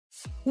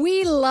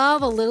We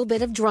love a little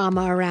bit of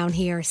drama around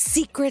here.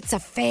 Secrets,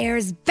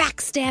 affairs,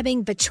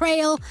 backstabbing,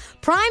 betrayal.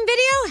 Prime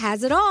Video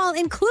has it all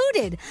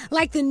included,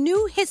 like the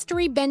new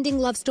history-bending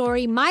love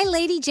story, My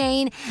Lady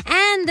Jane,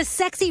 and the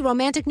sexy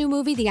romantic new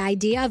movie, The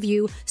Idea of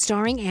You,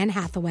 starring Anne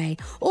Hathaway.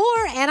 Or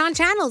add-on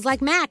channels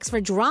like Max for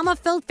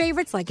drama-filled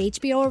favorites like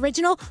HBO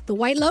original, The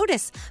White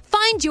Lotus.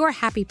 Find your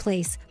happy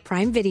place.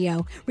 Prime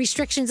Video.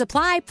 Restrictions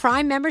apply.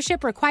 Prime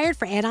membership required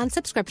for add-on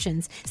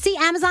subscriptions. See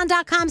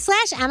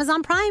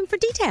Amazon.com/Amazon Prime for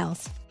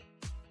details.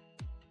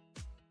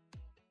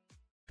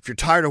 If you're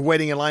tired of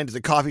waiting in line to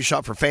the coffee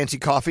shop for fancy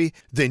coffee,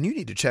 then you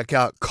need to check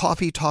out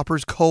Coffee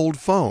Topper's Cold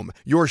Foam,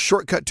 your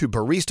shortcut to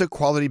barista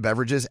quality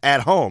beverages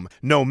at home.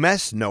 No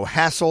mess, no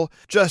hassle.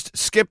 Just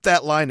skip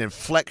that line and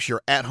flex your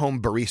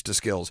at-home barista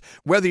skills.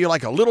 Whether you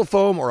like a little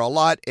foam or a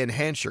lot,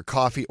 enhance your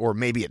coffee, or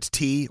maybe it's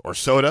tea or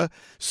soda.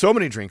 So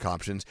many drink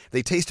options.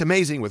 They taste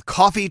amazing with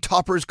Coffee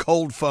Topper's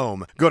Cold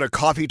Foam. Go to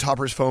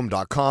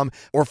coffeetoppersfoam.com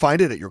or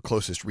find it at your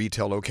closest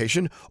retail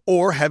location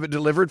or have it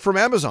delivered from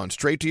Amazon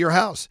straight to your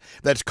house.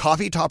 That's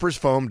coffeetoppersfoam.com.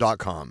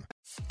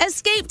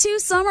 Escape to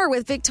summer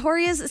with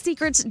Victoria's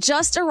Secret's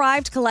just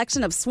arrived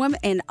collection of swim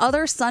and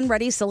other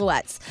sun-ready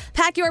silhouettes.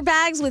 Pack your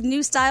bags with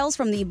new styles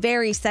from the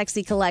Very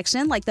Sexy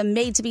collection, like the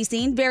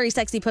made-to-be-seen Very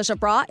Sexy push-up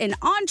bra, and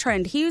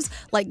on-trend hues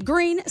like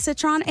green,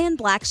 citron, and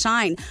black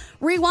shine.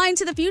 Rewind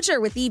to the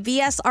future with the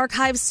VS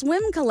Archive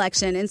Swim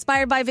collection,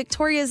 inspired by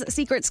Victoria's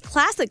Secret's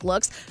classic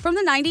looks from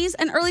the 90s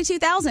and early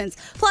 2000s.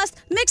 Plus,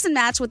 mix and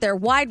match with their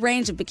wide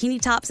range of bikini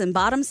tops and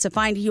bottoms to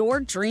find your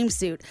dream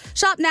suit.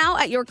 Shop now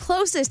at your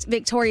closest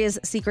Victoria's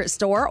Secret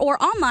store or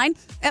online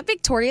at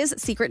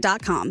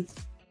victoriassecret.com.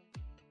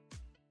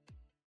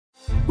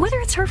 Whether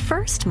it's her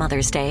first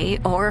Mother's Day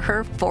or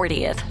her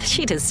 40th,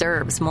 she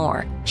deserves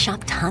more.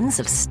 Shop tons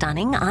of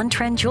stunning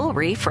on-trend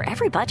jewelry for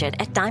every budget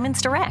at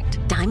Diamonds Direct.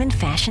 Diamond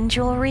fashion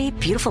jewelry,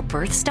 beautiful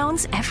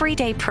birthstones,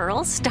 everyday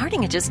pearls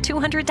starting at just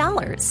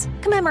 $200.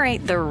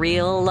 Commemorate the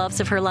real loves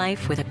of her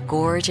life with a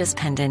gorgeous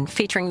pendant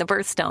featuring the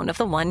birthstone of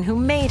the one who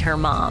made her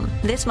mom.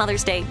 This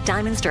Mother's Day,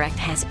 Diamonds Direct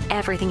has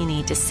everything you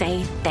need to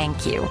say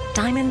thank you.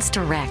 Diamonds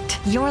Direct.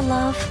 Your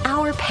love,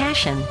 our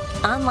passion.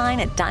 Online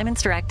at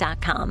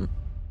diamondsdirect.com.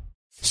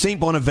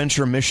 St.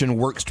 Bonaventure Mission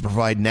works to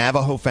provide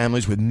Navajo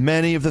families with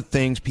many of the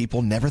things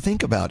people never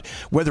think about.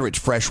 Whether it's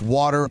fresh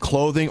water,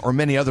 clothing, or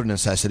many other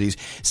necessities,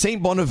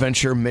 St.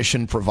 Bonaventure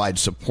Mission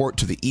provides support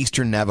to the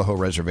Eastern Navajo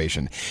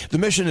Reservation. The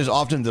mission is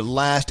often the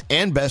last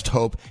and best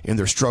hope in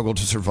their struggle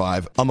to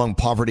survive among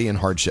poverty and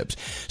hardships.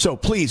 So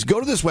please go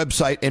to this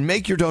website and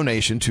make your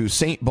donation to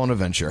St.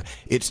 Bonaventure.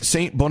 It's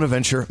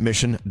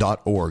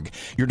stbonaventuremission.org.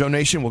 Your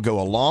donation will go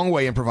a long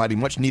way in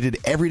providing much needed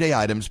everyday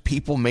items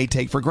people may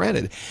take for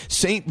granted.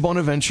 St.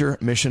 Bonaventuremission.org. You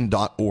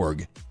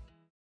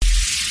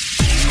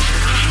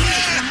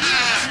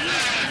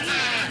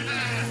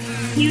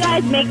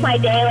guys make my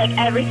day like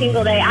every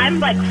single day. I'm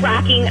like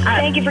cracking up.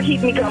 Thank you for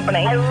keeping me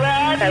company. I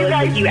love you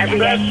guys. Listen to you every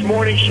day. Best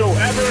morning show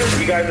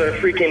ever. You guys are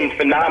freaking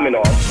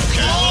phenomenal.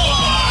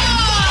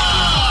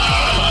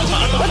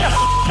 What the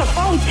f*** a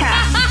phone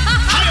tap?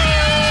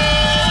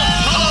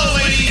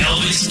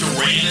 Elvis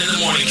Duran in the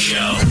morning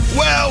show.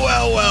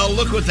 Well,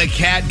 look what the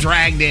cat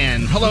dragged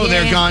in. Hello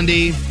there,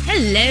 Gandhi.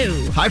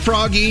 Hello. Hi,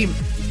 Froggy.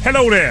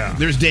 Hello there.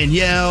 There's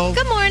Danielle.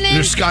 Good morning.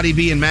 There's Scotty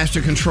B in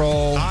Master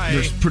Control. Hi.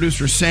 There's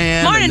producer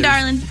Sam. Morning,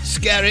 darling.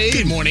 Scary.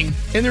 Good morning.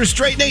 And there's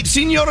Straight Nate,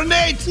 Senora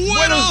Nate.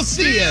 Buenos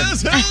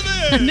dias.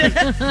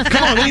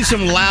 Come on, we need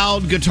some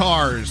loud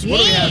guitars. What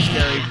do we have,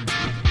 Scary?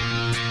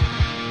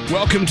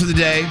 Welcome to the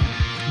day.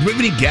 Do we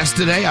have any guests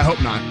today? I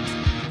hope not.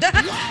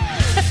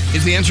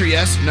 Is the answer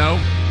yes? No?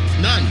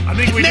 None. I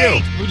think we do.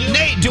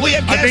 Nate, do we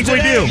have guests I think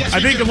today? we do. Yes, I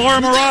think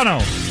Laura Morano.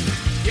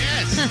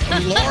 Yes.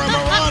 Laura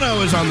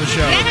Morano is on the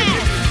show.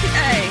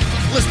 Hey.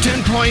 Let's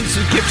 10 points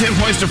and give 10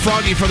 points to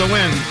Froggy for the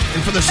win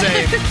and for the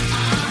save.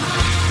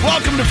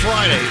 Welcome to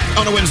Friday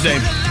on a Wednesday.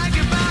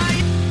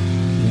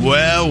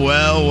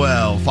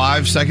 Well.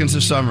 5 seconds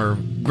of summer.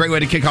 Great way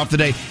to kick off the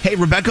day. Hey,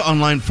 Rebecca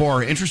on line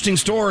 4. Interesting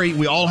story.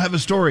 We all have a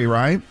story,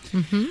 right?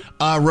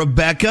 Mm-hmm.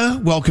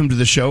 Rebecca, welcome to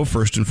the show,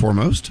 first and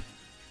foremost.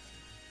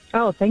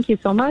 Oh, thank you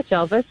so much,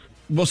 Elvis.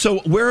 Well, so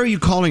where are you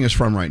calling us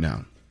from right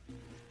now?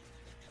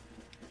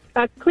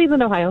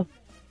 Cleveland, Ohio.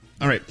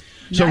 All right.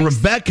 So nice.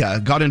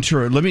 Rebecca got into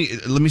her. Let me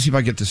see if I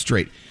get this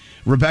straight.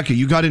 Rebecca,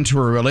 you got into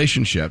a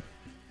relationship,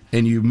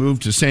 and you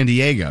moved to San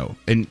Diego,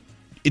 and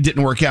it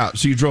didn't work out.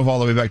 So you drove all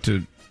the way back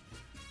to.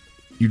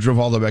 You drove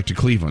all the way back to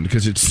Cleveland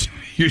because you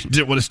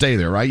didn't want to stay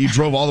there, right? You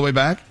drove all the way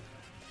back.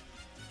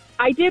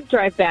 I did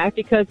drive back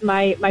because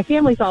my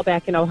family's all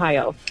back in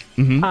Ohio.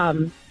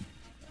 Mm-hmm.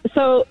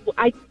 So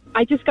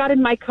I just got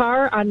in my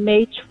car on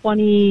May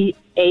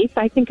 28th,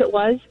 I think it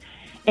was,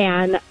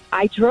 and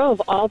I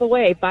drove all the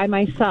way by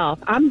myself.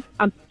 I'm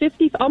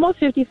 50, almost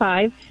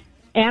 55,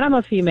 and I'm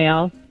a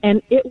female,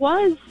 and it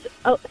was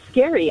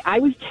scary. I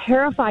was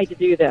terrified to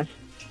do this.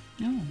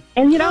 Oh.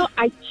 And,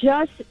 I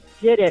just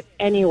did it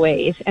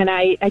anyways, and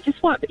I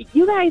just want,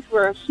 you guys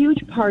were a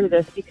huge part of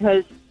this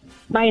because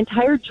my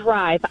entire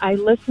drive, I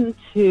listened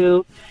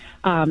to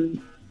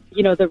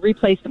the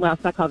replay, well,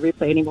 it's not called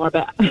replay anymore,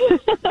 but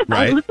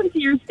I listened to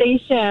your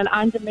station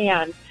on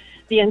demand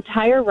the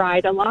entire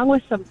ride, along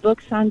with some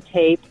books on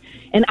tape.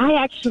 And I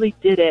actually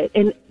did it,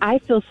 and I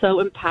feel so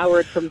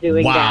empowered from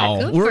doing that.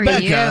 Wow,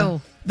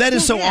 Rebecca, that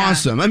is so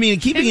awesome. I mean,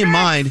 keeping in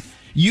mind,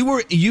 you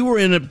were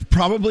in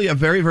probably a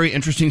very, very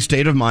interesting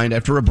state of mind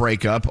after a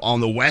breakup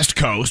on the West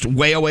Coast,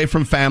 way away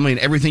from family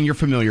and everything you're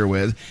familiar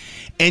with.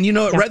 And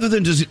rather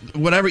than just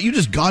whatever, you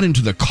just got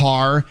into the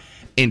car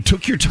and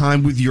took your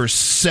time with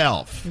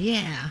yourself.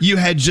 Yeah. You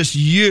had just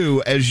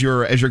you as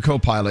your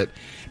co-pilot,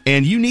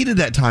 and you needed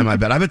that time, I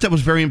bet. I bet that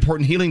was very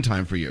important healing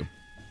time for you.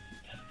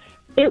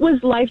 It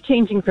was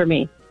life-changing for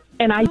me,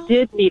 and I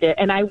did need it,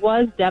 and I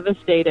was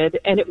devastated,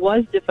 and it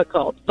was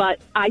difficult.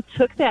 But I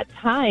took that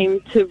time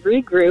to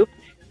regroup,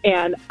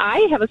 and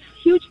I have a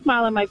huge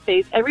smile on my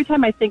face every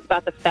time I think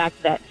about the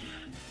fact that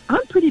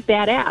I'm pretty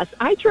badass.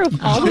 I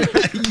drove all the way.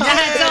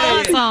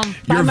 That's awesome.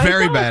 You're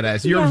very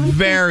badass. You're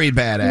very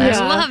badass.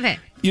 I love it.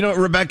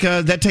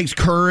 Rebecca, that takes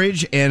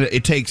courage, and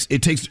it takes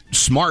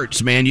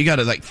smarts, man. You got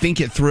to think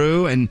it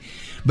through,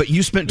 but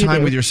you spent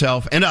time with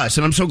yourself and us,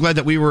 and I'm so glad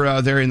that we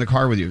were there in the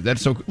car with you.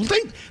 That's so cool.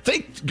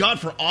 Thank God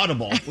for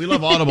Audible. We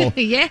love Audible.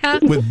 Yeah.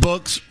 With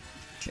books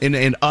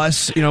and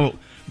us,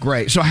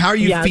 great. So how are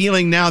you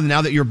feeling now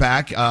that you're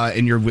back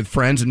and you're with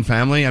friends and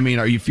family? I mean,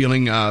 are you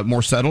feeling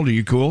more settled? Are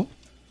you cool?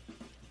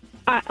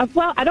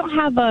 Well, I don't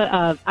have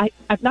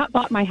I've not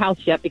bought my house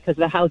yet because of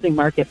the housing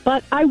market,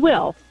 but I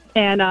will.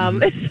 And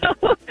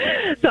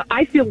so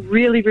I feel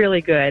really,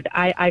 really good.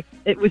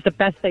 It was the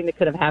best thing that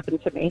could have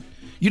happened to me.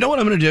 You know what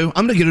I'm going to do?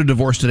 I'm going to get a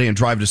divorce today and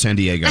drive to San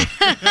Diego.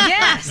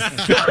 Yes.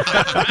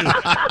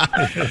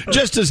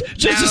 just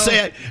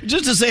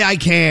to say I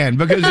can,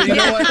 because you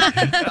know what?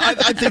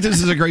 I think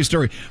this is a great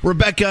story.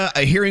 Rebecca,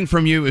 hearing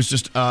from you is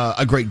just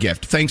a great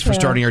gift. Thanks for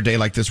starting our day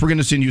like this. We're going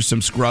to send you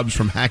some scrubs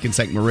from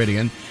Hackensack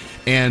Meridian.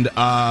 And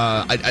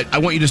I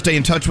want you to stay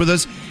in touch with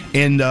us.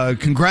 And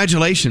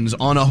congratulations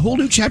on a whole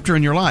new chapter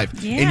in your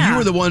life. Yeah. And you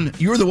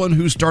were the one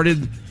who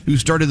started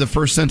the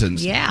first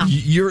sentence. Yeah.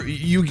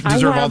 You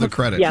deserve all the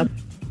credit. Yes.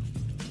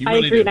 I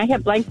agree, and I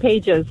have blank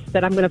pages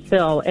that I'm going to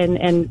fill,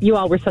 and you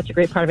all were such a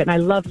great part of it, and I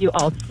love you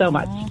all so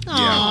much.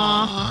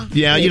 Aww.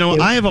 Yeah,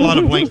 I have a lot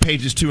of blank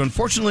pages, too.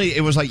 Unfortunately,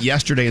 it was like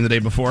yesterday and the day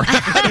before.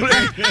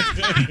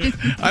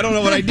 I don't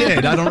know what I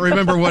did. I don't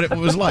remember what it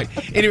was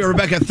like. Anyway,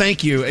 Rebecca,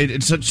 thank you.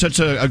 It's such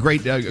a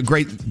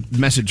great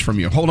message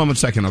from you. Hold on one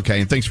second, okay?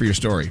 And thanks for your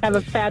story. Have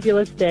a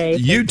fabulous day.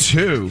 You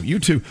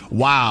too.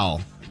 Wow.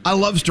 I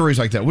love stories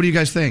like that. What do you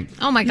guys think?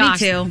 Oh, my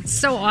gosh. Me too.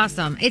 So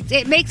awesome.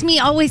 It makes me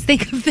always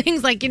think of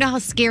things like, how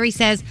Scary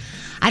says,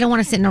 I don't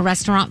want to sit in a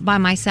restaurant by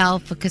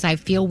myself because I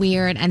feel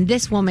weird. And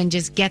this woman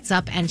just gets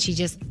up and she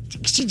just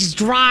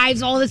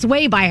drives all this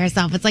way by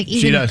herself. It's like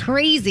even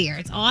crazier.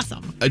 It's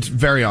awesome. It's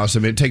very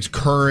awesome. It takes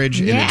courage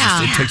and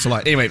it takes a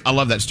lot. Anyway, I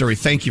love that story.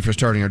 Thank you for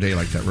starting our day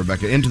like that,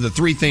 Rebecca. Into the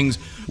 3 things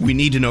we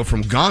need to know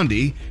from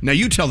Gandhi. Now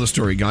you tell the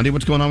story, Gandhi.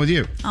 What's going on with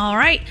you? All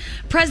right.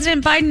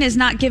 President Biden is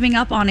not giving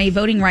up on a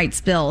voting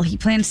rights bill. He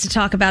plans to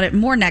talk about it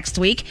more next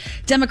week.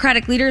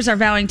 Democratic leaders are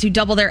vowing to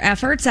double their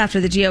efforts after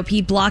the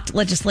GOP blocked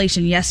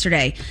legislation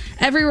yesterday.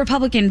 Every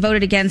Republican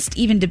voted against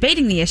even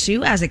debating the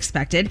issue, as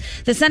expected.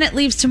 The Senate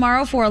leaves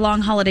tomorrow for a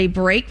long holiday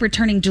break,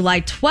 returning July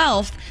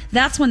 12th.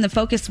 That's when the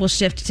focus will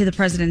shift to the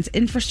president's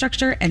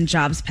infrastructure and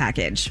jobs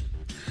package.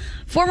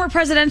 Former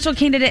presidential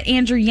candidate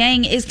Andrew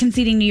Yang is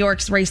conceding New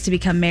York's race to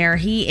become mayor.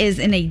 He is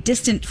in a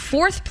distant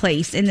 4th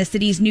place in the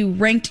city's new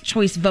ranked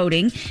choice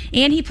voting,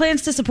 and he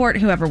plans to support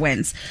whoever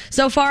wins.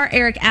 So far,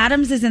 Eric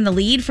Adams is in the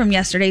lead from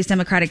yesterday's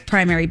Democratic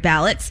primary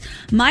ballots.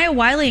 Maya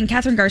Wiley and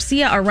Catherine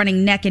Garcia are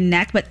running neck and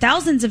neck, but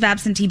thousands of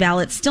absentee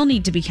ballots still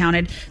need to be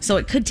counted, so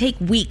it could take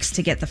weeks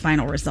to get the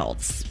final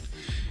results.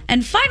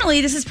 And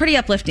finally, this is pretty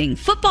uplifting.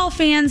 Football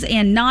fans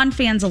and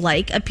non-fans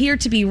alike appear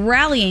to be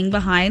rallying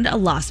behind a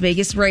Las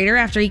Vegas Raider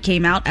after he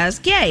came out as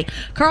gay.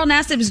 Carl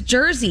Nassib's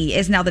jersey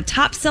is now the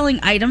top-selling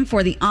item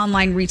for the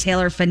online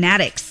retailer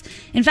Fanatics.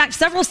 In fact,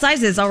 several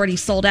sizes already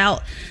sold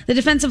out. The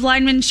defensive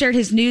lineman shared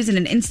his news in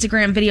an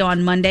Instagram video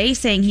on Monday,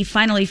 saying he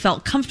finally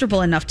felt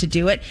comfortable enough to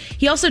do it.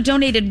 He also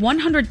donated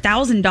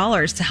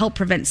 $100,000 to help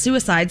prevent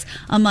suicides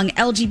among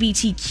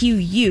LGBTQ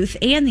youth,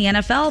 and the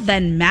NFL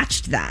then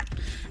matched that.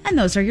 And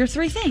those are your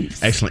 3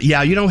 things. Excellent.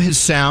 Yeah, his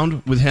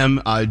sound with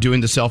him doing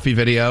the selfie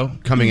video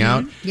coming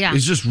out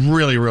is just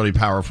really, really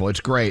powerful. It's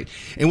great.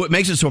 And what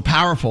makes it so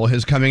powerful,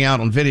 his coming out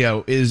on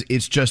video, is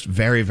it's just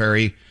very,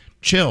 very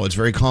chill. It's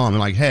very calm. And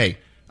like, hey,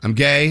 I'm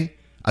gay.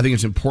 I think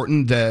it's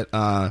important that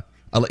I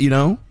let you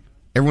know.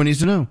 Everyone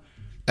needs to know.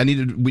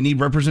 We need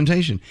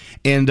representation.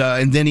 And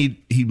then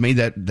he made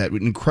that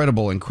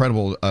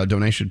incredible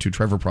donation to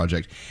Trevor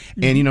Project.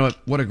 And you know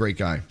what a great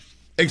guy.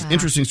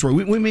 Interesting story.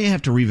 We may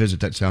have to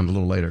revisit that sound a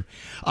little later.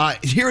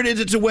 Here it is.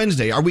 It's a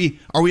Wednesday. Are we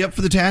up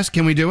for the task?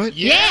 Can we do it?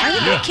 Yeah. I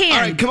think we can. All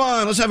right, come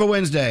on. Let's have a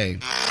Wednesday.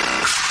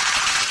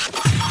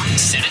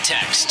 Send a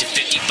text to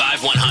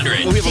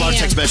 55100. We have a lot of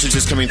text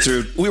messages coming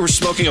through. We were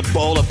smoking a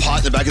bowl of pot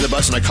in the back of the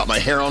bus, and I caught my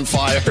hair on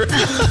fire.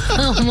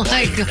 Oh,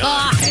 my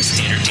God.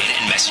 Standard data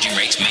and messaging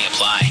rates may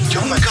apply.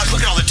 Oh, my God,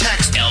 look at all the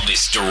text.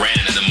 Elvis Duran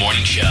in the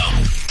Morning Show.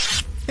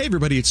 Hey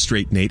everybody, it's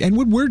Straight Nate, and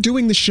when we're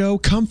doing the show,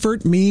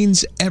 comfort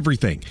means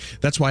everything.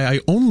 That's why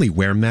I only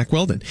wear Mack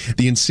Weldon,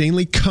 the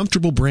insanely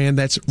comfortable brand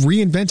that's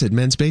reinvented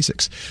men's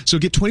basics. So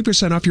get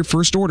 20% off your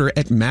first order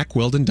at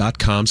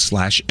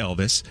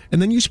mackweldon.com/Elvis,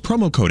 and then use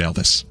promo code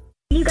Elvis.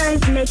 You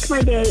guys make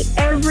my day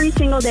every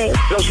single day.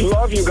 Just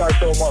love you guys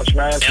so much,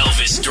 man.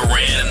 Elvis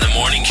Duran in the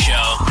Morning Show.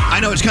 I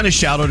know it's kind of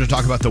shallow to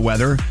talk about the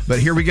weather, but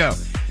here we go.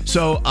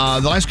 So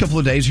the last couple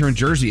of days here in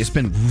Jersey, it's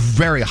been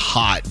very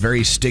hot,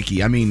 very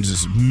sticky. I mean,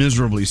 just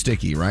miserably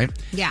sticky, right?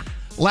 Yeah.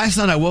 Last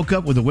night I woke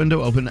up with the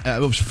window open.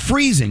 It was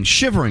freezing,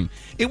 shivering.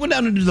 It went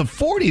down into the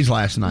 40s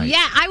last night.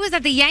 Yeah, I was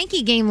at the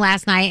Yankee game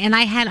last night, and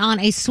I had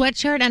on a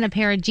sweatshirt and a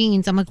pair of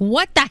jeans. I'm like,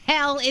 what the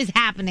hell is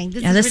happening?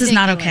 This is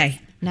not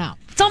okay. No.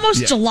 It's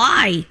almost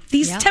July.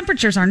 These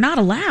temperatures are not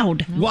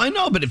allowed. Well, I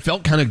know, but it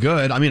felt kind of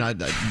good. I mean,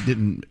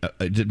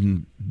 it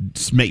didn't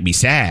make me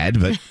sad,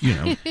 but, you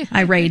know.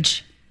 I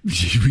rage.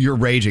 You're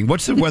raging.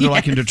 What's the weather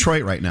like in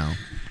Detroit right now?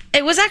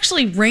 It was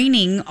actually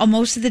raining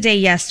most of the day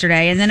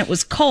yesterday, and then it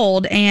was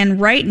cold, and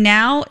right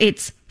now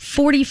it's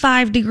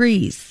 45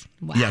 degrees.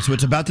 Wow. Yeah, so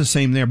it's about the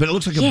same there, but it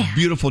looks like a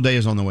beautiful day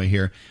is on the way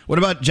here. What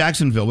about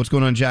Jacksonville? What's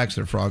going on in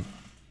Jackson, Frog?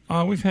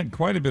 We've had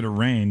quite a bit of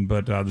rain,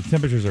 but the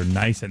temperatures are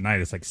nice at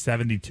night. It's like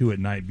 72 at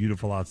night,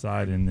 beautiful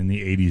outside, and in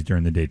the 80s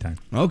during the daytime.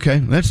 Okay,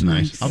 that's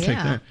nice. I'll take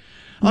that.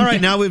 All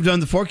right, now we've done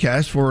the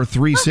forecast for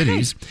 3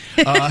 cities.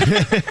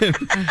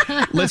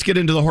 Let's get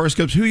into the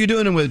horoscopes. Who are you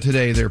doing it with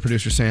today there,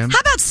 Producer Sam? How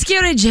about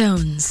Scary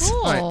Jones?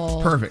 All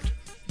right, perfect.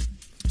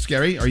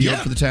 Scary, are you up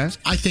for the task?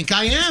 I think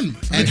I am.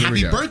 And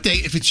happy birthday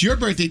if it's your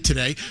birthday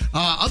today.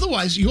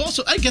 Otherwise, you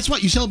also, guess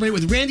what? You celebrate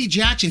with Randy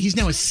Jackson. He's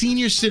now a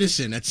senior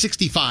citizen at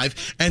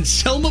 65. And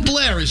Selma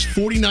Blair is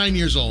 49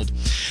 years old.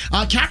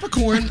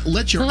 Capricorn,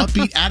 let your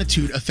upbeat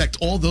attitude affect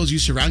all those you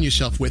surround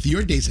yourself with.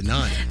 Your day's a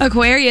 9.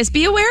 Aquarius,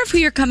 be aware of who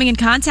you're coming in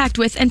contact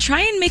with and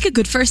try and make a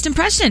good first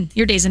impression.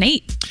 Your day's an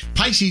 8.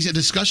 Pisces, a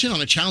discussion on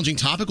a challenging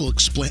topic will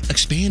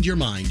expand your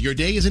mind. Your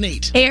day is an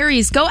 8.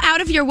 Aries, go out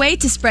of your way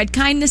to spread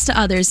kindness to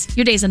others.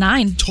 Your day's a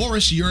 9.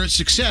 Taurus, your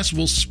success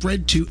will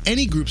spread to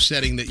any group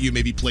setting that you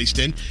may be placed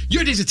in.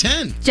 Your day's a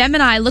 10.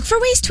 Gemini, look for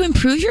ways to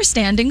improve your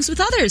standings with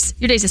others.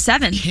 Your day's a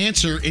 7.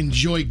 Cancer,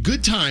 enjoy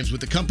good times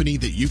with the company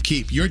that you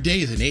keep. Your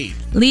day is an 8.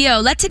 Leo,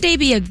 let today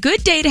be a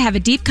good day to have a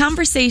deep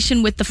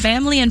conversation with the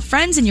family and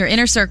friends in your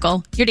inner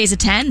circle. Your day's a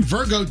 10.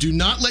 Virgo, do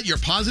not let your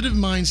positive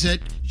mindset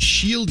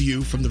shield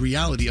you from the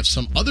reality of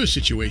some other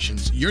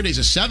situations. Your day's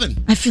a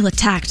 7. I feel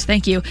attacked,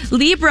 thank you.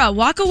 Libra,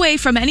 walk away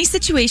from any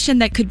situation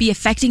that could be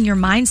affecting your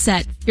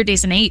mindset. Your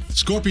day's an 8.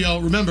 Scorpio,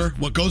 remember,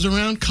 what goes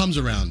around comes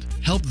around.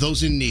 Help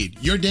those in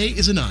need. Your day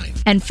is a 9.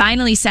 And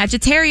finally,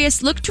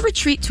 Sagittarius, look to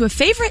retreat to a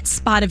favorite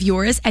spot of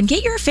yours and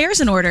get your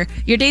affairs in order.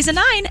 Your day's a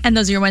 9, and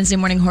those are your Wednesday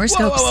morning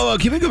horoscopes. Whoa.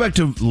 Can we go back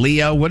to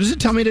Leo? What does it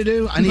tell me to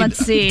do? I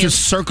need to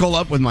circle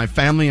up with my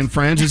family and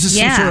friends. Is this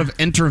some sort of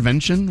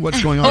intervention?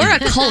 What's going on? Or a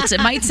cult.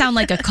 It might sound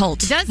like a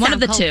cult. It does One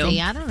sound of the two.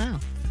 culty. I don't know.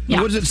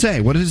 Yeah. What does it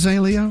say? What does it say,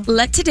 Leo?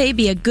 Let today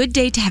be a good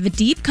day to have a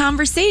deep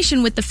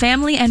conversation with the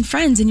family and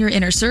friends in your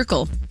inner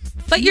circle.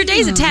 But your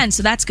day's a 10,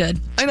 so that's good.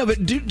 I know,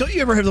 but don't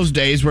you ever have those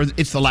days where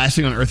it's the last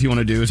thing on earth you want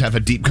to do is have a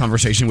deep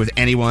conversation with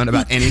anyone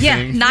about anything?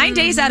 Yeah, 9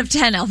 days out of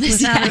 10,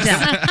 Elvis.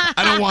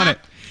 I don't want it.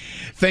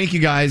 Thank you,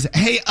 guys.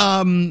 Hey,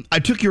 I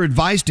took your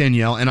advice,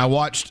 Danielle, and I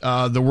watched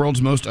the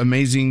world's most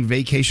amazing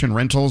vacation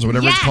rentals or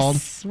whatever it's called.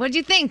 What'd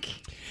you think?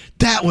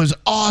 That was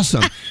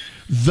awesome.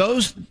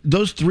 Those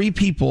 3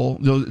 people,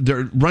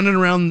 they're running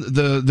around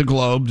the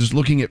globe just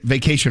looking at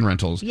vacation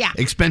rentals. Yeah.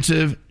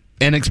 Expensive,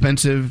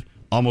 inexpensive,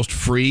 almost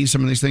free,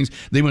 some of these things.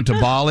 They went to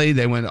Bali.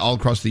 They went all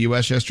across the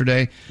U.S.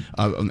 yesterday,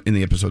 in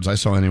the episodes I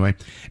saw anyway.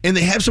 And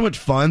they have so much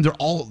fun. They're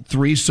all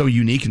 3 so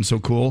unique and so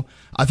cool.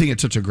 I think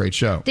it's such a great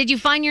show. Did you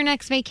find your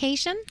next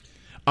vacation?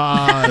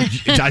 I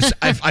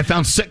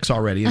found 6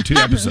 already in 2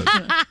 episodes.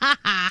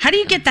 How do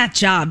you get that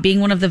job,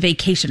 being one of the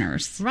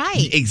vacationers?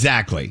 Right.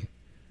 Exactly.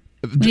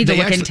 We need to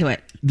look into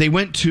it. They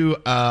went to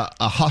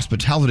a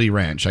hospitality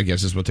ranch, I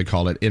guess is what they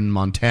call it, in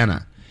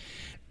Montana.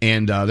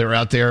 And they were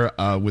out there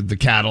with the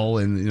cattle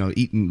and,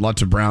 eating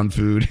lots of brown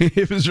food.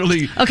 It was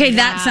really... Okay,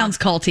 that sounds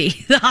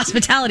culty. The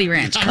hospitality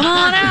ranch. Come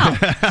on out.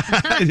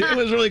 It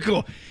was really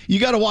cool. You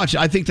got to watch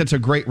it. I think that's a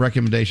great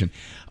recommendation.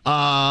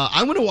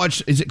 I'm going to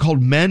watch, is it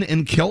called Men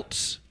in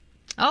Kilts?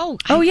 Oh,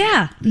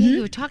 yeah.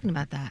 You were talking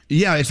about that.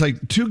 Yeah, it's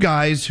like 2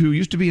 guys who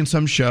used to be in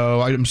some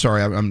show. I'm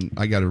sorry,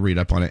 I got to read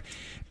up on it.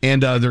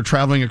 And they're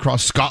traveling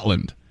across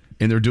Scotland,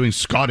 and they're doing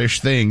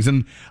Scottish things.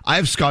 And I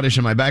have Scottish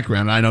in my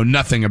background, and I know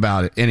nothing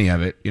about it, any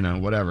of it,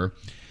 whatever.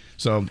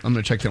 So I'm going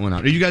to check that one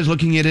out. Are you guys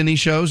looking at any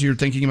shows you're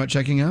thinking about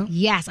checking out?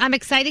 Yes, I'm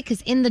excited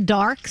because In the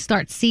Dark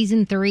starts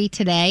season 3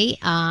 today,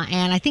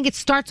 and I think it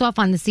starts off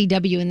on the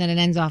CW and then it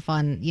ends off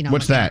on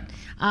What's that?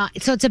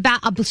 So it's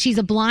about she's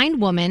a blind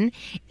woman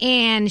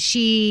and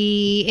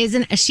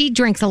she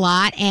drinks a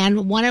lot,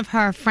 and one of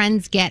her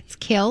friends gets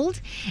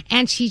killed,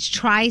 and she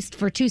tries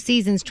for 2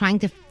 seasons trying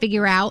to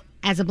figure out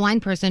as a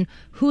blind person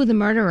who the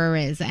murderer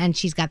is, and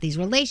she's got these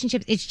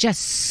relationships. It's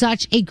just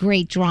such a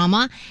great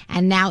drama,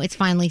 and now it's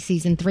finally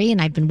season 3,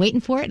 and I've been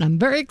waiting for it, and I'm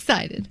very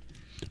excited.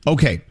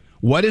 Okay,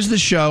 what is the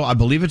show? I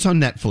believe it's on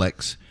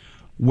Netflix,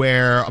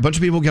 where a bunch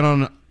of people get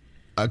on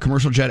a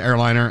commercial jet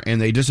airliner and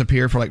they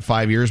disappear for like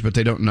 5 years, but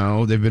they don't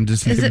know they've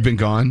been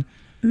gone.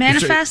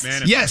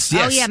 Manifest? Yes.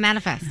 Oh yeah,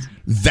 Manifest.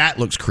 That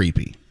looks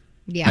creepy.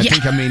 Yeah. I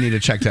think I may need to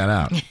check that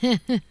out.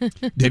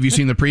 Have you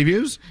seen the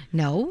previews?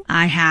 No.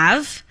 I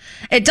have.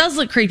 It does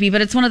look creepy,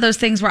 but it's one of those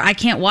things where I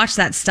can't watch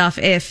that stuff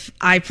if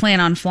I plan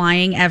on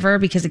flying ever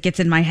because it gets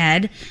in my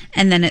head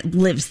and then it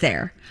lives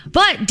there.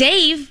 But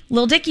Dave,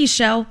 Lil Dicky's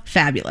show,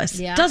 fabulous.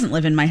 Yeah. Doesn't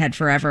live in my head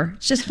forever.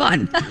 It's just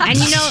fun. And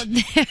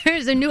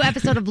there's a new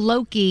episode of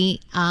Loki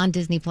on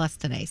Disney Plus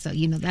today, so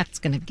that's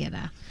going to get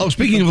a... Oh,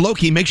 speaking of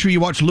Loki, make sure you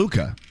watch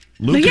Luca.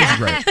 Luca's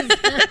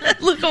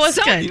great. Luca was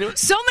good.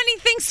 So many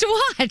things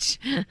to watch.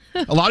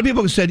 A lot of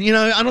people have said,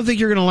 I don't think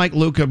you're going to like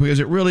Luca because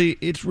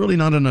it's really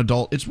not an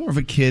adult. It's more of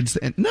a kid's.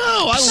 No,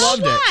 I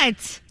loved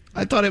it.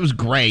 I thought it was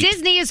great.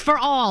 Disney is for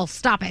all.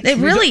 Stop it. It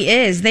really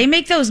is. They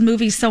make those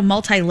movies so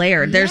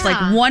multi-layered. There's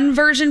like one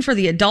version for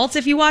the adults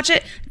if you watch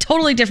it,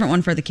 totally different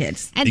one for the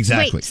kids. And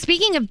exactly. Wait,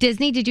 speaking of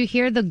Disney, did you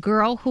hear the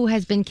girl who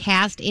has been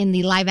cast in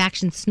the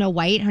live-action Snow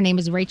White? Her name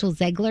is Rachel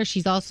Zegler.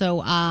 She's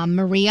also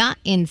Maria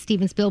in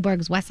Steven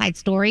Spielberg's West Side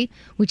Story,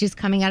 which is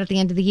coming out at the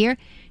end of the year.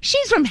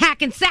 She's from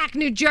Hackensack,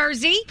 New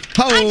Jersey.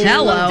 I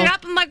just looked it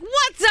up. I'm like,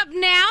 what's up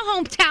now,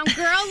 hometown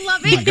girl?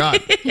 Love it.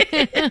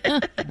 Oh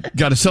my God.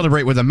 Got to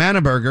celebrate with a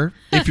Manna Burger.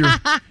 If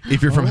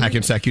you're from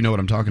Hackensack, you know what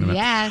I'm talking about.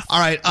 Yes. All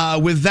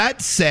right. With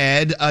that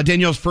said,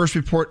 Danielle's first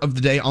report of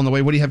the day on the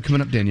way. What do you have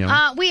coming up,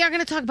 Danielle? We are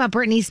going to talk about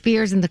Britney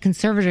Spears and the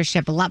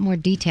conservatorship. A lot more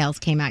details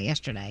came out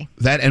yesterday.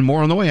 That and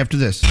more on the way after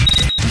this.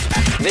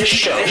 This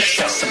show.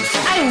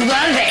 I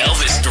love it.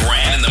 Elvis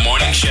Duran in the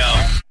morning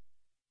show.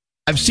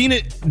 I've seen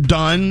it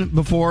done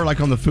before,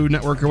 like on the Food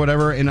Network or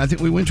whatever, and I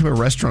think we went to a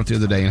restaurant the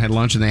other day and had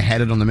lunch, and they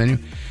had it on the menu.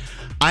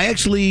 I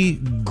actually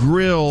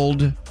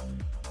grilled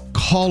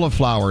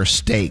cauliflower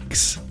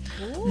steaks.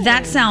 Ooh.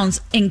 That sounds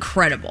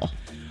incredible.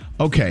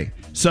 Okay,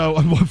 so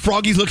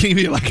Froggy's looking at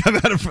me like I'm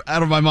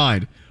out of my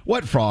mind.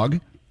 What, Frog?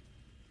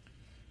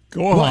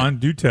 Go on,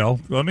 do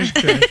tell. Let me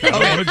finish. I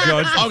don't want to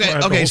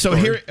judge. Okay. So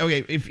here,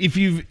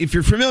 if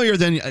you're familiar,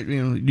 then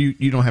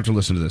you don't have to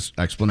listen to this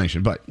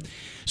explanation. But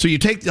so you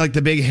take like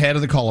the big head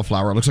of the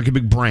cauliflower. It looks like a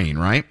big brain,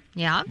 right?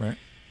 Yeah. Right.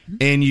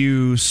 And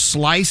you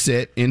slice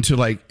it into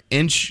like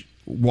inch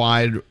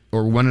wide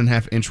or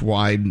 1.5 inch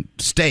wide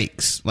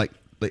steaks, like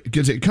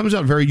because it comes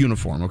out very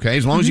uniform. Okay,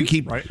 as long as you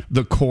keep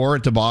the core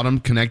at the bottom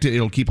connected,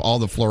 it'll keep all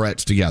the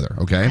florets together.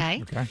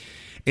 Okay.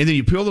 And then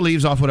you peel the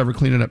leaves off, whatever,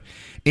 clean it up.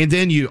 And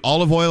then you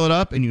olive oil it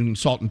up, and you can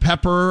salt and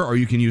pepper, or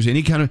you can use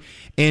any kind of,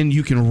 and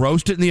you can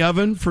roast it in the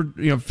oven for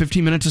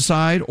 15 minutes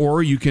aside,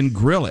 or you can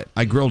grill it.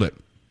 I grilled it.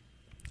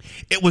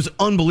 It was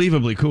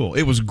unbelievably cool.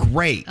 It was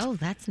great. Oh,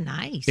 that's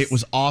nice. It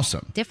was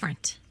awesome.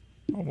 Different.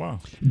 Oh, wow.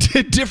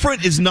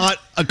 Different is not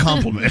a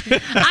compliment.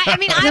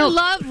 I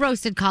love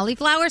roasted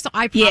cauliflower, so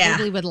I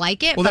probably would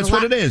like it. Well, that's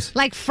what it is.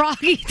 Like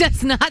Froggy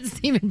does not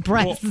seem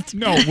impressed.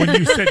 Well, no, when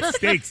you said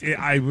steaks,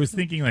 I was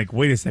thinking like,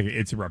 wait a second,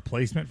 it's a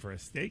replacement for a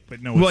steak?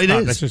 But no, it's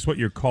not. Is. That's just what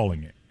you're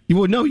calling it.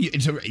 Well, no,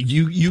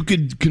 you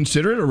could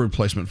consider it a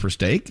replacement for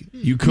steak.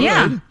 You could.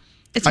 Yeah.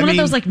 It's one of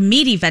those like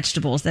meaty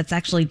vegetables that's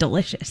actually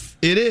delicious.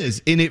 It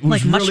is, and it was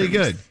like really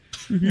mushrooms.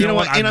 good. You know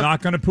what? I'm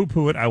not going to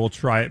poo-poo it. I will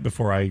try it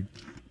before I...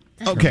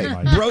 Okay,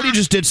 Brody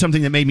just did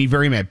something that made me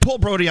very mad. Pull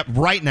Brody up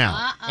right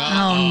now.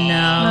 Oh,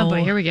 no. Oh,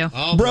 boy, here we go.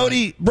 Oh,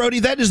 Brody,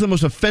 that is the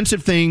most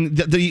offensive thing.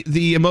 The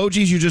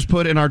emojis you just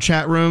put in our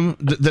chat room,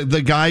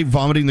 the guy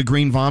vomiting the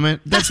green vomit,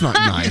 that's not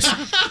nice.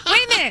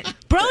 Wait a minute.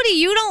 Brody,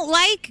 you don't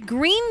like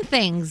green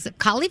things.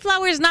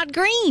 Cauliflower is not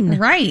green.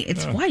 Right,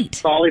 it's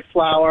white.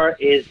 Cauliflower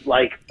is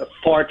like a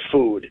fart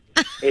food.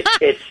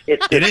 It's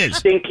It is.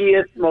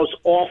 stinkiest, most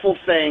awful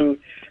thing.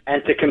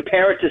 And to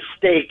compare it to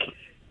steak,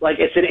 like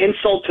it's an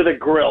insult to the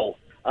grill.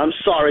 I'm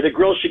sorry. The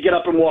grill should get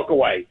up and walk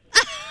away.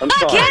 I'm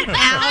sorry. Get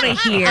out of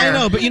here. I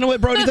know, but you know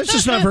what, Brody? That's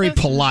just not very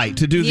polite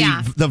to do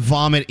the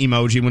vomit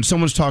emoji when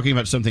someone's talking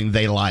about something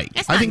they like.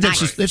 I think that's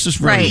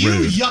just really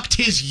rude. You yucked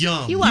his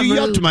yum. You are You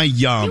rude. yucked my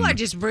yum. You are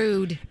just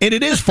rude. And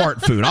it is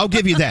fart food. I'll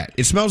give you that.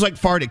 It smells like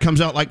fart. It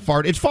comes out like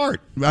fart. It's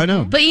fart. I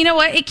know. But you know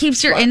what? It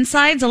keeps your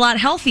insides a lot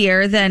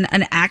healthier than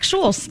an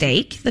actual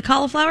steak. The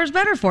cauliflower is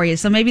better for you.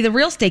 So maybe the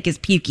real steak is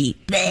pukey.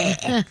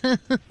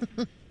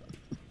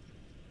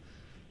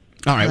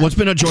 All right. Well, it's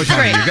been a joy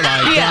talking to you.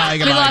 Goodbye. Yeah,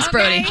 Goodbye. we lost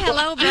Brody. Okay,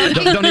 hello, Brody.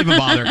 Don't even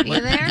bother. You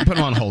there? Put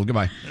him on hold.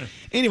 Goodbye.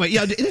 Anyway,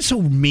 it's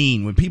so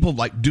mean when people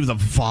like do the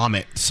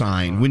vomit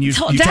sign when you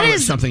So talk that about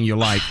is- something you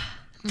like.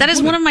 That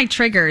is one of my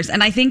triggers,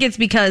 and I think it's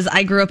because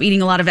I grew up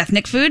eating a lot of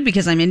ethnic food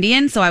because I'm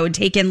Indian, so I would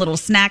take in little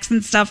snacks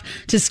and stuff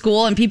to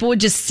school, and people would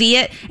just see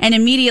it, and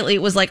immediately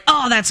it was like,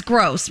 oh, that's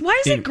gross. Why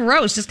is it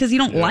gross? Just because you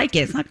don't like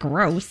it. It's not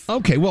gross.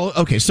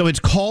 Okay, so it's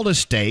called a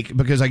steak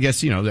because I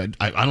guess, I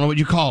don't know what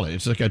you call it.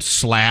 It's like a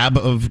slab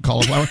of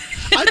cauliflower.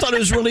 I thought it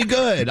was really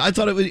good. I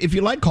thought if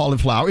you like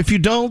cauliflower, if you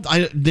don't,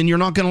 then you're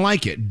not going to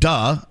like it.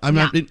 Duh. I'm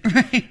not.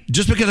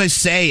 Just because I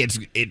say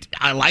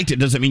I liked it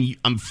doesn't mean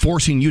I'm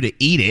forcing you to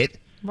eat it.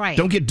 Right.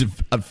 Don't get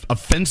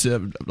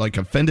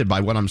offended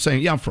by what I'm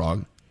saying. Yeah,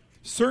 Frog.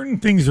 Certain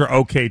things are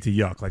okay to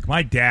yuck. Like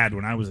my dad,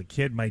 when I was a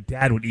kid, my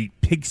dad would eat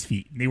pig's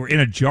feet. They were in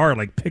a jar,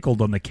 like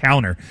pickled on the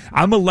counter.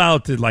 I'm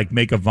allowed to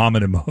make a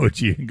vomit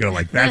emoji and go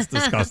that's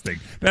disgusting.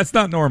 That's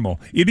not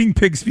normal. Eating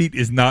pig's feet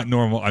is not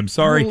normal. I'm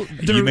sorry. Well,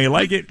 you may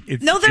like it.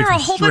 There are a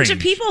whole bunch of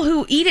people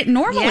who eat it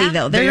normally,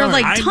 though. There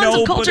are tons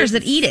of cultures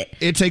that eat it.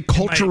 It's a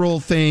cultural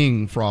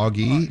thing,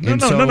 Froggy. No,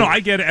 I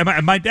get it.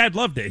 And my dad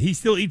loved it. He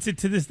still eats it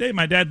to this day.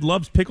 My dad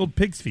loves pickled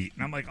pig's feet.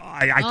 And I'm like,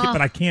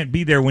 but I can't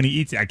be there when he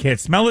eats it. I can't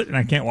smell it, and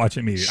I can't watch it.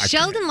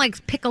 Sheldon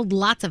likes pickled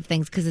lots of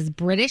things because it's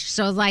British.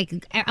 So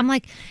I'm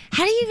like,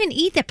 how do you even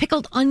eat that?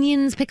 Pickled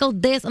onions,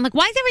 pickled this. I'm like,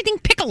 why is everything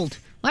pickled?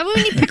 Why would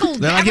we need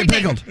pickled? They like it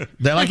pickled.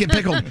 They like it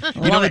pickled.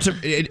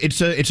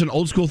 It's an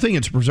old school thing.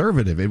 It's a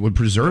preservative. It would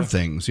preserve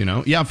things.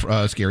 Yeah,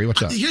 Scary.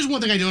 What's up? Here's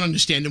one thing I don't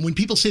understand. And when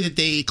people say that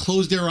they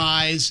close their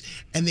eyes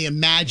and they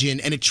imagine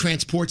and it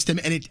transports them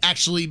and it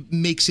actually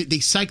makes it, they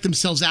psych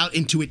themselves out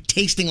into it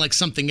tasting like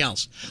something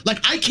else. Like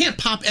I can't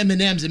pop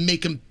M&Ms and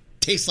make them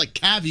tastes like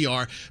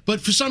caviar,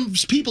 but for some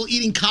people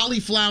eating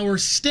cauliflower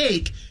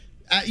steak,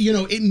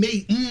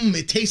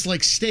 it tastes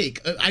like steak.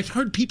 I've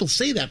heard people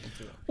say that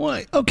before.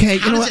 What? Okay,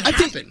 How does it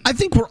happen? I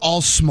think we're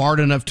all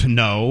smart enough to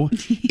know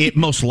it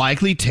most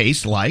likely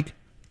tastes like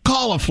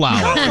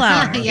cauliflower.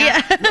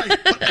 Yeah. Right.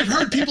 But I've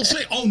heard people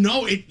say, "Oh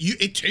no,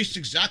 it tastes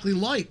exactly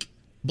like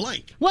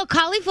blank." Well,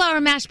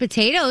 cauliflower mashed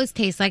potatoes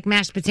taste like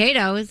mashed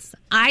potatoes.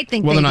 I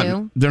think they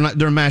do.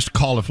 They're mashed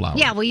cauliflower.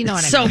 Yeah, well, you know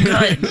what I mean. So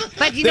good.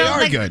 But They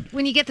are good.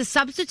 When you get the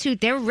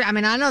substitute, I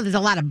know there's a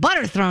lot of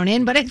butter thrown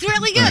in, but it's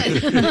really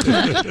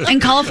good.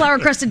 And cauliflower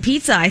crusted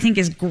pizza, I think,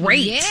 is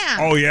great. Yeah.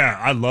 Oh, yeah.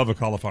 I love a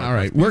cauliflower. All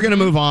right, we're going to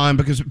move on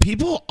because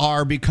people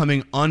are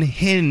becoming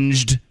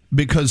unhinged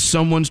because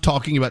someone's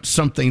talking about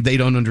something they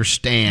don't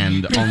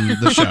understand on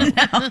the show.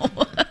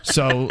 No.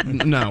 So,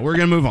 no, we're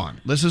going to move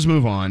on. Let's just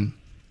move on.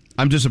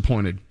 I'm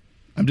disappointed.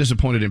 I'm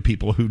disappointed in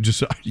people who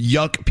just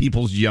yuck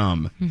people's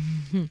yum.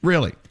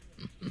 Really.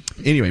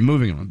 Anyway,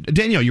 moving on.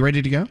 Danielle, you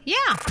ready to go? Yeah.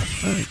 All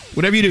right.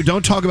 Whatever you do,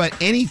 don't talk about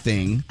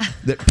anything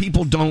that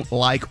people don't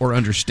like or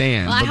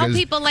understand. Well, I hope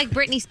people like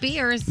Britney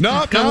Spears.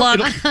 No, Good luck.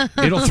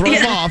 It'll throw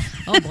them off.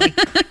 Oh, boy.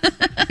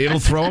 It'll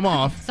throw them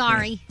off.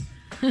 Sorry.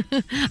 All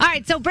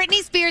right, so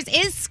Britney Spears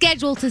is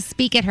scheduled to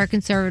speak at her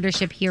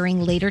conservatorship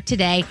hearing later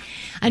today.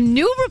 A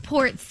new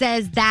report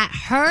says that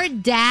her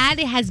dad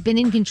has been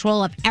in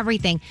control of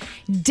everything,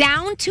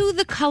 down to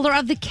the color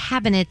of the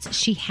cabinets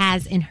she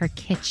has in her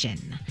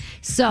kitchen.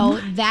 So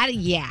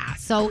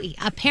So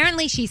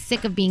apparently she's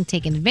sick of being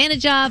taken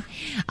advantage of.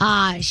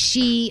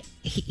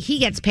 He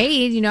gets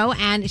paid,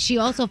 and she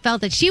also felt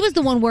that she was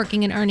the one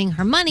working and earning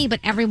her money, but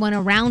everyone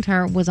around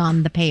her was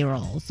on the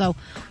payroll. So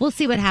we'll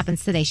see what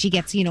happens today. She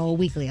gets, a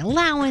weekly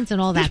allowance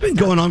and all that. It's been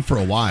going on for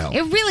a while.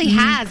 It really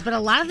has, but a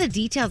lot of the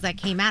details that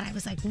came out, I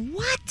was like,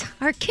 what?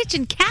 Her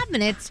kitchen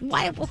cabinets?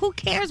 Why? Who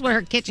cares what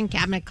her kitchen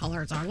cabinet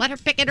colors are? Let her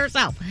pick it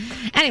herself.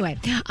 Anyway,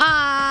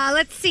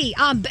 let's see.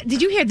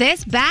 Did you hear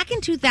this? Back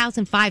in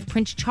 2005,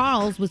 Prince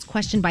Charles was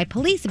questioned by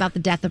police about the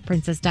death of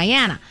Princess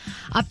Diana.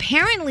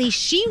 Apparently,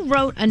 she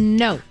wrote a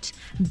note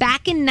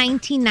back in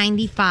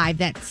 1995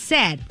 that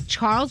said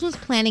Charles was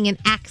planning an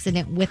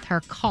accident with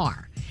her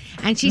car.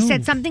 And she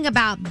said something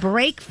about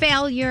brake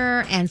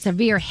failure and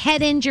severe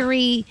head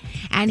injury.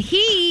 And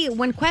he,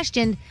 when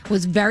questioned,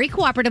 was very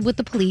cooperative with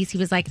the police. He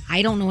was like,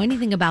 I don't know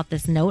anything about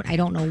this note. I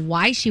don't know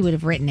why she would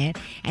have written it.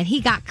 And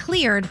he got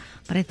cleared.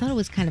 But I thought it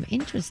was kind of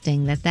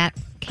interesting that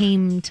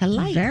came to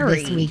light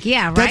this week.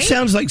 Yeah, right? That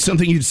sounds like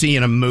something you'd see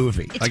in a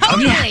movie.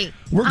 Totally.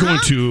 We're going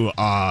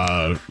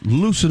to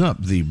loosen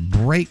up the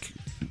brake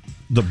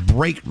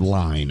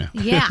line.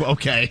 Yeah.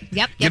 Okay.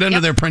 Yep. Get under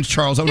there, Prince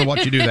Charles. I'm going to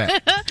watch you do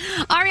that.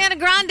 Ariana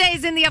Grande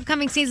is in the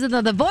upcoming season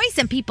of The Voice,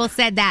 and people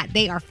said that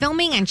they are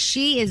filming, and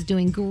she is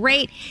doing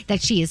great,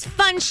 that she is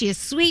fun, she is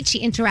sweet,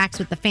 she interacts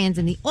with the fans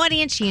in the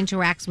audience, she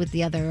interacts with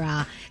the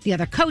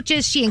other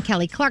coaches. She and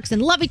Kelly Clarkson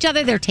love each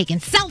other. They're taking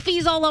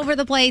selfies all over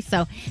the place,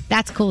 so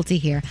that's cool to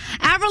hear.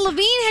 Avril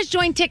Lavigne has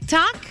joined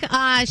TikTok.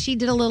 She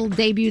did a little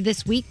debut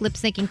this week,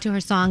 lip-syncing to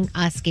her song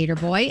Skater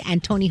Boy,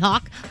 and Tony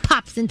Hawk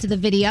pops into the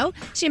video,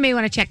 so you may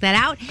want to check that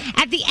out.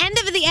 At the end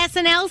of the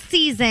SNL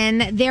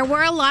season, there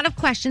were a lot of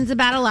questions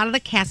about a lot of the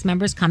cast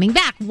members coming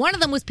back. One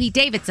of them was Pete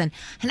Davidson,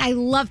 and I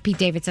love Pete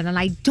Davidson, and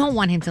I don't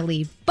want him to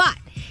leave, but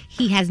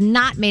he has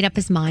not made up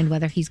his mind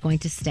whether he's going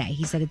to stay.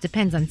 He said it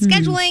depends on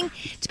scheduling,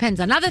 depends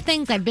on other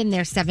things. I've been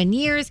there 7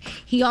 years.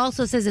 He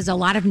also says there's a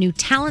lot of new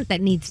talent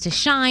that needs to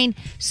shine,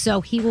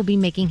 so he will be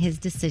making his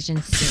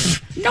decision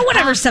soon. No one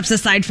ever steps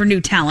aside for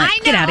new talent. I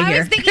know. Get out of I here.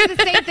 was thinking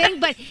the same thing,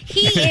 but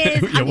he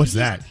is. What's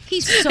that?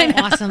 He's so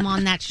awesome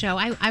on that show.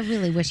 I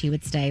really wish he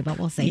would stay, but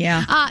we'll see.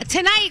 Yeah.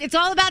 Tonight, it's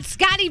all about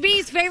Scotty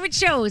B's favorite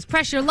shows: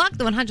 Pressure Luck,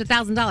 the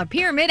 $100,000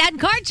 Pyramid, and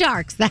Card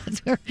Sharks. That's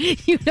where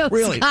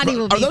Really? Scotty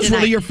will be Are those tonight.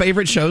 really your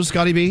favorite shows,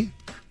 Scotty B?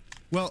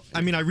 Well,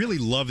 I mean, I really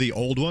love the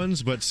old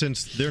ones, but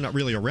since they're not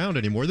really around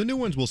anymore, the new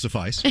ones will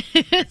suffice.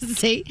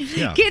 See?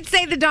 Yeah. Kids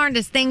say the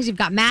darndest things. You've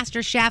got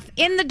Master Chef,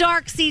 In the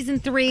Dark Season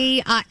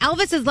 3.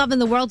 Elvis is loving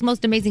the world's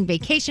most amazing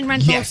vacation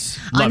rentals Yes,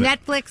 on love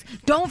it. Netflix.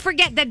 Don't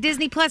forget that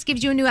Disney Plus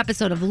gives you a new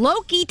episode of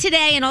Loki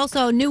today and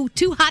also a new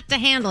Too Hot to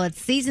Handle.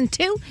 It's Season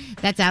 2.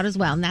 That's out as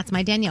well. And that's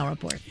my Danielle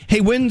report.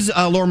 Hey, when's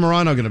Laura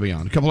Morano going to be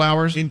on? A couple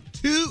hours? In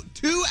 2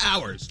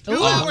 hours. 2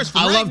 Oh, hours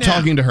from I right love now.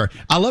 talking to her.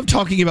 I love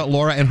talking about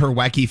Laura and her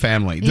wacky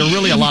family. They're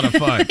really a lot of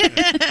fun.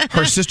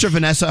 Her sister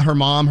Vanessa, her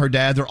mom, her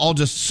dad, they're all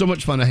just so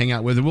much fun to hang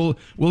out with. And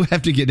we'll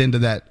have to get into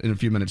that in a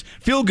few minutes.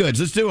 Feel goods,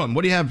 let's do them.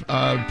 What do you have,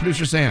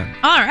 producer Sam?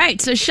 All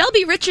right, so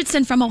Shelby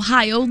Richardson from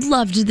Ohio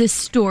loved this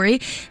story.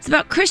 It's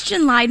about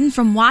Christian Leiden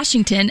from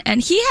Washington,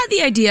 and he had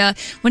the idea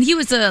when he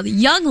was a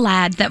young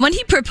lad that when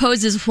he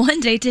proposes one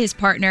day to his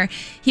partner,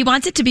 he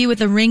wants it to be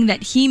with a ring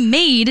that he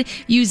made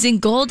using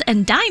gold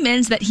and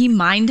diamonds that he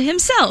mined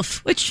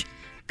himself, which,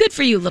 good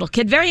for you, little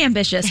kid, very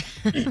ambitious.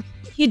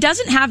 He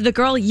doesn't have the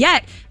girl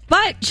yet,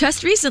 but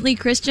just recently,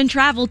 Christian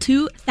traveled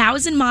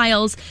 2,000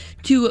 miles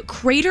to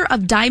Crater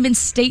of Diamonds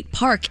State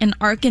Park in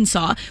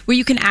Arkansas, where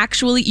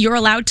you're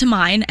allowed to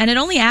mine, and it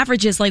only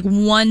averages like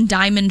 1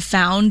 diamond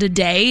found a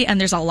day, and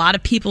there's a lot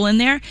of people in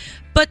there.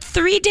 But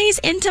 3 days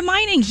into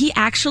mining, he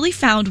actually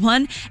found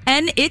one,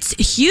 and it's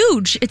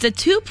huge. It's a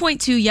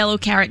 2.2 yellow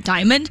carat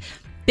diamond.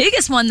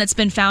 Biggest one that's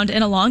been found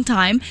in a long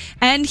time,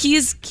 and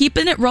he's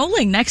keeping it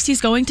rolling. Next,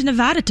 he's going to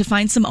Nevada to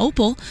find some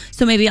opal,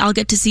 so maybe I'll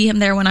get to see him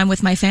there when I'm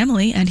with my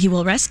family, and he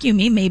will rescue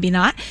me, maybe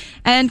not.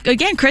 And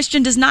again,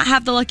 Christian does not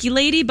have the lucky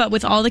lady, but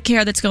with all the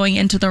care that's going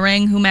into the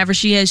ring, whomever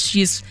she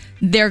is,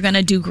 they're going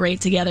to do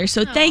great together.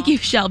 So thank you,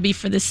 Shelby,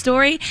 for this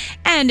story.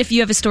 And if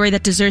you have a story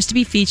that deserves to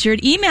be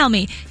featured, email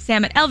me,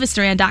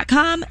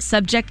 sam@elvisduran.com,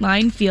 subject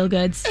line feel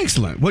goods.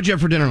 Excellent. What'd you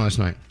have for dinner last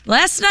night?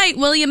 Last night,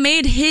 William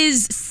made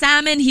his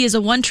salmon. He is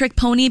a one-trick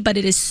pony, but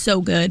it is so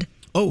good.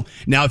 Oh,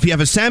 now if you have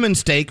a salmon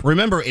steak,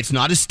 remember, it's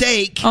not a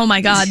steak. Oh, my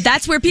God.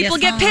 That's where people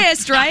get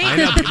pissed, right? I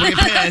know, people get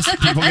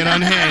pissed. People get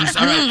unhinged.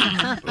 All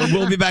right.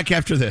 We'll be back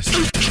after this.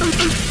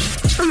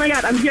 Oh my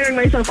God, I'm hearing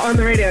myself on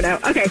the radio now.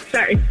 Okay,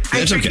 sorry. I'm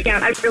That's okay. freaking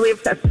out. I'm really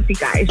obsessed with you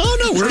guys. Oh,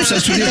 no, we're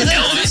obsessed with you.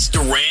 Elvis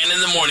Duran in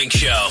the Morning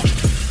Show.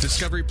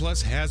 Discovery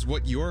Plus has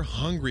what you're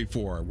hungry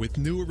for. With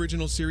new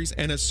original series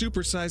and a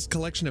supersized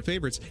collection of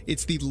favorites,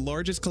 it's the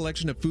largest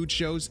collection of food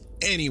shows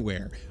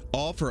anywhere.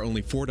 All for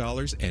only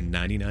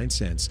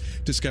 $4.99.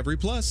 Discovery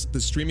Plus,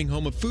 the streaming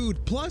home of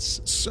food, plus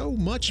so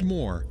much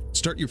more.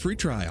 Start your free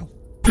trial.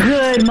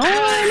 Good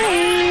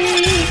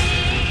morning.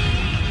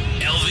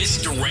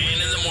 Elvis Duran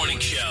in the Morning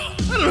Show.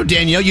 I don't know,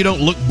 Danielle, you don't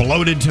look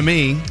bloated to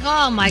me.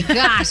 Oh my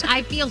gosh,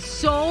 I feel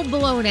so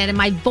bloated, and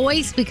my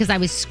voice, because I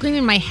was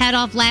screaming my head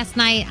off last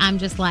night, I'm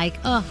just like,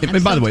 oh.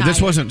 And by the way, this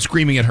wasn't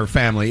screaming at her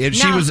family.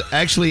 She No. was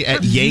actually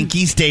at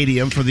Yankee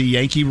Stadium for the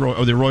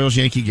the Royals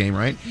Yankee game,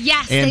 right?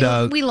 Yes,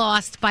 And we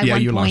lost by yeah,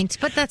 1 you point, lost.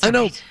 but that's I all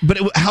know, right. but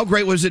how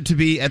great was it to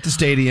be at the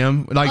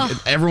stadium? Like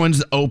Ugh.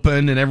 everyone's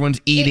open and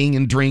everyone's eating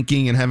and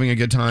drinking and having a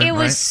good time. It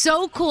right? was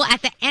so cool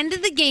at the end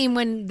of the game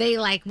when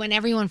when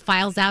everyone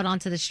files out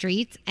onto the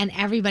streets and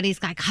everybody's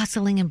like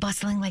hustling and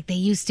bustling like they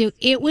used to.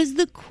 It was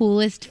the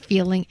coolest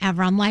feeling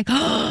ever. I'm like,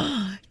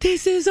 oh,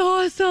 this is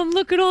awesome.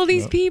 Look at all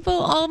these people,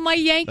 all my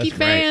Yankee That's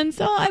right. fans.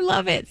 Oh, I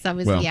love it. So it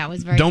was, Well, it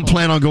was very don't cool.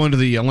 plan on going to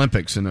the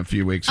Olympics in a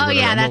few weeks. Or Oh,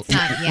 yeah, whatever. that's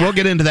not- yeah. We'll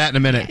get into that in a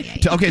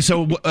minute. Okay,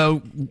 so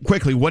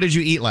quickly, what did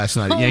you eat last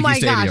night at Oh Yankee my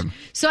Stadium? gosh.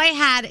 So I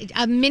had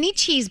a mini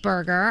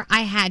cheeseburger.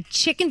 I had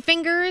chicken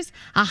fingers,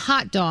 a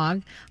hot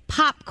dog,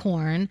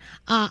 popcorn,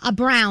 a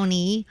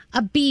brownie,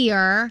 a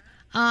beer.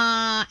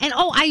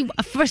 I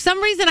for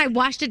some reason I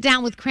washed it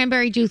down with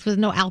cranberry juice with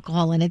no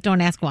alcohol in it. Don't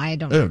ask why. I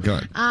don't know. Oh,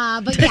 God.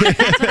 But yeah,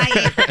 that's what I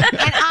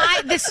ate.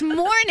 And this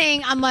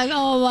morning I'm like,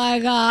 oh my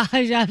gosh,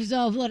 I'm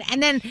so bloated.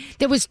 And then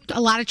there was a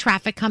lot of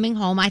traffic coming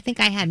home. I think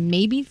I had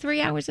maybe 3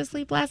 hours of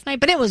sleep last night,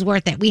 but it was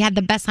worth it. We had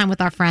the best time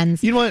with our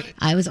friends. You know what?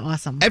 It was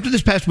awesome. After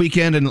this past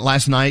weekend and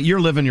last night,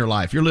 you're living your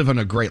life. You're living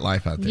a great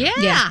life out there.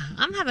 Yeah,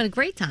 I'm having a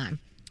great time.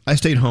 I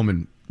stayed home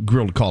and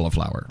grilled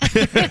cauliflower.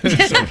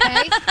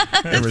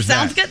 There was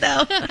Sounds that. good,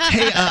 though.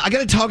 Hey, I got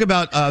to talk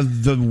about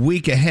the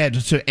week ahead.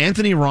 So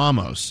Anthony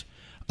Ramos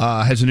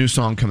has a new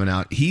song coming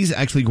out. He's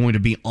actually going to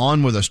be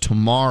on with us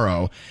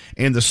tomorrow.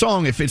 And the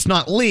song, if it's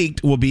not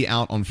leaked, will be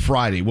out on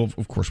Friday.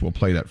 Of course, we'll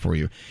play that for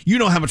you. You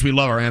know how much we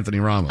love our Anthony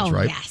Ramos,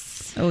 right?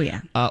 Yes. Oh,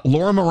 yeah.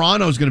 Laura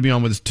Morano is going to be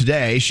on with us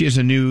today. She has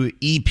a new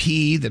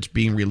EP that's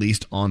being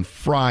released on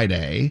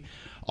Friday.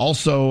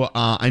 Also,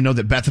 I know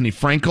that Bethany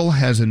Frankel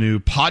has a new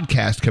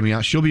podcast coming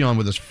out. She'll be on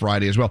with us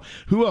Friday as well.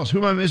 Who else? Who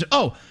am I missing?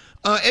 Oh,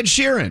 Ed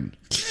Sheeran.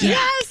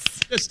 Yes.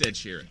 Just Ed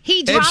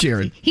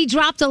Sheeran. He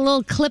dropped a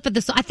little clip of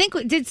the song. I think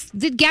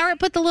did Garrett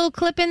put the little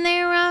clip in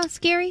there,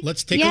 Scary?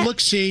 Let's take Yeah. a look,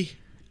 see.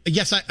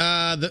 Yes,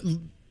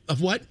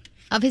 of what?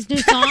 Of his new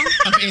song?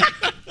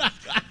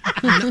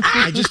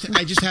 I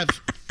just have.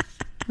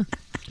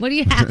 What do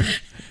you have?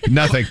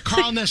 Nothing.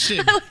 Carl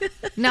Nassib.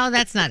 No,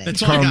 that's not it.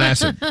 That's Carl all I got.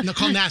 Nassib. No,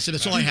 Carl Nassib.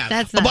 That's all I have.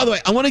 That's By the way,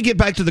 I want to get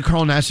back to the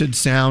Carl Nassib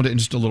sound in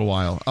just a little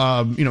while.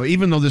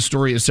 Even though this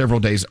story is several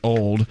days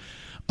old,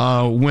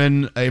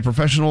 when a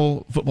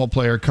professional football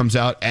player comes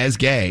out as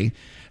gay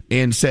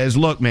and says,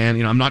 "Look, man,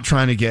 I'm not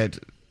trying to get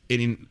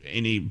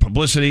any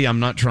publicity. I'm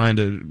not trying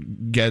to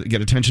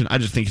get attention. I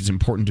just think it's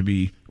important to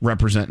be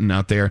representing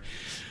out there."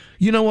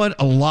 You know what?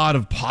 A lot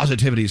of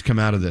positivity has come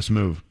out of this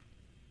move.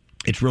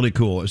 It's really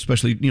cool,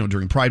 especially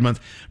during Pride Month.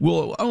 I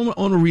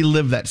want to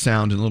relive that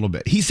sound in a little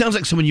bit. He sounds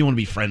like someone you want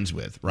to be friends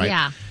with, right?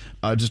 Yeah.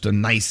 Just a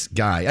nice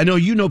guy. I know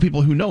you know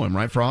people who know him,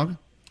 right, Frog?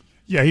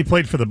 Yeah, he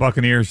played for the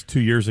Buccaneers 2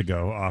 years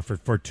ago.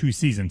 For 2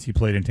 seasons, he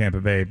played in Tampa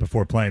Bay.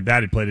 Before playing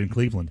that, he played in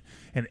Cleveland.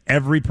 And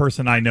every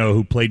person I know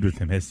who played with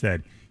him has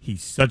said,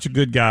 he's such a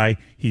good guy.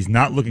 He's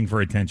not looking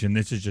for attention.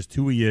 This is just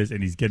who he is,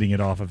 and he's getting it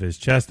off of his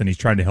chest, and he's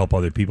trying to help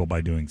other people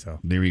by doing so.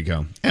 There you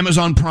go.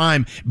 Amazon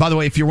Prime. By the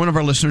way, if you're one of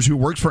our listeners who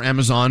works for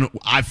Amazon,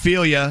 I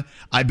feel you.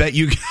 I bet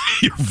you're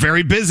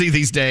very busy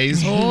these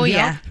days. Oh,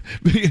 yeah.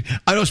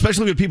 I know,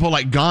 especially with people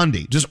like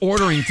Gandhi, just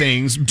ordering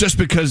things just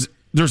because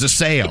there's a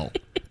sale.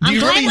 I'm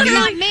glad it's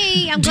not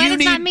me. I'm glad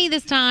it's not me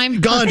this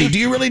time. Gandhi, do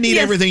you really need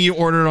everything you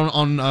ordered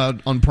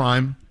on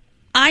Prime?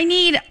 I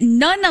need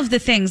none of the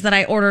things that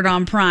I ordered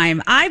on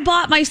Prime. I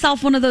bought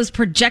myself one of those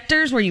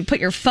projectors where you put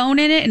your phone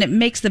in it and it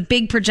makes the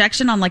big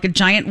projection on like a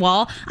giant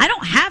wall. I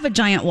don't have a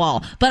giant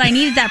wall, but I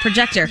needed that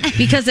projector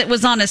because it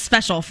was on a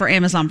special for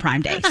Amazon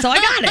Prime Day. So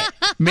I got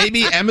it.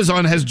 Maybe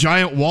Amazon has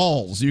giant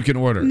walls you can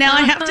order. Now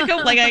I have to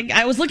go.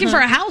 I was looking for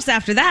a house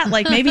after that.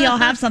 Like maybe I'll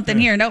have something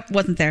here. Nope,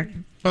 wasn't there.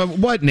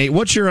 What, Nate?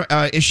 What's your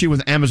issue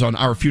with Amazon,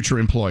 our future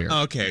employer?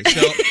 Okay,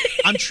 so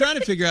I'm trying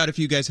to figure out if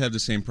you guys have the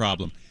same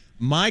problem.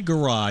 My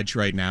garage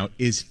right now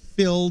is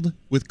filled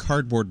with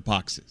cardboard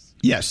boxes.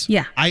 Yes.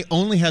 Yeah. I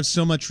only have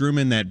so much room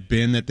in that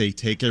bin that they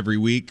take every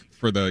week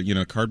for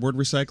the, cardboard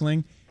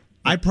recycling.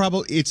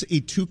 It's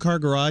a 2-car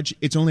garage.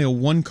 It's only a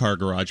 1-car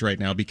garage right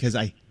now because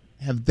I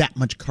have that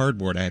much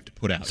cardboard I have to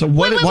put out. So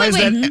why is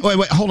that?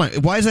 Wait, hold on.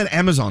 Why is that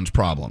Amazon's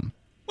problem?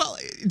 Well,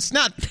 it's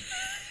not.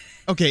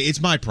 Okay,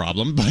 it's my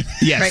problem, but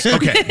yes. Right.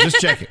 Okay, just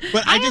check it.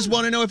 But I just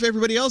want to know if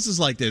everybody else is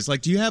like this.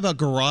 Like, do you have a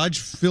garage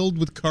filled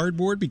with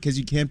cardboard because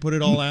you can't put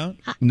it all out?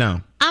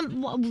 No.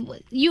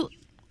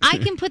 I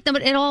can put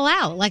it all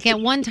out like at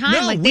one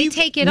time. They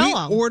take it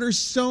all. We order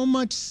so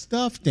much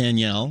stuff,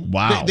 Danielle.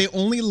 Wow. They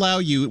only allow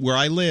you where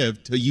I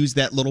live to use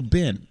that little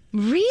bin.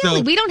 Really?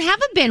 So we don't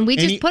have a bin. We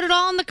just put it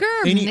all on the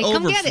curb. Any and they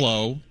come get it.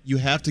 overflow, you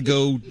have to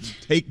go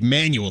take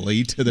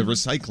manually to the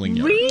recycling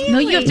yard. Really? No,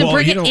 you have to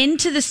bring it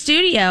into the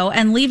studio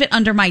and leave it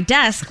under my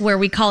desk where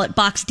we call it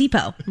Box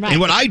Depot. Right. And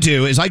what I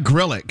do is I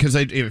grill it because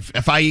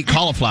if I eat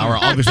cauliflower,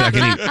 obviously I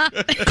can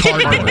eat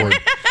cardboard.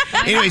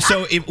 Anyway,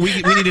 so we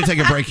need to take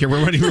a break here.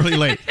 We're running really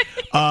late.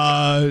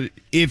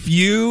 If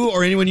you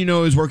or anyone you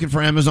know is working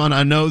for Amazon,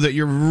 I know that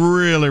you're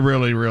really,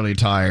 really, really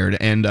tired,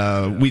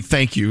 and we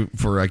thank you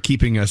for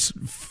keeping us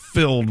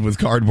filled with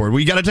cardboard.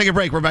 We got to take a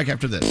break. We're back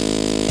after this.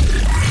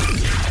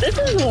 This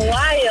is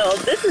wild.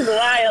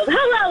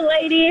 Hello,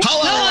 ladies.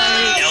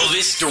 Hello.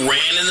 Elvis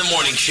Duran in the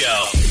Morning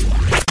Show.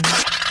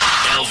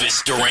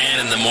 Elvis Duran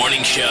in the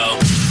Morning Show.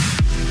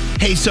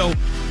 Hey, so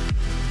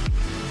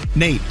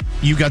Nate,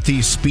 you got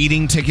the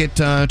speeding ticket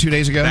 2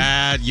 days ago?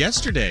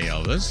 Yesterday,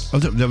 Elvis. Oh,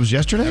 that was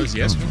yesterday? That was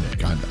yesterday. Oh,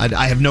 God.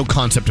 I have no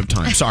concept of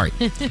time. Sorry.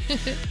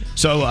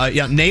 So,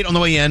 Nate on the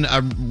way in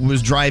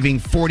was driving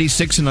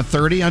 46 and a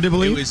 30, I do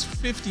believe? It was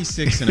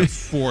 56 and a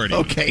 40.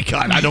 Okay,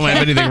 God, I don't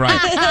have anything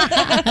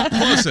right.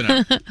 Close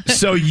enough.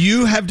 So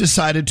you have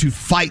decided to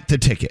fight the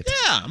ticket.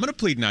 Yeah, I'm going to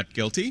plead not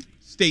guilty,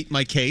 state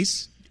my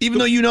case. Even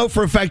though you know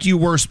for a fact you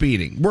were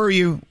speeding. Were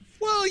you?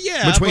 Well,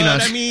 yeah, Between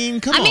but us. I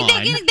mean, come on.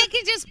 They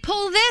could just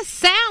pull this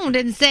sound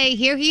and say,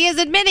 here he is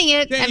admitting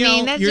it.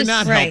 Danielle, that's you're just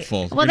not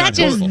helpful. Well, You're that's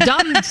not just helpful.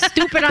 dumb and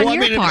stupid on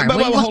your part.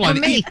 But hold on.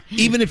 Me.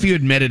 Even if you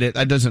admitted it,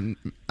 I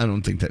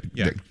don't think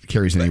that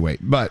carries any weight.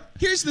 But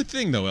here's the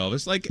thing, though,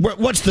 Elvis. Like,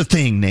 what's the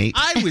thing, Nate?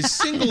 I was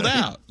singled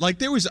out. Like,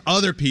 there was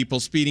other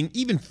people speeding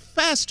even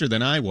faster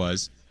than I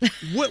was.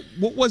 What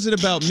was it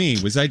about me?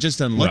 Was I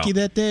just unlucky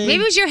that day?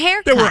 Maybe it was your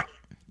haircut.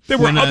 There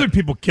were other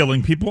people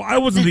killing people. I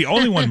wasn't the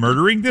only one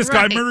murdering. This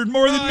guy murdered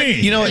more than me.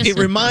 You know, it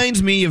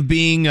reminds me of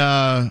being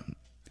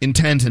in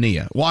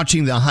Tanzania,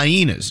 watching the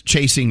hyenas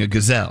chasing a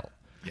gazelle.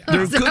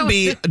 There could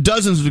be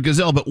dozens of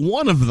gazelle, but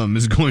one of them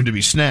is going to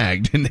be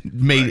snagged and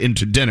made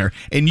into dinner.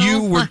 And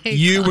you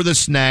were the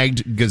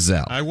snagged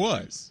gazelle. I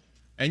was.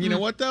 And you know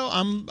what, though?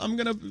 I'm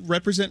going to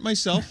represent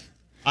myself.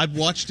 I've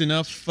watched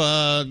enough,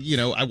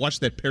 I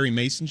watched that Perry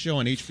Mason show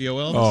on HBO,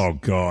 Elvis. Oh,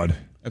 God.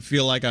 I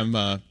feel like I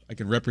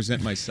can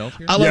represent myself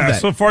here. I love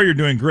that. So far you're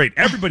doing great.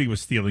 Everybody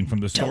was stealing from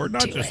the store,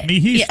 not just me.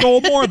 He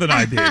stole more than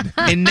I did.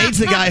 And Nate's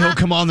the guy who'll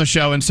come on the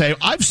show and say,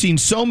 I've seen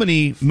so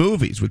many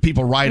movies with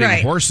people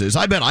riding horses.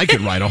 I bet I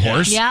could ride a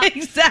horse. Yeah,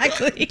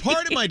 exactly.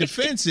 Part of my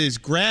defense is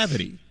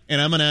gravity.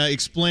 And I'm going to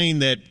explain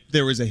that,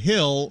 there was a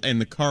hill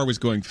and the car was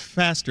going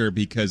faster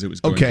because it was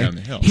going Okay. down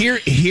the hill.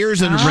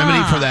 Here's a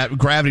remedy for that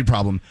gravity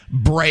problem.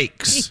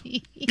 Brakes.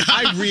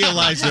 I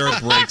realize there are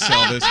brakes,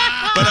 Elvis,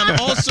 but I'm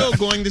also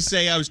going to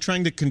say I was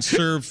trying to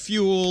conserve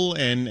fuel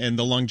and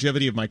the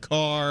longevity of my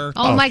car.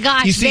 Oh, my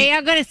gosh. You see- They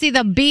are going to see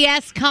the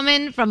BS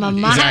coming from a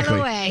mile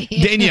away.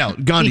 Danielle,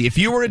 Gandhi, if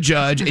you were a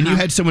judge and you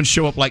had someone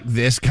show up like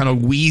this, kind of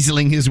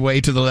weaseling his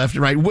way to the left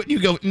and right, wouldn't you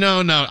go, no,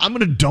 I'm going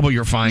to double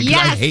your fine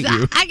because I hate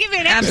you? I give you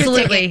an extra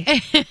Absolutely.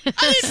 ticket.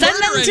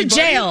 Send them to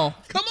jail.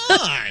 Come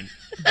on.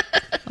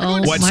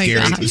 Oh, What's my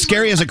scary? God.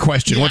 Scary has a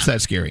question. What's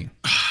that scary?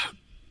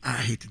 I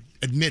hate to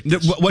admit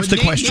this. What's but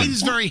the question? Nate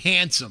is very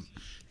handsome.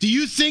 Do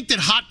you think that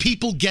hot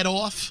people get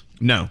off?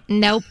 No.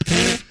 Nope.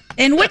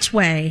 In which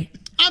way?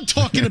 I'm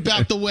talking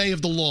about the way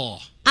of the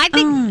law. I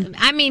think,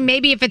 I mean,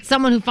 maybe if it's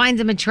someone who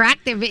finds him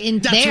attractive in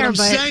That's there, what I'm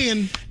but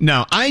saying.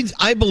 No,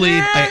 I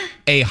believe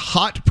a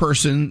hot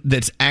person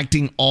that's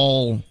acting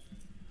all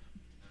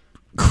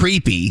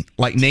creepy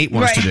like Nate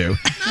wants to do.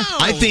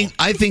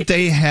 I think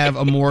they have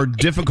a more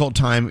difficult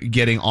time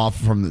getting off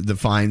from the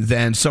fine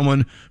than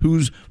someone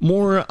who's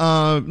more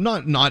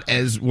not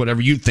as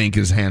whatever you think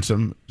is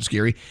handsome,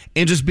 scary,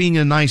 and just being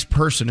a nice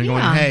person and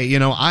going,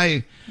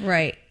 hey,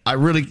 Right. I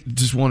really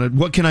just wanted.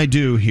 What can I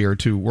do here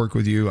to work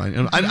with you?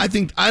 I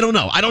think I don't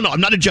know.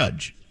 I'm not a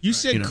judge. You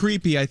said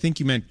creepy. I think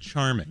you meant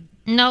charming.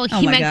 no, Oh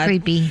he my meant God.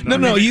 creepy.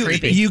 No, you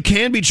creepy. you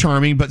can be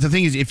charming, but the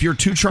thing is, if you're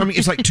too charming,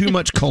 it's like too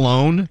much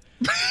cologne.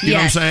 You know what I'm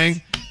Yes.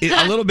 saying?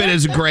 A little bit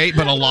is great,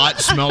 but a lot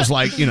smells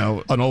like an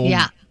old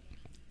Yeah.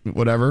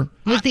 whatever.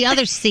 What's the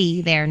other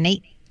C there,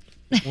 Nate?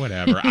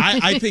 Whatever.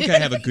 I think I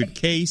have a good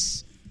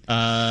case.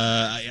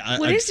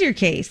 What is your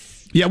case?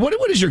 Yeah, what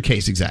is your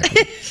case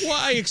exactly? Well,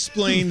 I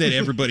explained that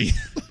everybody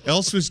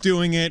else was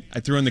doing it. I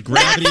threw in the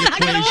gravity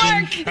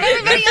equation.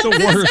 Everybody That's the else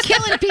is worst.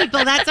 killing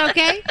people. That's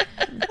okay.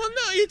 Well,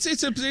 no,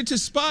 it's a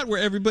spot where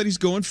everybody's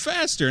going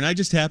faster, and I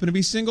just happen to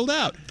be singled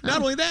out.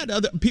 Not only that,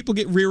 other people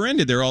get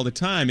rear-ended there all the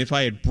time. If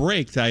I had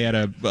braked, I had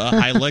a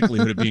high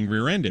likelihood of being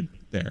rear-ended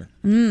there.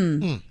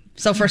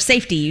 So for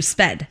safety, you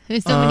sped.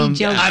 There's so many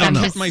jokes. I don't I'm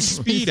know. just- My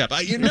speed up.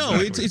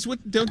 It's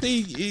what don't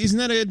they? Isn't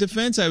that a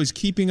defense? I was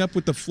keeping up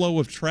with the flow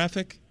of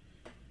traffic.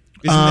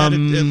 Isn't that a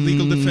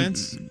legal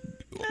defense?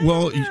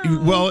 Well,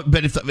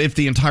 but if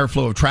the entire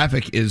flow of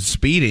traffic is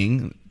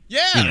speeding, Yeah,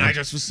 and I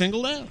just was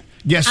singled out.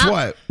 guess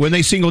what? When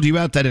they singled you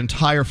out, that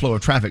entire flow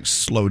of traffic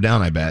slowed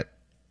down. I bet.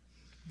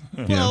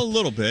 Well, a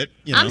little bit.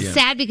 I'm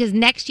sad because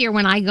next year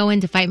when I go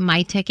in to fight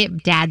my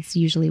ticket, Dad's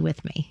usually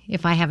with me.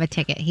 If I have a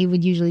ticket, he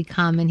would usually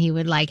come and he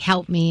would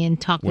help me and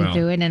talk me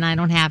through it, and I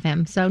don't have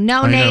him. So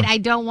no, Nate, I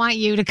don't want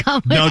you to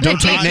come with No, don't me.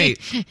 take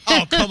Nate.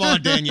 Oh, come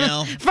on,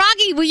 Danielle.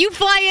 Froggy, will you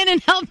fly in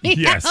and help me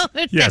Yes. out?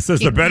 Yes,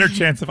 there's a better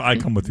chance if I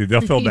come with you.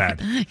 They'll feel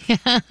bad.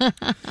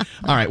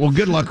 All right. Well,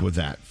 good luck with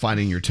that.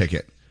 Finding your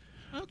ticket.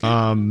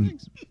 Okay.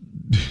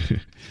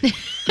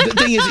 The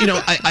thing is,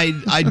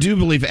 I do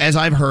believe, as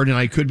I've heard, and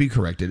I could be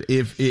corrected,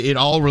 if it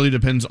all really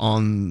depends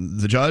on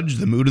the judge,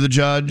 the mood of the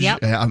judge,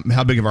 Yep.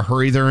 how big of a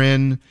hurry they're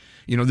in.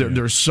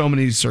 There's so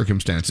many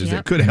circumstances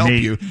that could help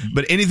Nate. you,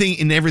 but anything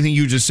and everything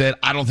you just said,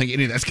 I don't think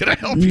any of that's going to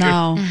help you.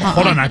 No.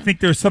 Hold on, I think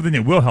there's something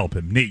that will help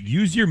him. Nate,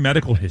 use your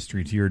medical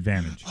history to your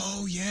advantage.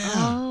 Oh yeah.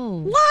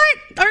 Oh. What?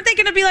 Aren't they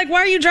going to be like, why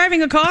are you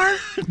driving a car?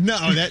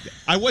 No, that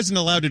I wasn't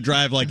allowed to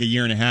drive like a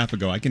year and a half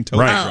ago. I can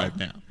totally Right. drive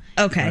now.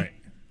 Okay. Right.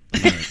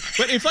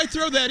 But if I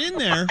throw that in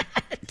there,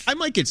 I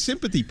might get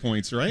sympathy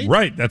points, right?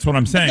 Right, that's what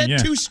I'm I saying. had Yeah.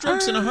 2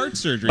 strokes and a heart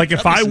surgery. Like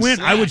if Cut me I some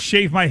went, I would slack.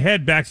 shave my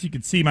head back so you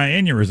could see my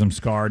aneurysm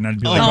scar, and I'd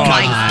be like, Oh,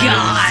 my God. God.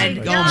 Oh my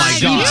You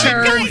God. guys are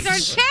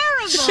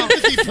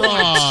terrible.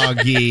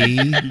 Froggy.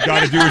 You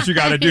got to do what you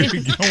got to do.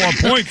 You don't want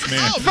points,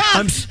 man.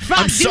 I'm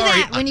do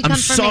sorry. that when you I'm come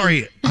for me.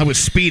 sorry. I was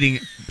speeding.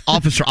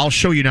 Officer, I'll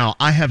show you now.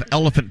 I have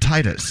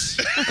elephantitis.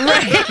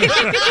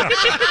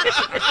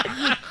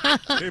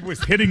 It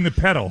was hitting the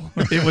pedal.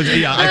 It was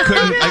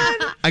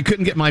I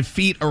couldn't get my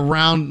feet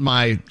around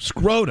my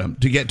scrotum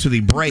to get to the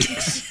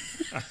brakes.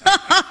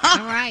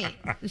 All right.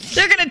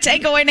 They're going to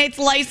take away Nate's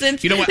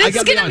license. You know what? This I is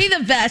gotta be going to be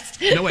honest.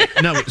 the best. No, wait,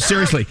 no,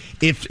 seriously.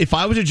 If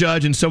I was a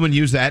judge and someone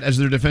used that as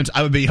their defense,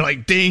 I would be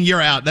like, "Ding,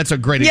 you're out." That's a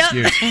great Yep.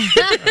 excuse.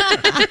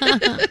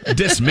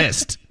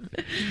 Dismissed.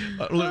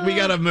 We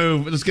got to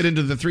move. Let's get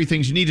into the 3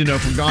 things you need to know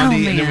from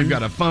Gandhi, and then we've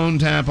got a phone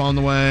tap on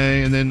the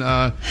way, and then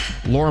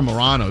Laura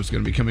Morano is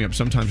going to be coming up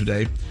sometime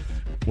today.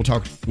 We'll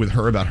talk with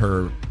her about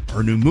her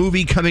new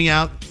movie coming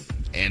out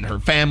and her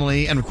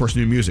family, and of course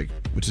new music,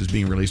 which is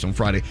being released on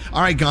Friday.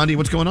 All right, Gandhi,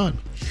 what's going on?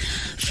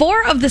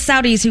 4 of the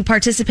Saudis who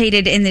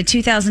participated in the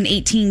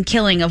 2018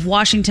 killing of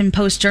Washington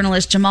Post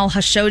journalist Jamal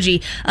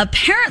Khashoggi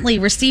apparently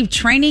received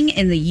training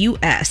in the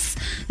U.S.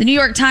 The New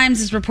York Times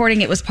is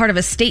reporting it was part of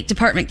a State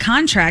Department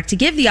contract to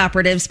give the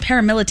operatives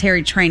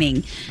paramilitary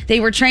training.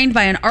 They were trained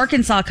by an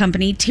Arkansas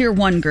company, Tier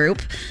 1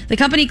 Group. The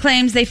company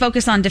claims they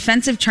focus on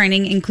defensive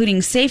training,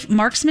 including safe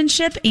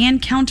marksmanship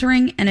and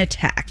countering an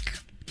attack.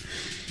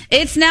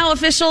 It's now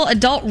official.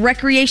 Adult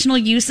recreational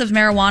use of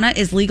marijuana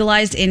is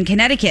legalized in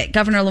Connecticut.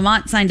 Governor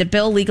Lamont signed a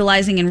bill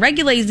legalizing and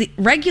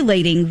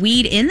regulating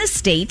weed in the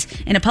state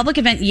in a public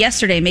event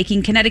yesterday,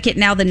 making Connecticut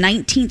now the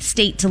 19th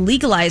state to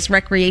legalize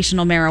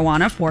recreational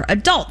marijuana for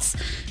adults.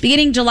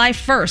 Beginning July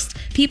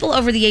 1st, people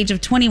over the age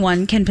of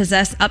 21 can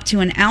possess up to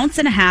 1.5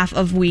 ounces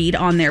of weed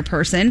on their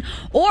person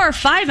or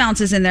 5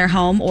 ounces in their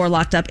home or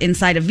locked up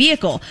inside a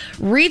vehicle.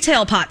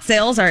 Retail pot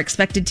sales are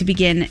expected to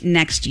begin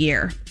next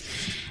year.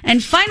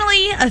 And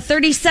finally, a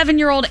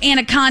 37-year-old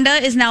anaconda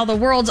is now the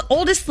world's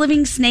oldest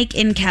living snake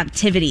in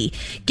captivity.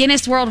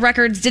 Guinness World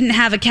Records didn't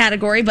have a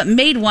category, but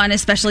made one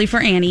especially for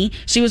Annie.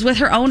 She was with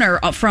her owner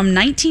from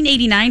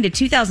 1989 to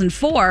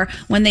 2004,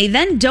 when they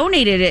then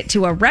donated it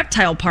to a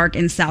reptile park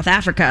in South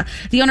Africa.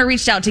 The owner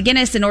reached out to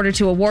Guinness in order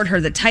to award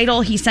her the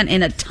title. He sent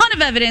in a ton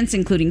of evidence,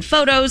 including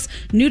photos,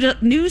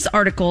 news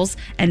articles,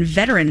 and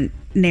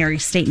veterinary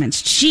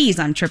statements. Jeez,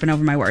 I'm tripping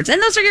over my words.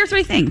 And those are your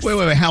 3 things.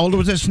 Wait. How old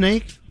was this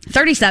snake?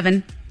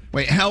 37.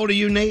 Wait, how old are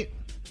you, Nate?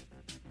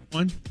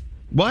 1.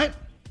 What?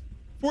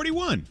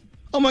 41.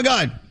 Oh, my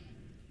God.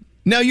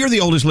 Now you're the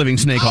oldest living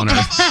snake on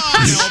Earth.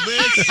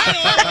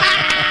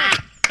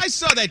 I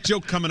saw that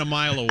joke coming a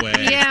mile away.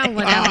 Yeah,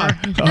 whatever.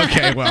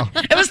 Okay, well.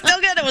 It was still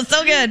good. It was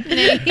still good.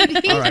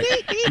 All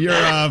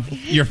right.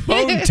 Your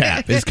phone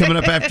tap is coming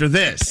up after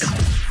this.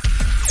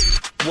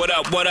 What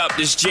up?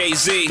 This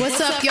Jay-Z. What's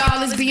up,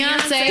 y'all? It's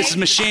Beyonce. This is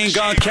Machine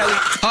Gun Kelly.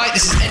 Hi,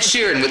 this is Ed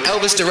Sheeran with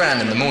Elvis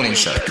Duran in the morning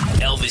show.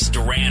 Elvis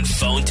Duran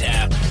phone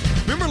tap.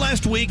 Remember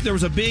last week there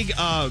was a big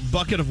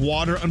bucket of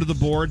water under the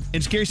board,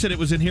 and Scary said it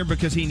was in here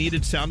because he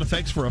needed sound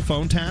effects for a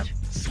phone tap?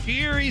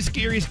 Scary.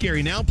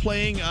 Now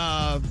playing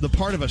the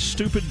part of a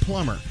stupid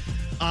plumber.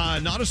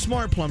 Not a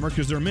smart plumber,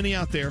 because there are many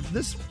out there.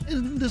 This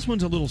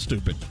one's a little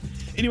stupid.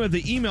 Anyway,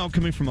 the email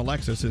coming from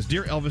Alexa says,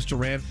 Dear Elvis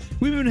Duran,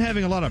 we've been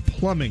having a lot of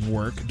plumbing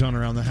work done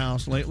around the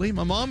house lately.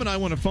 My mom and I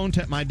want to phone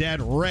tap my dad,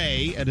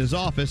 Ray, at his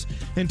office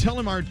and tell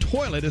him our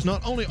toilet is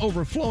not only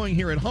overflowing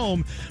here at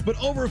home, but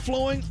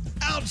overflowing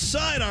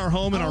outside our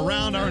home and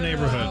around our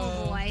neighborhood.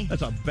 Boy.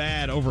 That's a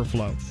bad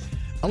overflow.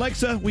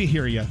 Alexa, we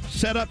hear you.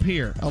 Set up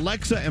here.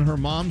 Alexa and her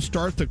mom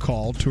start the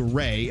call to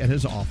Ray at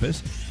his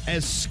office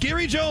as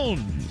Scary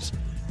Jones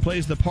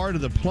plays the part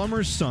of the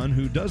plumber's son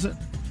who doesn't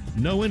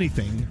know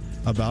anything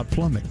about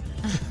plumbing.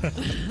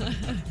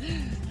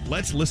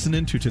 Let's listen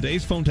into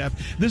today's phone tap.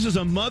 This is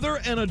a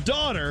mother and a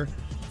daughter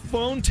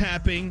phone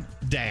tapping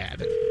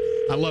dad.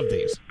 I love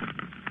these.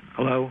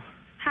 Hello?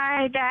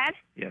 Hi, Dad?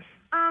 Yes.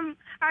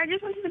 I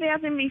just went to the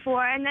bathroom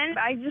before, and then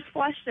I just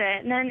flushed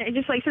it, and then it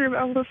just, started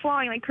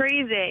overflowing like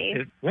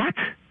crazy. What?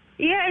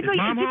 Yeah, it's Is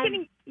Mom it's home?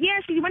 getting... Yeah,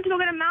 she went to go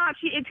get a mop.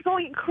 It's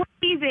going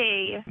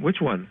crazy.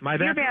 Which one? My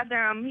Your bathroom?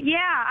 bathroom.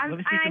 Yeah. Let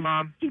me speak to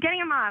Mom. She's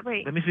getting a mop.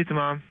 Wait. Let me speak to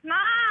Mom.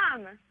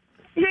 Mom!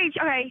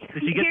 Okay.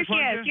 Did she get Here the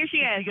plunger? Here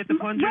she is. Did she get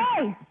the plunger?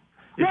 Ray!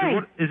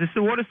 Ray! Is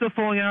the water still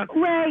falling out?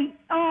 Ray!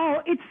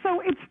 Oh, it's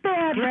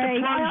bad, Get the Ray.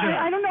 plunger.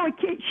 I don't know.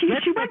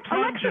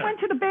 Alexa went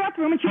to the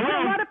bathroom and she put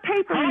a lot of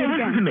paper in Listen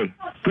again. to me.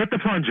 Get the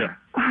plunger.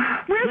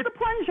 Where's the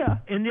plunger?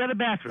 In the other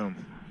bathroom.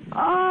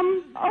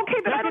 Okay,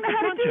 but I don't know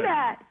how to do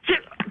that.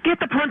 Get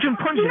the plunger and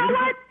plunge You it. know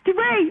what,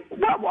 Ray?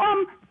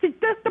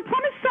 The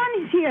plumber's son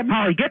is here.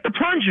 Polly, get the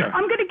plunger.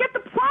 I'm going to get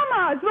the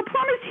plumber. The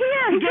plumber's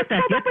here. He just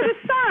pulled up with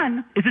his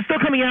son. Is it still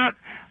coming out?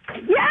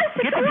 Yes,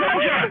 Get the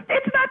plunger.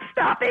 It's not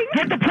stopping.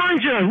 Get the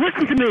plunger.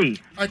 Listen to me.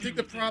 I think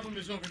the problem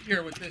is over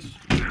here with this.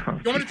 You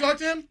want me to talk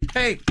to him?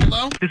 Hey,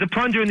 hello? There's a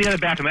plunger in the other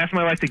bathroom. Ask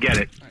my wife to get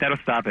it. That'll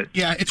stop it.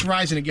 Yeah, it's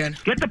rising again.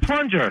 Get the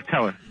plunger.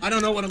 Tell her. I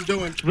don't know what I'm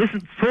doing.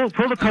 Listen,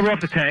 pull the cover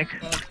off the tank.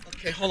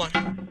 Okay, hold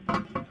on.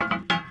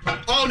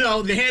 Oh,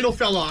 no, the handle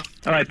fell off.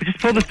 All right, but just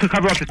pull the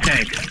cover off the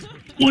tank.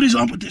 What is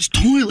up with this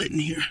toilet in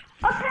here?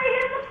 Okay,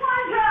 here's the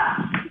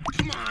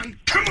plunger.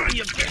 Come on,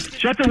 you bastard.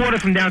 Shut the water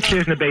from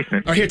downstairs in the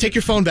basement. All right, here, take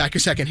your phone back a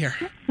second here.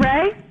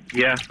 Ray?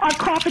 Yeah. Our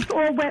carpet's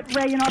all wet,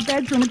 Ray, in our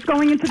bedroom. It's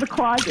going into the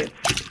closet.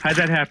 How'd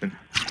that happen?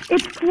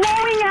 It's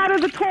flowing out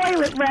of the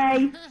toilet,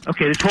 Ray.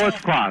 Okay, the toilet's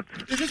clogged.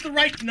 Is this the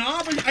right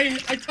knob? I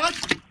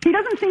touched? He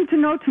doesn't seem to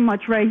know too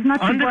much, Ray. He's not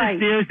too Under bright.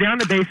 the stairs, down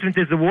the basement,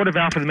 there's the water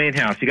valve for the main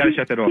house. You got to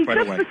shut that off He's right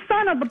just away. the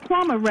son of the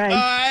plumber, Ray.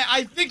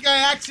 I think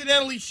I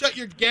accidentally shut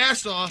your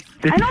gas off.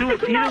 There's I don't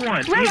think he either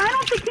knows. one. Ray, I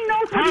don't think he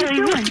knows what Holly, he's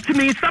doing. listen to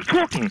me. Stop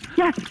talking.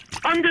 Yes.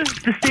 Under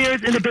the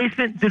stairs in the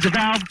basement, there's a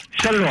valve.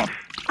 Shut it off.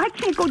 I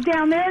can't go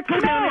down there. Go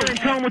down there and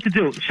tell him what to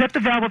do. Shut the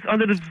valve off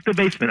under the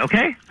basement,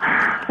 okay?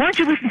 Why don't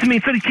you listen to me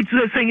instead of keep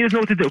saying you don't know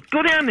what to do?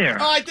 Go down there.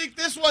 Oh, I think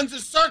this one's a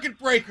circuit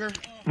breaker.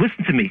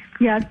 Listen to me.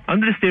 Yes.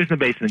 Under the stairs in the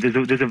basement,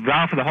 there's a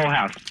valve for the whole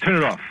house. Turn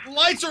it off. The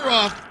lights are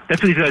off.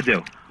 That's what he's got to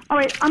do. All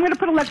right, I'm going to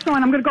put Alexa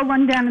on. I'm going to go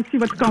run down and see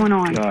what's going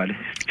on. God,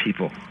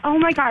 people. Oh,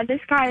 my God.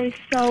 This guy is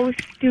so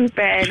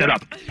stupid. Shut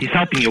up. He's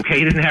helping you, okay?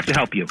 He doesn't have to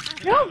help you.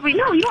 No, you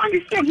don't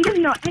understand. He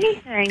doesn't know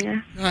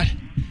anything.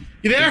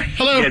 You there?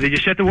 Hello? Yeah, did you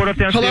shut the water off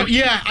downstairs? Hello?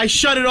 Yeah, I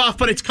shut it off,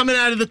 but it's coming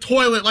out of the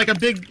toilet like a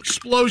big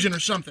explosion or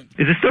something.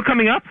 Is it still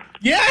coming up?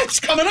 Yeah,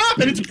 it's coming up,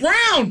 and it's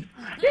brown.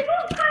 There's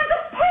all kinds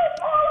of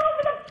poop all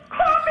over the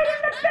carpet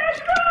in the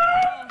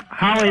bedroom.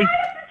 Holly.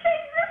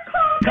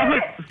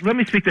 Let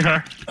me speak to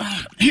her.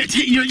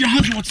 Here, your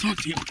husband wants to talk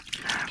to you.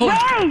 Hold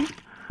on. Ray!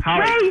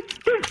 Holly. Ray,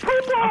 there's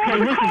poop all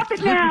over the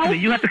carpet now. Listen to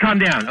me. You have to calm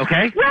down,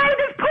 okay? Ray,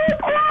 there's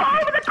poop all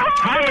over the carpet.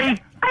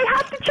 Holly. I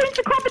have to change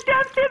the carpet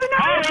downstairs and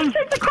now I have to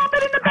change the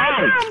carpet in the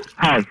bedroom.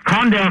 Holly,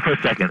 calm down for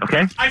a second,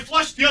 okay? I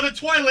flushed the other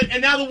toilet,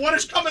 and now the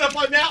water's coming up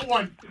on that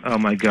one. Oh,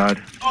 my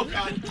God. Oh,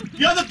 God.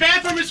 The other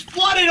bathroom is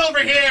flooded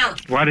over here.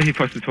 Why did he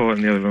flush the toilet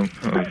in the other room?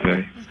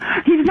 Okay.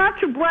 He's not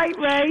too bright,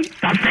 Ray.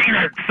 Stop saying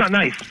that. It's not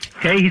nice.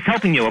 Okay? He's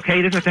helping you, okay?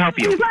 He doesn't have to help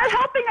you. He's not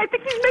helping. I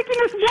think he's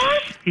making us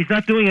worse. He's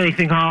not doing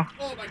anything, Hal.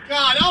 Oh, my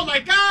God. Oh, my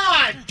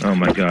God. Oh,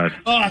 my God.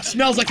 Oh, it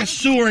smells like a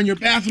sewer in your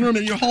bathroom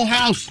and your whole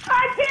house.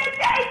 I can't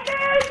take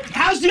this.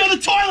 How's the other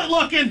toilet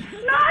looking?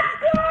 Not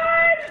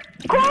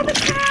good. Call the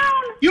town.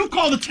 You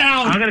call the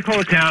town. I'm going to call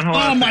the town. Hold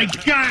on. Oh, my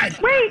God.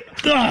 Wait.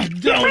 Don't.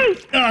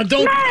 Wait.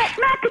 Don't.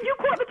 Matt, could you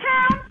call the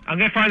town? I'm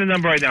going to find the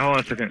number right now. Hold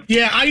on a second.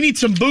 Yeah, I need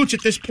some boots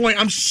at this point.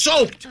 I'm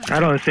soaked. I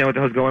don't understand what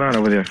the hell's going on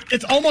over there.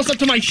 It's almost up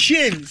to my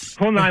shins.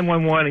 Call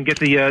 911 and get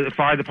the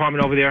fire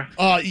department over there.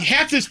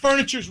 Half this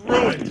furniture's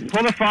ruined.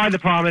 Call the fire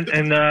department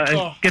and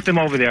get them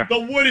over there. The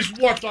wood is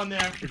warped on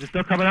there. Is it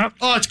still coming up?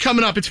 Oh, it's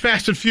coming up. It's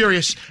fast and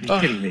furious. You're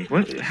kidding me.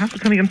 What? How's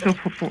it coming up so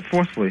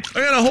forcefully? I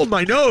gotta hold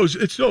my nose.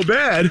 It's so bad.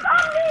 I'm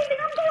leaving.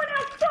 I'm going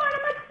outside.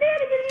 I'm not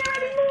standing in here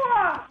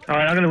anymore. All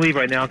right, I'm going to leave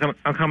right now.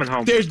 I'm coming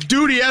home. There's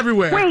duty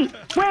everywhere. Wait.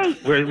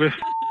 We're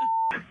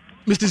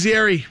Mr.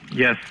 Zieri.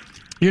 Yes.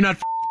 You're not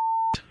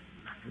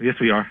Yes,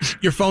 we are.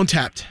 Your phone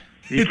tapped.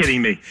 You're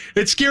kidding me.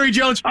 It's Scary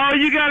Jones. Oh,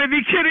 you got to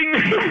be kidding me.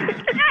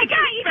 I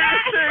got you,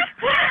 Dad.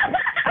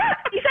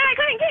 You said I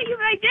couldn't get you,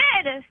 but I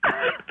did.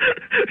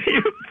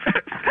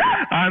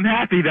 I'm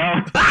happy,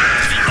 though. The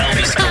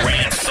Elvis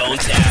Duran phone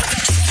tap.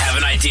 Have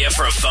an idea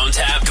for a phone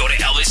tap? Go to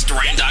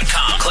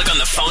ElvisDuran.com. Click on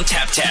the phone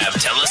tap tab.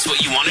 Tell us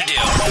what you want to do.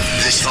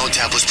 This phone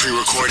tap was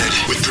pre-recorded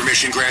with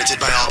permission granted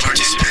by all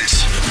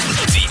participants.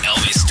 The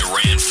Elvis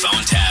Duran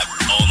phone tap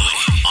only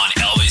on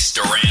Elvis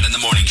Duran in the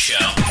Morning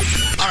Show.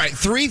 All right,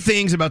 3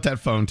 things about that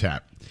phone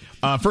tap.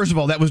 First of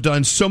all, that was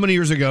done so many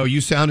years ago.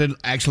 You sounded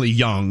actually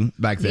young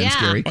back then,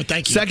 Scary. Oh,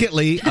 thank you.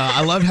 Secondly,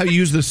 I love how you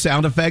use the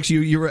sound effects.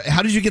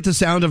 How did you get the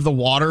sound of the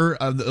water,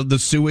 the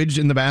sewage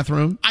in the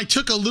bathroom? I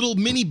took a little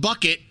mini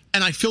bucket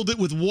and I filled it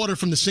with water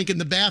from the sink in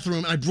the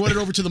bathroom, and I brought it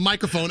over to the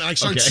microphone, and I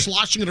started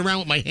sloshing it around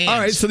with my hands. All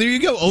right, so there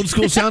you go. Old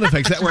school sound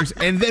effects. That works.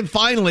 And then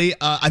finally,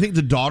 I think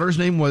the daughter's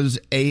name was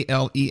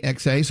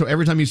Alexa. So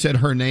every time you said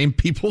her name,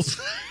 people's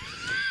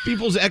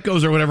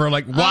echoes or whatever are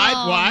like,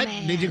 what?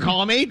 Man. Did you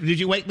call me? Did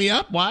you wake me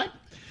up? What?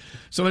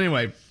 So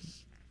anyway,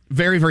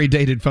 very, very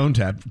dated phone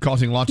tap,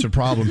 causing lots of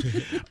problems.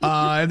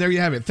 And there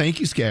you have it. Thank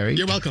you, Scary.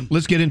 You're welcome.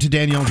 Let's get into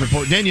Danielle's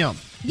report. Danielle.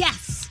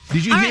 Yes.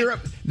 Did you hear?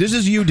 This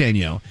is you,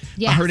 Danielle.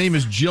 Yes. Her name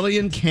is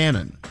Jillian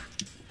Cannon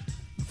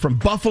from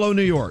Buffalo,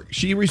 New York.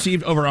 She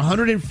received over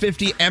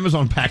 150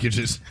 Amazon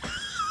packages.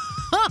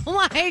 Oh,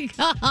 my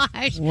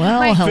gosh.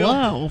 Well,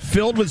 hello.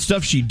 Filled with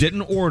stuff she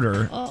didn't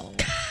order. Oh.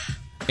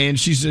 And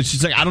she's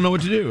like, I don't know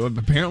what to do.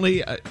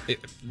 Apparently,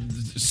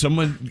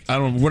 someone, I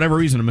don't know, whatever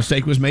reason, a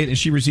mistake was made, and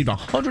she received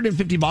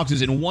 150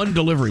 boxes in one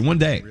delivery, one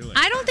day. Really?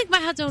 I don't think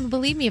my husband would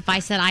believe me if I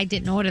said I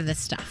didn't order this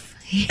stuff.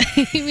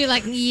 He'd be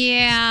like,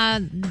 yeah,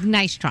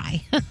 nice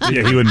try.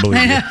 Yeah, he wouldn't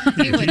believe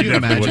you. He wouldn't. Can you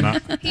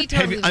imagine? He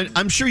totally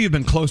I'm sure you've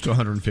been close to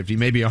 150,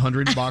 maybe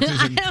 100 boxes.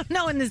 I don't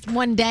know in this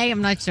one day.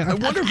 I'm not sure. I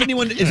wonder if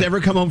anyone has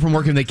ever come home from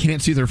work and they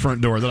can't see their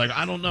front door. They're like,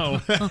 I don't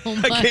know.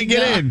 I can't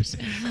get in.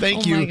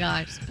 Thank you. Oh, my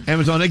gosh.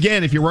 Amazon.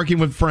 Again, if you're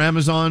working for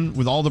Amazon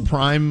with all the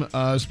Prime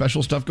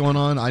special stuff going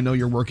on, I know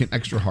you're working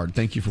extra hard.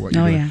 Thank you for what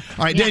you're doing. Yeah.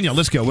 All right, Danielle,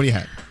 let's go. What do you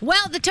have?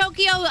 Well, the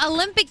Tokyo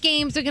Olympic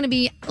Games are going to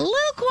be a little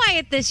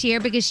quiet this year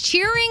because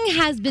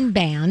cheering has been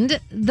banned.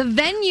 The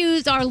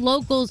venues are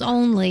locals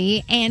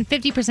only and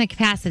 50%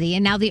 capacity.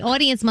 And now the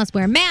audience must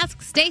wear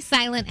masks, stay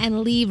silent,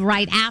 and leave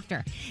right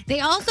after. They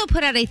also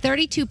put out a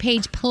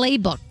 32-page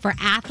playbook for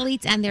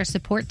athletes and their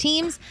support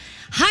teams.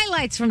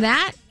 Highlights from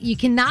that: you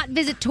cannot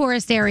visit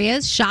tourist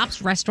areas, shops,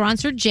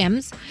 restaurants, or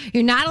gyms.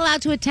 You're not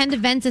allowed to attend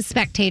events as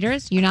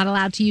spectators. You're not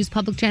allowed to use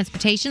public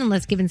transportation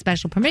unless given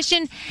special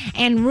permission.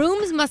 And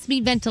rooms must be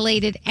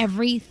ventilated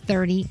every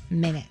 30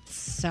 minutes.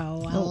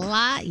 So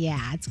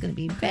it's going to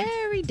be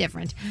very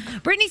different.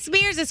 Britney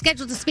Spears is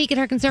scheduled to speak at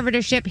her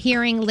conservatorship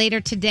hearing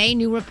later today.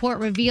 New report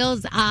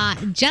reveals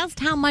just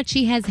how much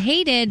she has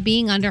hated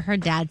being under her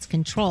dad's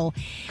control.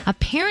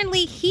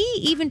 Apparently, he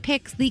even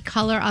picks the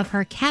color of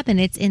her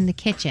cabinets in the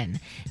kitchen.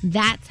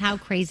 That's how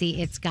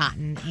crazy it's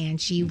gotten, and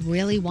she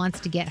really wants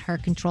to get her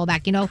control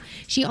back. You know,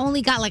 she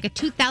only got like a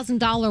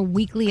 $2,000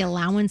 weekly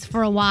allowance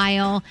for a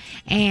while,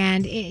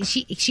 and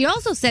she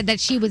also said that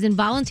she was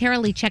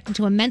involuntarily checked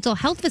into a mental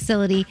health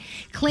facility,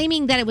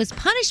 claiming that it was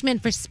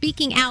punishment for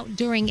speaking out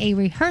during a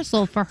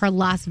rehearsal for her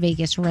Las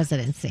Vegas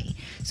residency.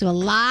 So a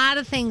lot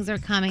of things are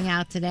coming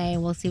out today.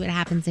 We'll see what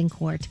happens in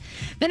court.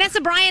 Vanessa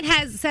Bryant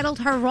has settled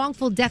her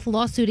wrongful death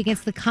lawsuit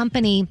against the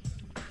company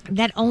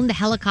that owned the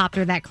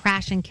helicopter that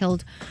crashed and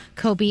killed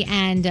Kobe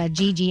and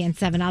Gigi and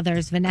 7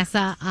 others.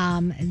 Vanessa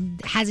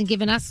hasn't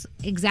given us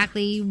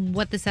exactly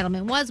what the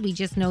settlement was. We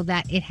just know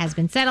that it has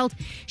been settled.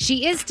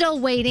 She is still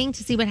waiting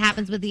to see what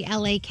happens with the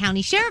LA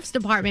County Sheriff's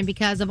Department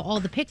because of all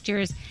the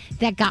pictures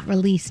that got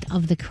released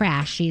of the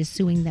crash. She is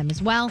suing them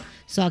as well,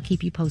 so I'll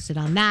keep you posted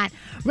on that.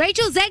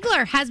 Rachel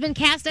Zegler has been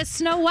cast as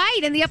Snow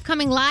White in the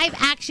upcoming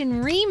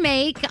live-action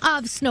remake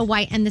of Snow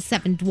White and the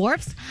Seven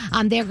Dwarfs.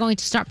 They're going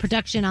to start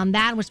production on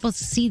that. We're supposed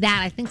to see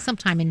that, I think,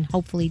 sometime in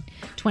hopefully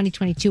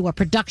 2022, or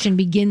production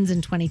begins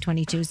in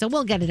 2022. So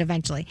we'll get it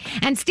eventually.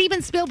 And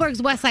Steven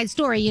Spielberg's West Side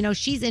Story,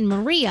 she's in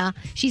Maria.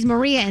 She's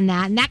Maria in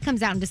that, and that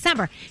comes out in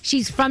December.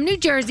 She's from New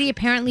Jersey,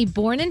 apparently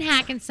born in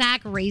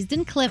Hackensack, raised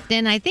in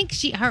Clifton. I think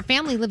her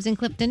family lives in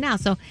Clifton now,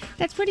 so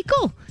that's pretty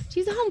cool.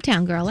 She's a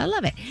hometown girl. I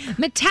love it.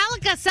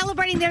 Metallica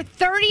celebrating their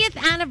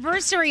 30th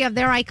anniversary of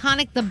their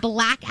iconic The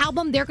Black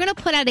Album. They're going to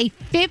put out a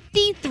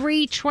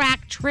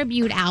 53-track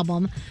tribute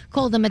album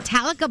called the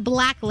Metallica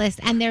Blacklist,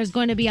 and there's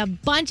going to be a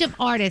bunch of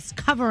artists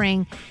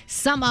covering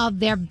some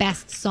of their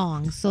best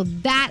songs. So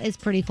that is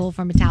pretty cool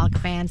for Metallica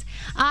fans.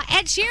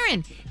 Ed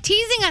Sheeran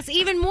teasing us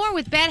even more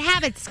with Bad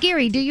Habits.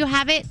 Scary, do you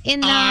have it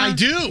in I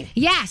do.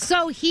 Yeah,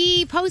 so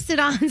he posted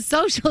on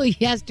social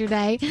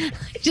yesterday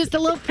just a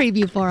little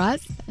preview for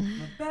us.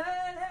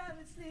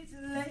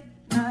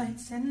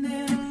 Nights and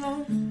then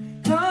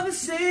alone,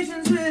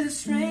 conversations with a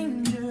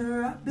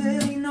stranger I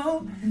barely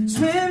know,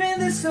 swearing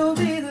this will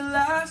be the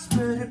last,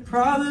 but it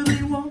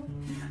probably won't.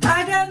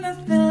 I got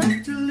nothing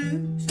left to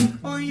lose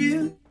or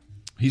you.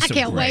 He's so I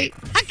can't great.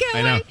 wait. I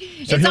can't know.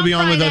 wait. So It's he'll be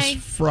on with us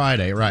Friday.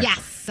 Friday, right?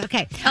 Yes.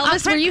 Okay.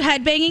 Elvis, were you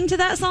headbanging to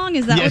that song?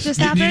 Is that what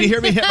just happened? Did you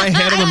hear me hit my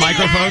head on the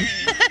microphone?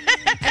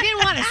 I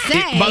didn't want to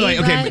say. By the way,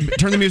 okay, but-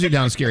 turn the music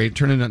down, Scary.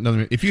 Turn it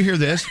down. If you hear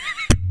this,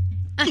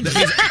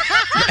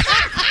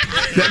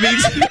 that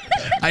means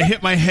I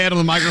hit my head on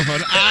the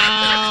microphone. Ow,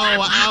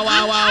 ow, ow, ow,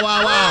 ow, ow.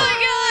 Oh, my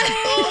God.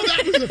 Oh,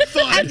 that was a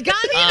thud. Has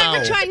Gandhi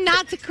ever tried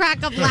not to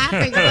crack up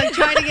laughing, like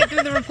trying to get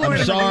through the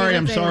report?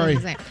 I'm sorry.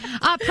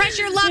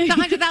 Pressure Luck, the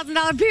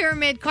 $100,000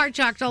 pyramid card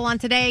shark roll on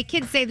today.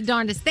 Kids say the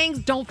darndest things.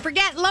 Don't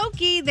forget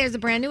Loki. There's a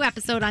brand new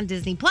episode on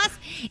Disney Plus.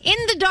 In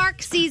the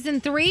Dark Season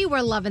 3,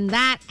 we're loving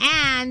that.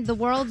 And the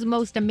world's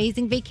most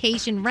amazing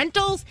vacation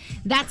rentals.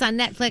 That's on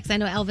Netflix. I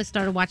know Elvis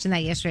started watching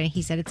that yesterday.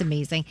 He said it's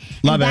amazing.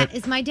 Love and it. That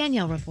is my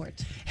Danielle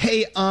report.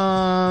 Hey,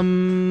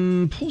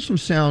 pull some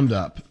sound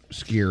up,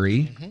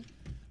 Scary.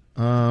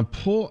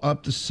 Pull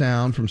up the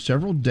sound from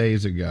several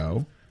days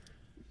ago,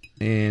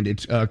 and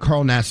it's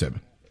Carl Nassib.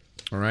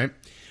 All right,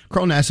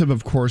 Carl Nassib,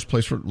 of course,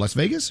 plays for Las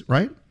Vegas,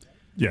 right?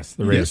 Yes,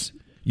 the Raiders.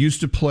 Yes. Used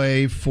to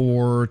play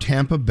for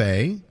Tampa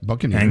Bay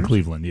Buccaneers And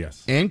Cleveland,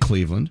 yes. and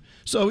Cleveland.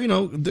 So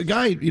the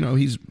guy,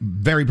 he's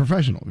very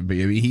professional.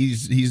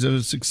 He's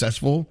a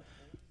successful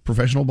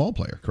professional ball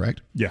player,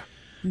 correct? Yeah.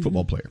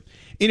 Football player.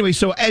 Anyway,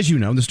 so as you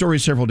know, the story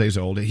is several days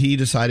old. He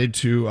decided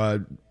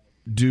to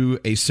do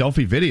a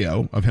selfie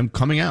video of him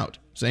coming out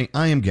saying,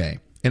 I am gay.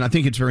 And I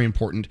think it's very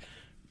important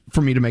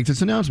for me to make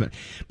this announcement.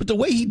 But the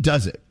way he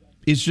does it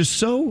is just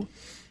so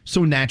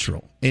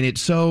natural. And it's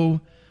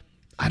so,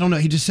 I don't know,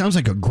 he just sounds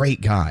like a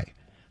great guy.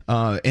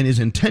 And his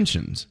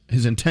intentions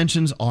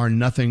are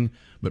nothing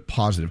but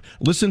positive.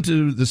 Listen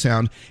to the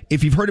sound.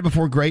 If you've heard it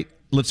before, great.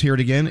 Let's hear it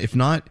again. If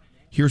not,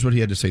 here's what he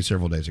had to say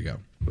several days ago.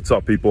 What's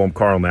up, people? I'm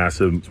Carl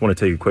Nassib. Just want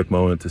to take a quick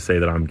moment to say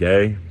that I'm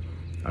gay.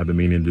 I've been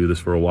meaning to do this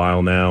for a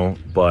while now,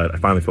 but I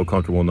finally feel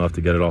comfortable enough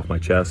to get it off my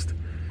chest.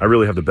 I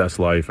really have the best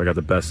life. I got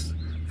the best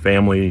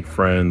family,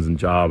 friends, and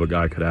job a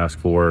guy could ask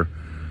for.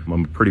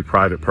 I'm a pretty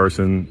private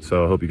person,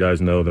 so I hope you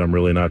guys know that I'm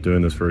really not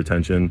doing this for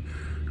attention.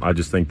 I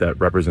just think that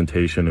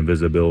representation and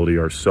visibility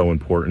are so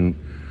important.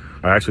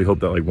 I actually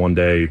hope that one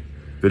day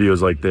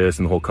videos like this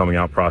and the whole coming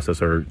out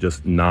process are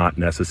just not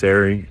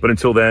necessary. But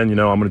until then, I'm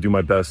going to do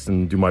my best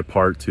and do my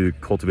part to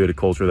cultivate a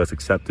culture that's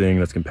accepting,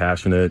 that's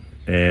compassionate,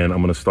 and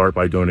I'm going to start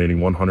by donating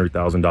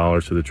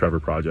 $100,000 to the Trevor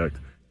Project.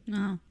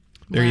 Oh.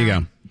 There you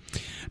go.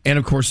 And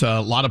of course, a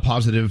lot of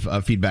positive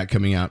feedback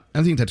coming out.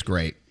 I think that's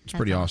great. It's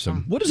pretty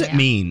awesome. What does it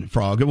mean,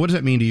 Frog? What does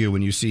that mean to you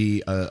when you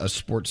see a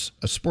sports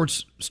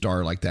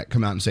star like that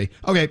come out and say,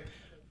 okay,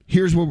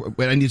 here's where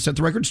I need to set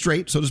the record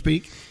straight, so to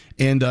speak,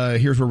 and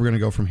here's where we're going to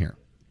go from here?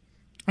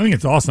 I think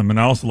it's awesome, and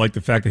I also like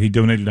the fact that he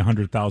donated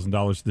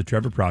 $100,000 to the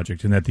Trevor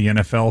Project and that the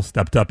NFL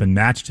stepped up and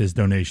matched his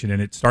donation,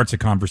 and it starts a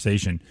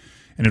conversation.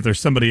 And if there's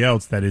somebody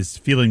else that is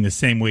feeling the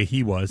same way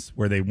he was,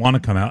 where they want to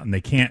come out and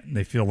they can't, and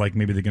they feel like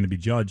maybe they're going to be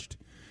judged,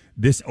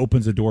 this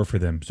opens a door for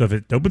them. So if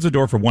it opens a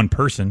door for one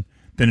person,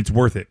 then it's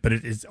worth it. But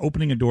it is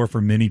opening a door for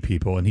many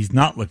people, and he's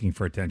not looking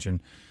for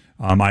attention.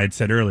 I had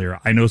said earlier,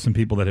 I know some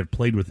people that have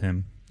played with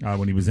him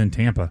when he was in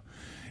Tampa,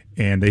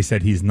 and they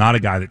said he's not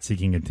a guy that's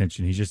seeking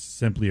attention. He's just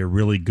simply a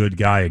really good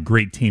guy, a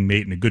great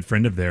teammate, and a good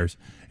friend of theirs.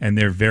 And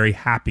they're very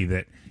happy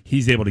that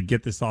he's able to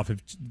get this off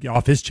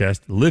his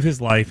chest, live his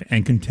life,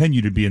 and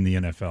continue to be in the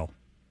NFL.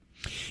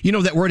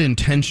 That word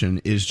intention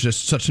is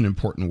just such an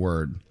important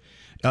word.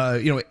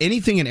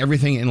 Anything and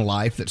everything in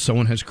life that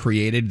someone has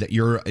created that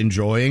you're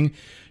enjoying,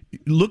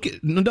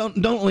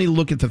 don't only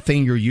look at the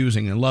thing you're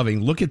using and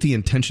loving, look at the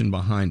intention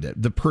behind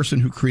it. The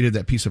person who created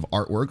that piece of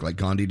artwork, like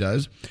Gandhi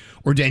does,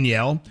 or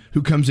Danielle,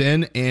 who comes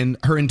in and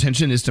her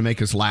intention is to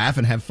make us laugh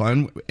and have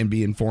fun and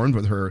be informed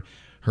with her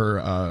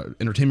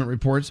entertainment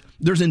reports.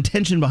 There's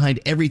intention behind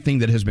everything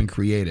that has been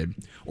created,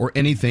 or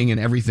anything and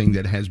everything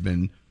that has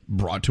been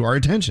brought to our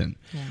attention.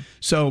 Yeah.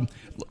 So,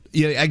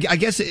 yeah, I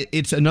guess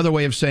it's another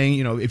way of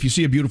saying, if you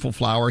see a beautiful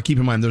flower, keep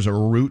in mind there's a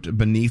root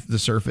beneath the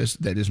surface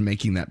that is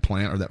making that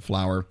plant or that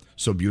flower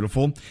so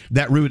beautiful.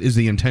 That root is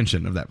the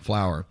intention of that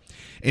flower.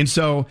 And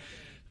so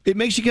it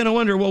makes you kind of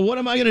wonder, well, what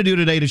am I going to do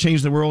today to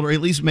change the world, or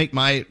at least make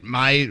my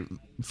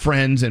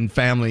friends and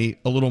family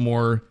a little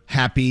more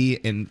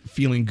happy and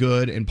feeling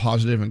good and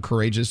positive and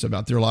courageous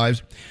about their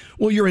lives?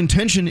 Well, your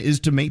intention is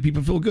to make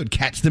people feel good,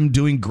 catch them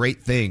doing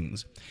great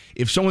things.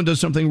 If someone does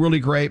something really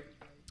great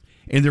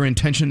and their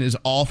intention is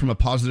all from a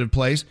positive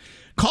place,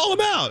 call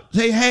them out.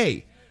 Say,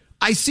 hey,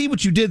 I see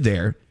what you did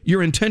there.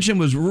 Your intention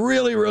was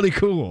really, really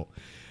cool.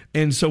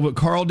 And so what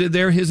Carl did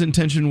there, his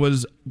intention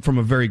was from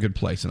a very good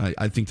place. And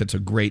I think that's a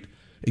great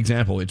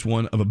example. It's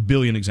one of a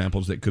billion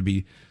examples that could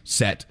be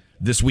set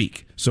this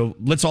week. So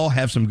let's all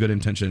have some good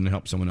intention and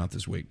help someone out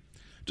this week.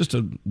 Just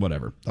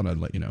whatever. Thought I'd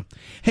let you know.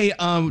 Hey,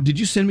 did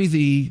you send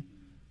me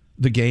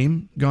the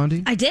game,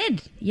 Gandhi? I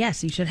did.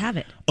 Yes, you should have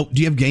it. Oh,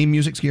 do you have game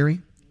music,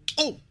 Scary?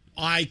 Oh,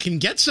 I can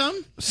get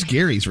some.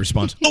 Scary's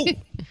response. Oh,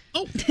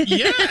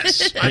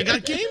 yes. I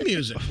got game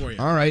music for you.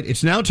 All right.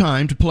 It's now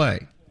time to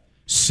play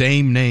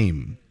Same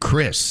Name,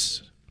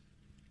 Chris.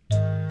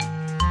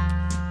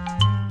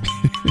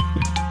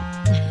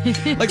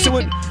 Like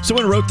someone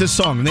wrote this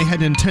song and they had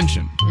an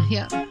intention.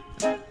 Yeah.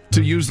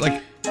 To use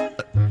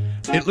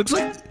it looks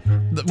like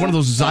one of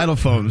those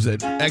xylophones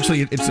that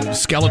actually it's a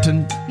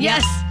skeleton.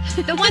 Yes.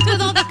 The ones with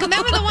all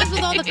remember the ones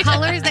with all the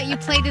colors that you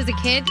played as a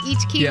kid? Each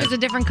key was a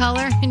different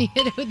color and you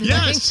hit it with the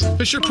thing.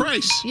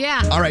 Fisher-Price.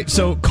 Yeah. All right,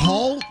 so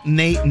call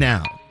Nate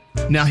now.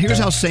 Now here's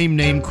how Same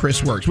Name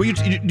Chris works. Will you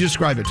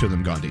describe it to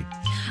them, Gandhi?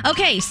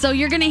 Okay, so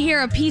you're going to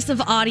hear a piece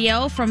of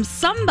audio from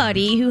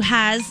somebody who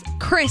has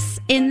Chris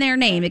in their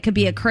name. It could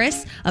be a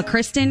Chris, a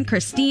Kristen,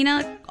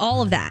 Christina,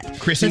 all of that.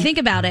 Chrissy? So think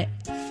about it.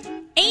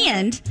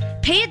 And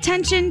pay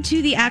attention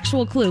to the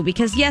actual clue,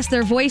 because yes,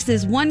 their voice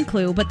is one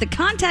clue, but the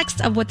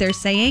context of what they're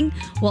saying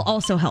will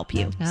also help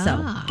you.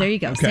 So there you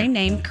go. Okay. Same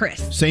name,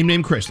 Chris. Same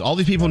name, Chris. All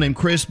these people named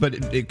Chris,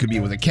 but it could be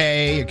with a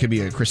K, it could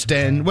be a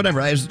Kristen,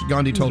 whatever, as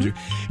Gandhi told you.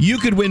 You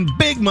could win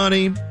big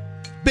money,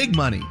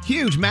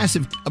 huge,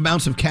 massive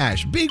amounts of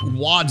cash, big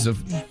wads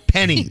of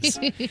pennies.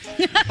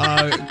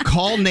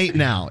 Call Nate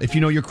now if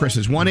you know your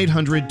Chris's.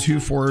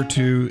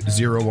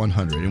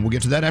 1-800-242-0100. And we'll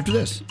get to that after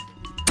this.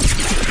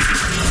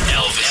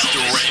 Elvis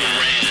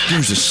Duran.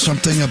 There's just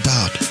something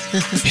about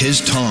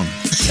his tongue.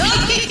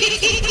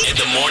 In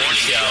the morning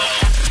show.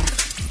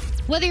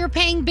 Whether you're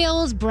paying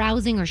bills,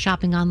 browsing, or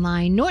shopping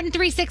online, Norton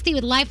 360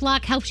 with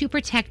LifeLock helps you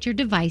protect your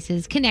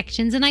devices,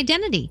 connections, and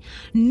identity.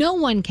 No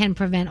one can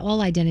prevent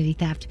all identity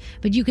theft,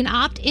 but you can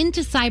opt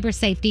into cyber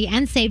safety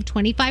and save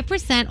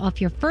 25% off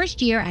your first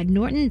year at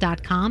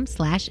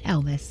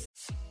norton.com/Elvis.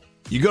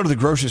 You go to the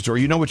grocery store,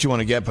 you know what you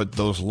want to get, but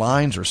those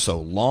lines are so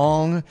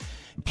long.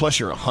 Plus,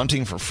 you're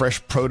hunting for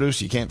fresh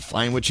produce. You can't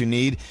find what you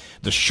need.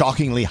 The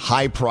shockingly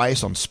high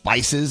price on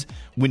spices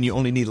when you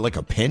only need like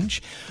a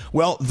pinch.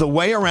 Well, the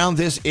way around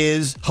this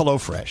is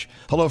HelloFresh.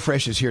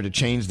 HelloFresh is here to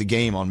change the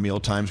game on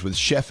mealtimes with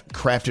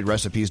chef-crafted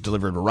recipes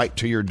delivered right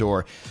to your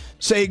door.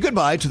 Say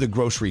goodbye to the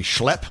grocery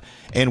schlep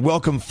and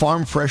welcome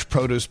farm fresh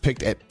produce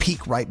picked at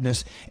peak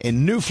ripeness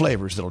and new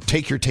flavors that'll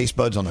take your taste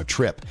buds on a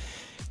trip.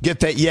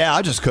 Get that, yeah,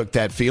 I just cooked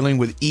that feeling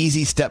with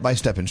easy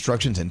step-by-step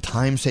instructions and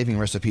time-saving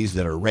recipes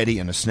that are ready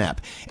in a snap.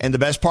 And the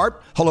best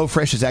part?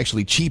 HelloFresh is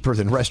actually cheaper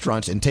than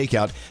restaurants and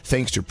takeout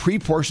thanks to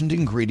pre-portioned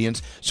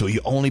ingredients, so you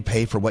only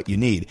pay for what you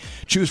need.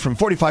 Choose from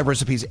 45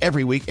 recipes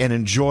every week and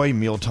enjoy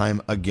mealtime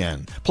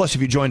again. Plus,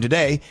 if you join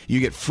today, you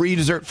get free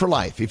dessert for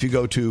life if you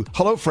go to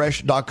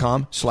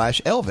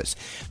HelloFresh.com/Elvis.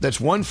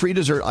 That's one free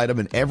dessert item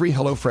in every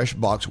HelloFresh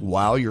box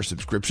while your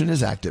subscription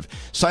is active.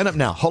 Sign up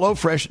now,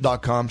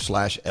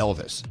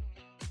 HelloFresh.com/Elvis.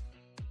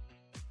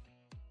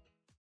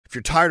 If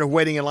you're tired of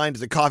waiting in line to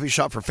the coffee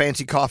shop for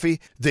fancy coffee,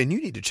 then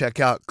you need to check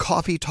out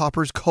Coffee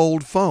Topper's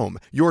Cold Foam,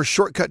 your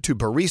shortcut to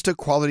barista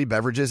quality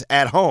beverages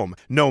at home.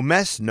 No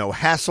mess, no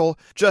hassle.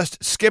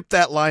 Just skip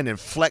that line and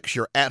flex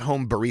your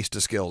at-home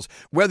barista skills.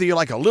 Whether you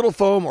like a little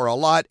foam or a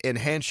lot,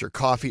 enhance your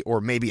coffee,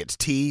 or maybe it's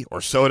tea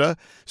or soda.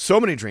 So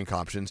many drink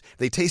options.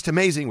 They taste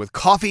amazing with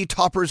Coffee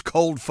Topper's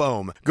Cold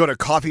Foam. Go to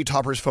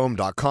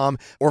coffeetoppersfoam.com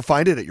or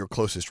find it at your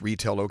closest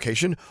retail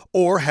location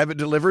or have it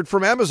delivered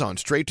from Amazon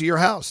straight to your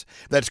house.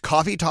 That's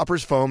coffeetoppersfoam.com.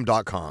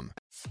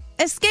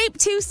 Escape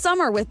to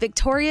summer with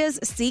Victoria's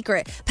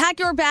Secret. Pack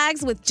your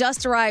bags with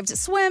just-arrived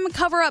swim,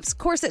 cover-ups,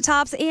 corset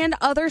tops, and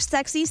other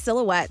sexy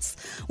silhouettes.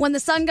 When the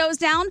sun goes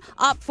down,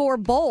 opt for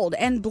bold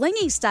and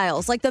blingy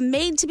styles like the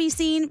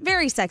made-to-be-seen,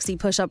 very sexy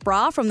push-up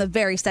bra from the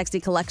Very Sexy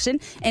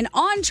collection and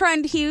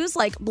on-trend hues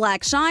like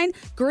black shine,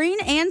 green,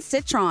 and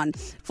citron.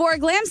 For a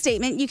glam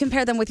statement, you can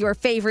pair them with your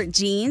favorite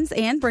jeans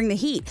and bring the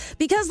heat.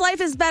 Because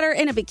life is better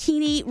in a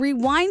bikini,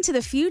 rewind to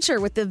the future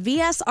with the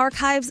VS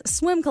Archives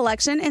swim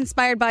collection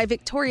inspired by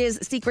Victoria's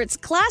Secret's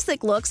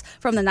classic looks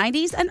from the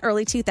 90s and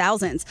early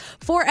 2000s.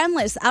 For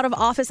endless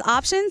out-of-office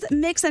options,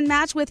 mix and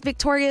match with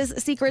Victoria's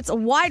Secret's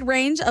wide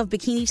range of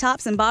bikini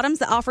tops and bottoms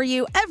that offer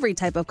you every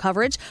type of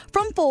coverage,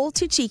 from full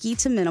to cheeky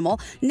to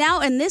minimal,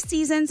 now in this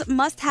season's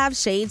must-have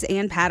shades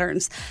and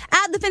patterns.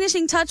 Add the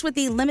finishing touch with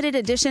the limited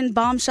edition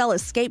Bombshell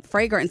Escape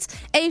fragrance,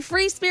 a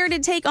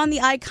free-spirited take on the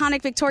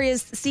iconic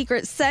Victoria's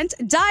Secret scent.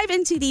 Dive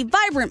into the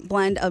vibrant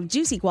blend of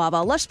juicy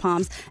guava, lush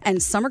palms,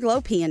 and summer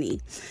glow peony.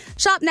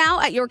 Shop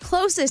now at your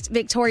closest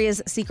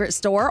Victoria's Secret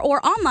store or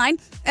online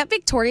at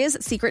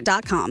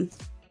victoriassecret.com.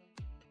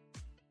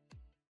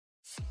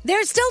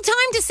 There's still time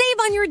to save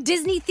on your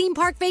Disney theme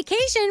park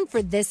vacation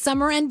for this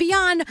summer and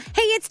beyond.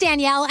 Hey, it's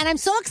Danielle, and I'm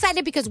so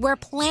excited because we're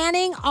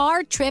planning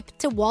our trip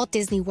to Walt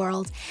Disney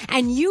World.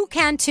 And you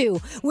can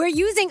too. We're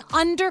using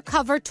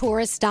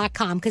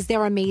undercovertourist.com because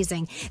they're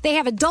amazing. They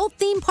have adult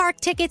theme park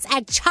tickets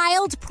at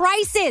child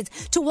prices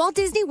to Walt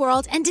Disney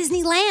World and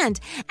Disneyland.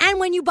 And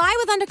when you buy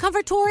with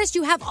Undercover Tourist,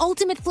 you have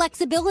ultimate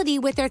flexibility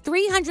with their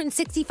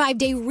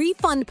 365-day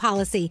refund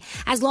policy.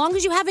 As long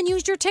as you haven't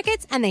used your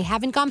tickets and they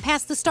haven't gone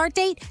past the start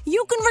date,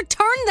 you can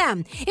return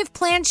them. If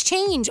plans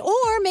change,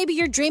 or maybe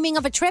you're dreaming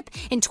of a trip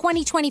in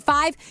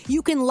 2025,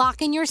 you can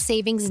lock in your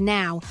savings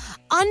now.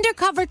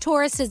 Undercover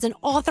Tourist is an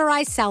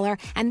authorized seller,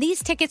 and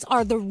these tickets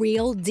are the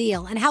real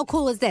deal. And how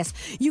cool is this?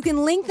 You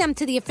can link them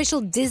to the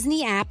official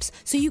Disney apps,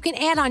 so you can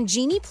add on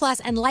Genie Plus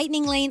and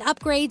Lightning Lane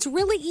upgrades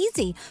really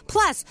easy.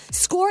 Plus,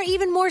 score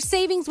even more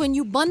savings when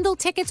you bundle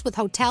tickets with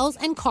hotels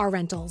and car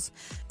rentals.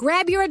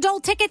 Grab your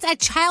adult tickets at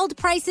child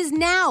prices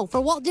now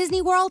for Walt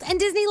Disney World and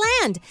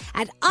Disneyland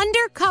at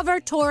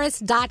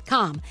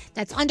undercovertourist.com.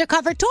 That's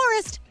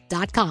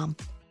undercovertourist.com.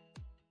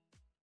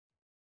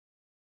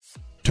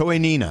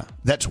 Toenina,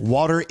 that's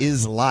water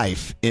is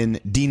life in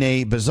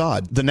Diné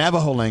Bazad, the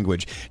Navajo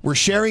language. We're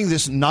sharing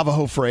this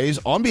Navajo phrase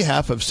on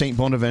behalf of St.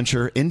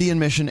 Bonaventure Indian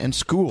Mission and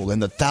School and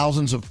the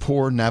thousands of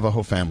poor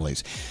Navajo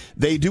families.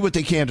 They do what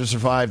they can to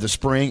survive the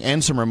spring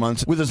and summer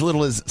months with as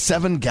little as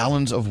 7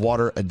 gallons of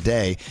water a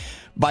day.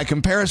 By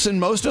comparison,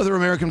 most other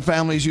American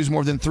families use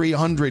more than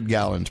 300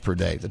 gallons per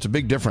day. That's a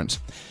big difference.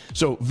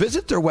 So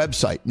visit their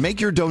website. Make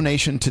your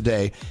donation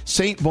today,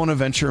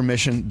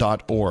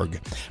 stbonaventuremission.org.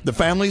 The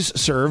families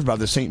served by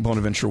the St.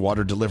 Bonaventure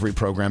Water Delivery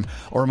Program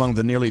are among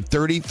the nearly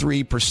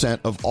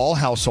 33% of all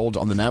households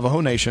on the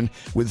Navajo Nation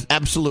with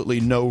absolutely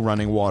no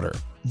running water.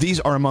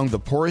 These are among the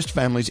poorest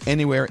families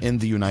anywhere in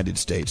the United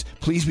States.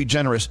 Please be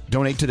generous.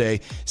 Donate today,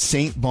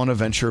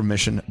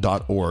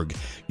 stbonaventuremission.org.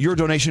 Your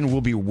donation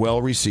will be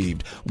well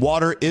received.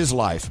 Water is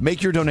life.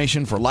 Make your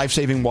donation for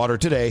life-saving water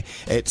today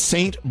at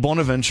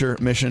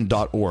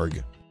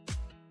stbonaventuremission.org.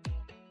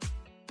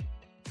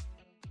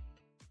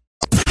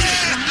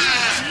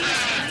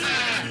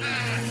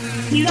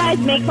 You guys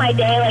make my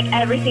day like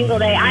every single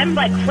day. I'm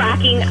like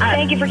cracking up.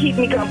 Thank you for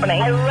keeping me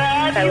company. I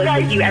love you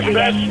guys. You every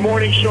day. Best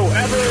morning show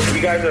ever.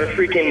 You guys are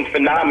freaking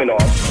phenomenal.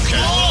 What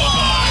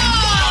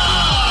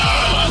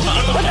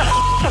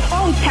the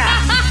phone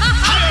tap?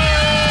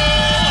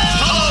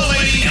 Hello,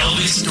 lady.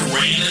 Elvis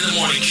Duran in the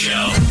morning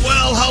show.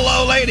 Well,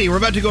 hello, lady. We're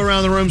about to go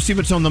around the room, see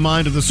what's on the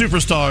mind of the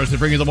superstars that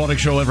bring you the morning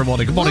show every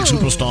morning. Good morning,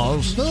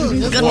 superstars.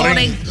 Good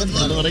morning. Good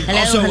morning.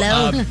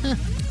 Hello.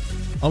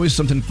 Always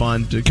something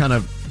fun to kind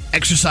of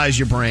exercise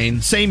your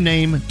brain. Same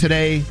name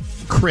today.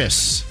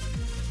 Chris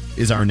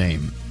is our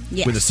name.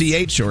 Yes. With a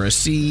CH or a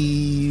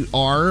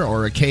CR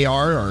or a KR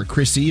or a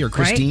Chrissy or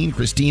Christine, right.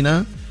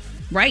 Christina.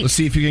 Right. Let's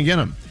see if you can get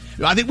them.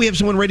 I think we have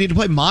someone ready to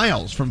play.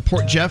 Miles from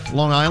Port Jeff,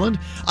 Long Island.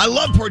 I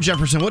love Port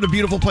Jefferson. What a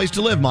beautiful place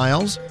to live,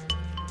 Miles.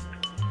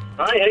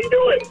 Hi, how you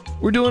doing?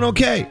 We're doing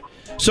okay.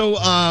 So,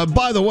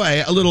 by the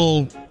way, a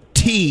little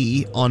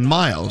T on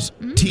Miles.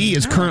 T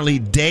is currently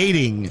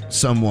dating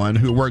someone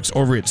who works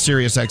over at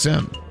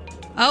SiriusXM.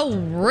 Oh,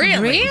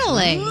 really?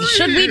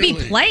 Should we be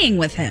playing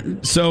with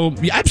him? So,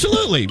 yeah,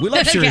 absolutely. We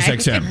love Okay.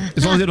 SiriusXM.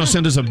 As long as they don't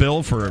send us a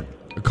bill for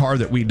a car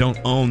that we don't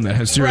own that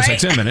has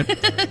SiriusXM in it.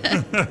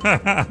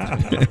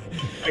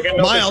 I got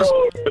no Miles.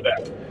 control over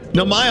that.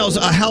 Now, Miles,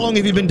 how long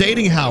have you been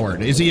dating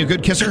Howard? Is he a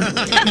good kisser? He's a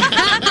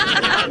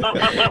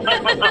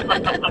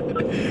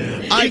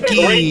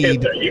great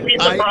kisser. You'd be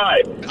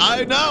surprised.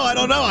 I know. I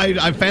don't know.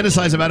 I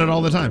fantasize about it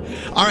all the time.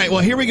 All right.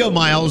 Well, here we go,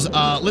 Miles.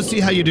 Let's see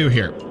how you do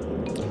here.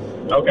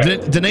 Okay.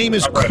 The name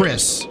is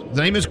Chris.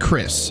 The name is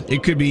Chris.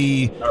 It could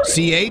be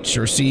CH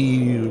or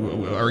C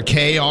or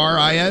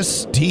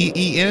KRISTEN.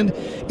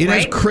 It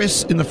has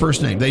Chris in the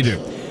first name. They do.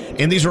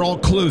 And these are all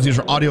clues. These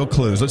are audio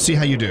clues. Let's see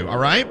how you do. All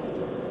right?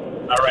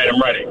 All right,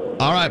 I'm ready.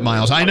 All right,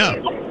 Miles. I know.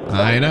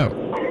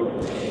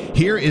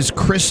 Here is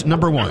Chris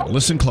number 1.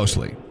 Listen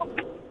closely.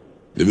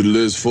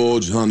 Nevertheless,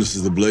 Forge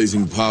harnesses the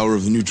blazing power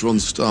of the neutron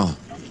star.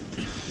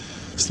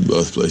 It's the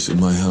birthplace of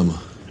my hammer.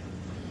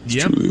 It's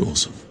truly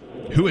awesome.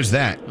 Who is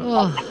that?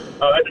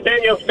 That's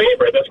Daniel's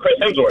favorite. That's Chris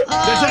Hemsworth.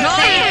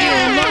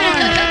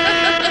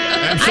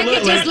 Absolutely. I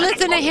could just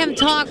listen to him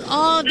talk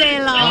all day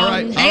long. All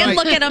right. And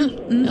look at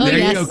him. There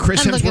you go.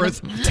 Chris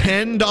Hemsworth,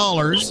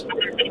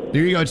 $10.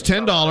 There you go. It's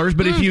 $10.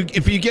 But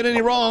if you get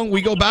any wrong,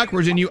 we go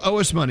backwards and you owe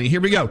us money.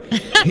 Here we go.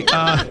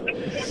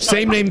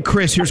 Same name,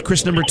 Chris. Here's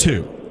Chris number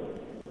 2.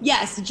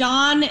 Yes,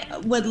 John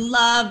would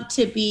love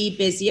to be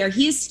busier.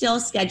 He's still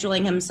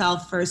scheduling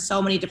himself for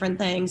so many different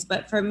things.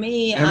 But for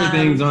me,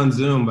 everything's on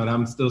Zoom, but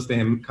I'm still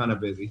staying kind of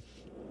busy.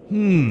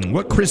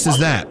 What Chris is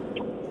that?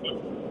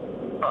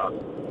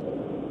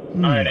 All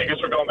right, I guess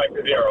we're going back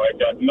to zero. I've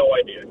got no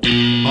idea.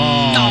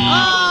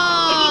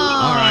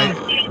 All right.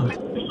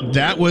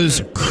 That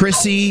was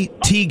Chrissy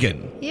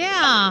Teigen.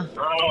 Yeah.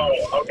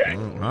 Oh, okay.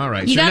 All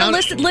right. You So gotta now-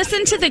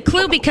 listen to the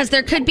clue because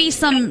there could be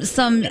some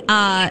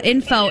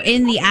info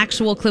in the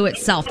actual clue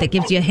itself that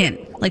gives you a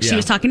hint. Like she Yeah.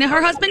 was talking to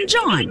her husband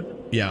John.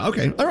 Yeah.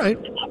 Okay. All right.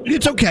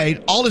 It's okay.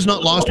 All is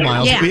not lost,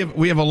 Miles. Yeah.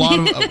 We have a lot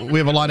of we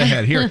have a lot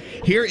ahead. Here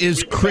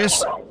is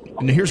Chris,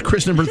 and here's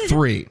Chris number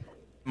 3.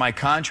 My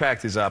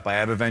contract is up. I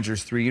have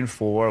Avengers 3 and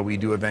 4. We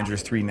do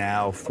Avengers 3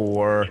 now.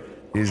 4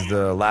 is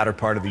the latter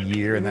part of the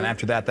year, and then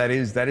after that, that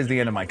is the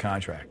end of my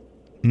contract.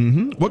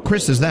 Mm-hmm. What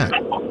Chris is that?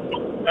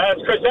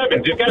 That's Chris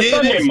Evans. He's got a It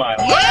son is. named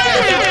Miles.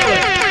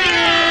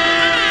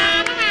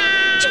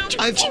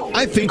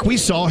 I think we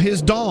saw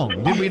his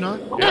dong, did we not?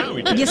 Yeah,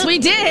 we did. Yes, we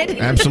did.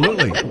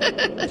 Absolutely.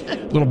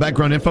 Little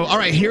background info. All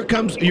right, here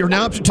comes. You're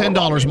now up to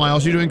 $10,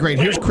 Miles. You're doing great.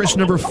 Here's Chris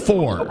number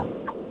 4.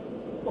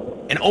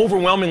 And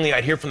overwhelmingly,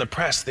 I'd hear from the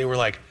press, they were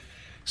like,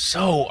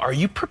 so are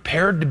you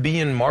prepared to be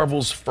in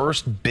Marvel's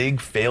first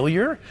big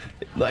failure?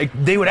 Like,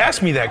 they would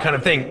ask me that kind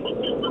of thing.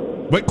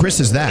 What Chris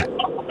is that?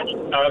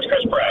 That's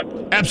Chris Pratt.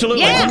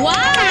 Absolutely. Yeah. Wow.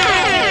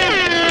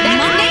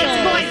 That's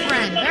Nate's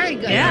boyfriend. Very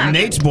good.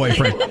 Nate's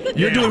boyfriend.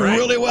 You're doing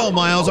really well,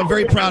 Miles. I'm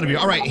very proud of you.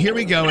 All right, here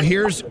we go.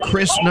 Here's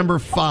Chris number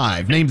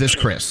 5. Name this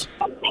Chris.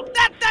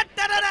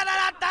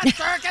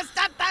 Circus,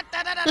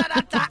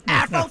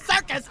 Afro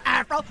circus,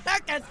 Afro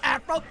circus,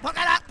 Afro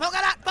polka dot,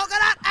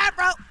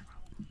 Afro.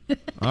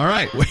 All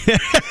right.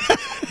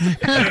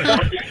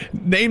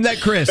 Name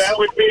that Chris. That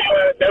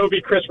would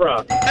be Chris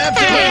Rock.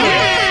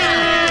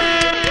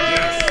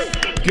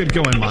 Good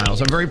going,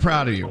 Miles. I'm very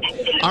proud of you.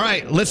 All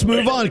right, let's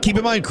move on. Keep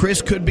in mind,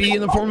 Chris could be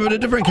in the form of a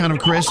different kind of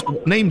Chris.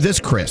 Name this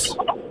Chris.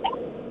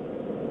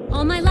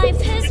 All my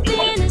life has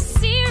been a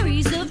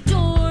series of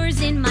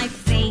doors in my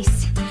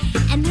face,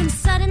 and then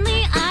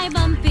suddenly I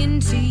bump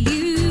into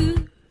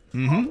you.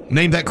 Mm-hmm.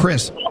 Name that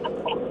Chris.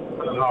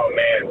 Oh,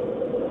 man.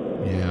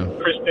 Yeah.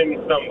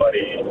 Kristen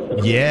somebody.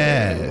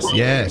 Yes.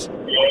 Yeah.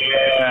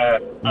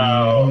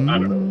 Oh, I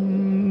don't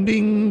know.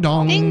 Ding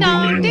dong. Ding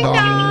dong. Ding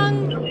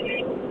dong.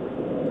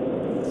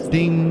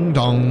 Ding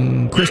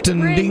dong.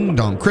 Kristen Ding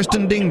dong.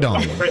 Kristen Ding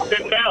dong.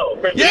 Kristen Bell.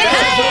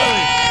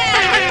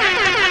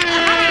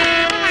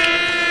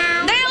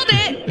 Nailed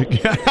it.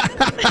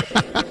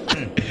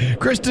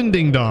 Kristen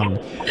Ding dong.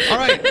 All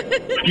right.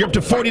 You're up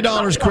to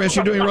 $40, Chris.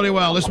 You're doing really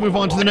well. Let's move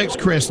on to the next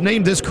Chris.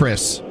 Name this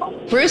Chris.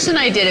 Bruce and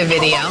I did a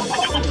video.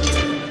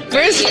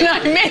 Bruce and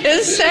I made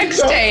a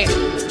sex tape.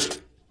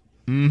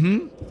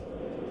 Mm-hmm.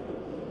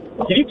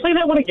 Can you play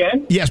that one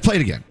again? Yes, play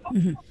it again.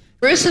 Mm-hmm.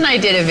 Bruce and I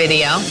did a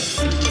video.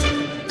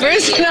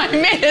 Bruce and I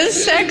made a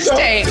sex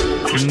tape.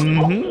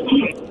 Mm-hmm.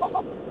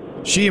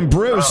 She and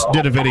Bruce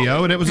did a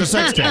video, and it was a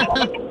sex tape.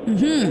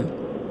 Mm-hmm.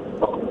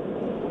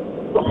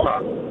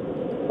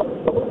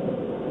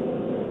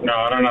 No,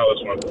 I don't know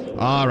this one.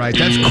 All right,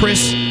 that's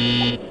Chris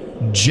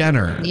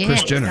Jenner. Yes.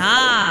 Chris Jenner.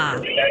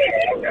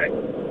 Okay.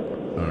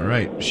 All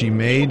right, she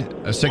made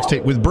a sex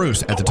tape with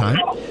Bruce at the time.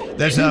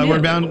 That's we're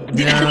down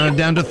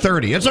to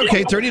 30. It's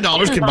okay.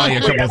 $30 can buy you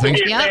a couple of things.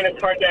 You're saying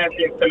it's hard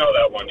to know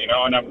that one, and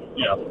I'm,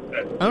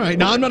 All right,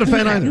 no, I'm not a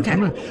fan either.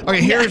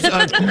 Okay, here's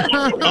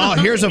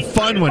here's a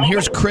fun one.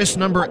 Here's Chris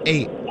number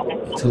 8.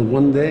 Till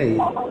one day,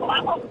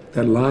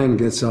 that lion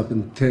gets up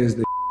and tears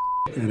the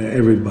out of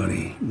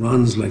everybody,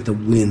 runs like the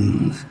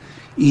wind,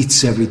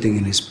 eats everything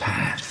in his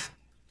path.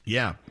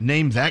 Yeah,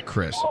 name that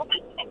Chris.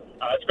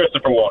 It's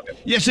Christopher Walken.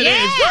 Yes, it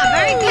is.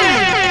 Very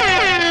good.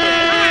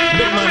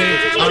 Big money.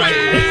 All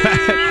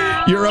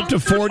right. You're up to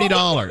 $40.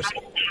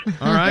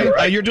 All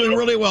right. You're doing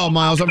really well,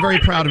 Miles. I'm very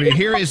proud of you.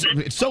 Here is,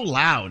 it's so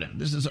loud.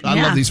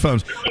 I love these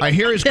phones. All right,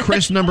 here is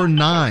Chris number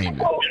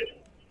 9.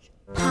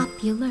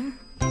 Popular.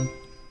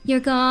 You're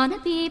gonna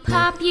be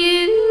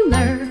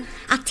popular.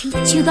 I'll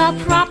teach you the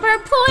proper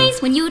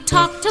poise when you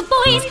talk to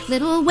boys.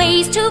 Little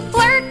ways to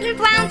flirt and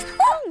glance.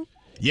 Ooh.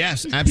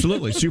 Yes,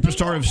 absolutely.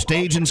 Superstar of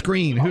stage and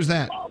screen. Who's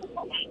that?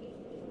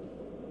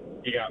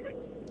 You got me.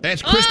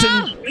 That's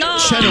Kristen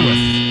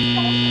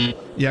Chenoweth.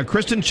 Yeah,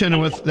 Kristen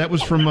Chenoweth. That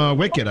was from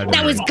Wicked, I believe.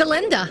 That was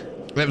Glinda.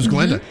 That was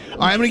Glinda. All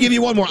right, I'm going to give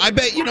you one more. I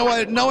bet, you know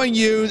what, knowing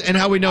you and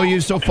how we know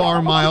you so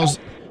far, Miles,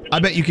 I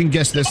bet you can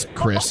guess this,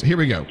 Chris. Here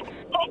we go.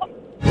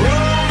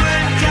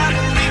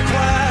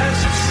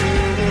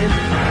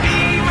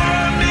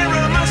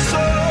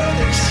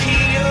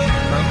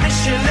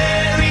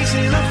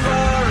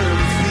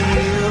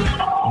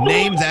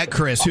 Name that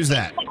Chris. Who's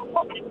that?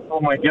 Oh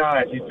my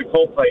God, he's the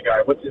Coldplay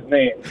guy. What's his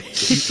name?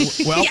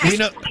 Well,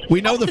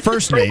 we know the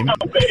first name.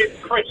 It's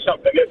Chris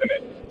something, isn't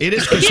it? It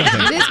is Chris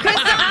something. It is Chris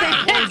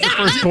That was the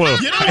first clue.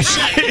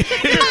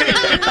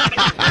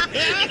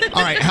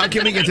 All right, how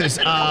can we get this?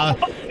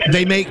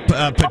 They make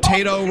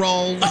potato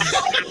rolls.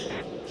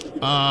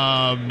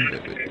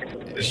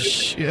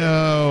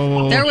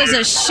 Show. There was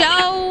a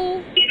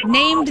show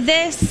named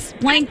this.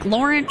 Blank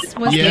Lawrence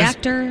was the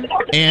actor.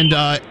 And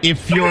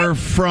if you're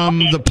from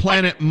the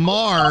planet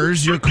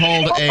Mars, you're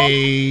called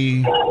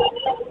a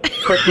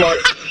Chris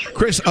Martin.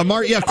 Chris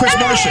Martian.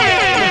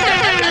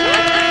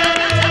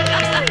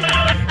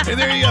 And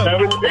there you go.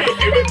 It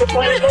was the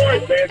planet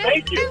Mars, man.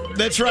 Thank you.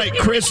 That's right,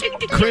 Chris Martian.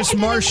 Chris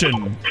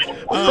Martin.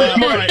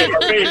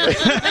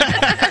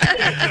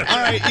 All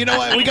right, you know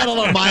what? We got a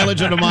lot of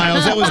mileage out of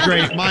Miles. That was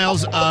great.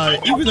 Miles,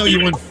 even though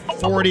you won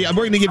 40, we're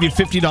going to give you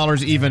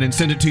 $50 even and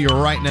send it to you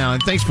right now.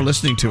 And thanks for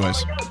listening to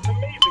us.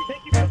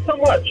 Thank you so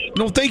much.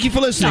 No, thank you for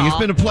listening. It's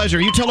been a pleasure.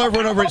 You tell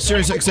everyone over at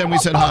SiriusXM we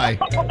said hi.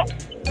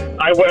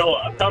 I will.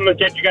 Tell them to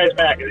get you guys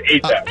back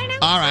ASAP.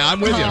 All right, I'm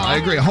with you. I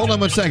agree. Hold on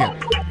 1 second.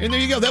 And there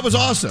you go. That was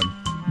awesome.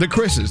 The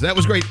Chris's. That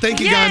was great. Thank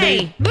you,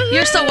 Gandhi.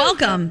 You're so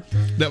welcome.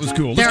 That was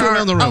cool. Let's There go are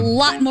around the a room.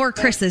 lot more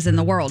Chris's in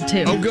the world,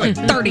 too. Oh, good.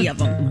 Like 30 of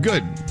them.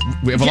 Good.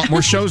 We have a lot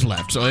more shows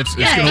left, so it's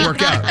going to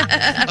work out.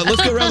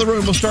 Let's go around the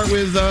room. We'll start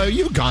with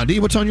you, Gandhi.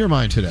 What's on your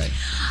mind today?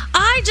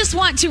 I just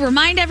want to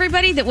remind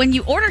everybody that when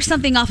you order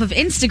something off of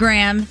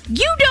Instagram,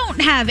 you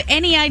don't have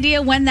any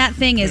idea when that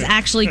thing is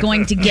actually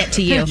going to get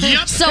to you.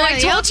 So I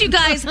told you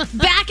guys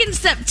back in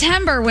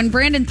September when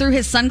Brandon threw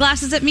his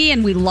sunglasses at me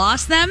and we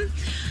lost them.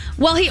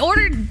 Well, he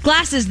ordered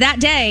glasses that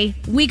day.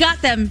 We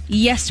got them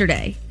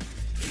yesterday.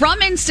 From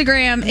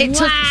Instagram, it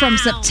took from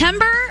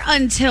September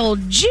until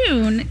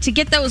June to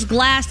get those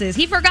glasses.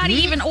 He forgot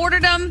he even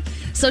ordered them.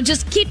 So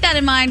just keep that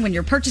in mind when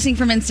you're purchasing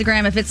from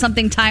Instagram. If it's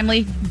something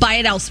timely, buy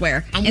it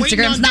elsewhere. I'm Instagram's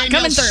waiting on not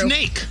coming Danielle's through.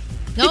 snake.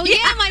 Oh,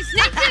 yeah, my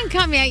snake didn't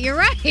come yet. You're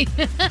right.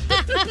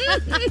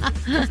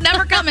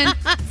 Never coming.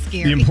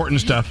 Scary. The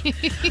important stuff.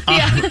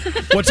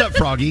 What's up,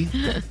 Froggy?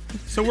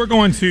 So we're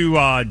going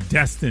to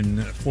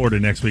Destin, Florida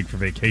next week for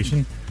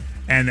vacation.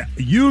 And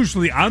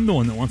usually I'm the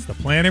one that wants to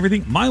plan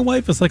everything. My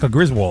wife is like a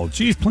Griswold.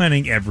 She's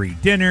planning every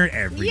dinner,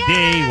 every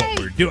day, what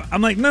we're doing.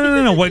 I'm like,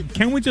 no. What?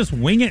 Can we just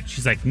wing it?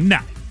 She's like, no.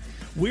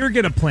 We're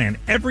going to plan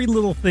every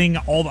little thing.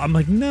 I'm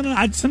like, no.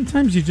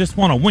 Sometimes you just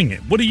want to wing it.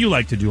 What do you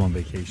like to do on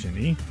vacation,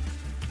 E?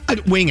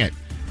 I'd wing it.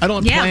 I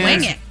don't have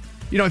plans. Wing it.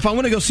 You know, if I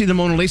want to go see the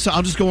Mona Lisa,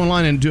 I'll just go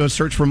online and do a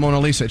search for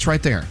Mona Lisa. It's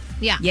right there.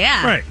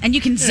 Yeah. Right. And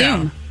you can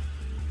zoom.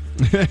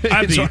 I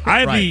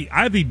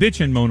have the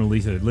bitchin' Mona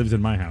Lisa that lives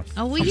in my house.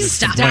 Oh, will you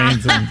Stop. stop?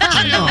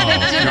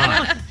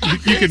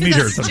 You can meet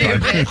her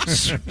sometime.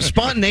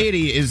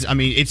 Spontaneity is,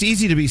 it's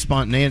easy to be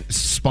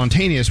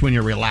spontaneous when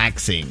you're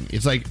relaxing.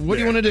 It's like, what do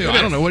you want to do?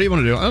 I don't know. What do you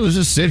want to do? Oh, let's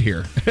just sit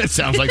here. It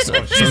sounds like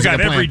so. She's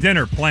got every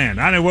dinner planned.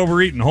 I know what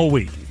we're eating the whole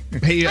week.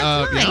 Hey,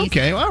 nice.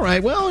 Okay, all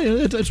right. Well,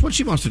 it's what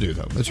she wants to do,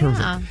 though. That's her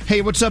thing.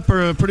 Hey, what's up,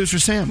 producer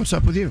Sam? What's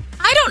up with you?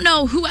 I don't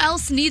know who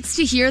else needs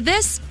to hear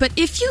this, but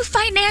if you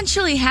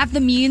financially have the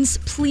means,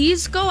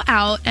 please go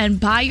out and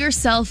buy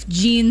yourself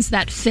jeans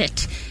that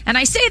fit. And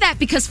I say that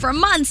because for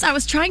months I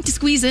was trying to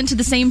squeeze into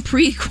the same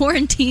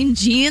pre-quarantine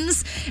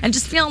jeans and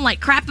just feeling like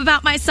crap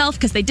about myself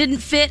because they didn't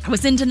fit. I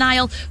was in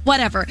denial,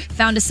 whatever.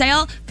 Found a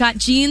sale, got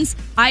jeans.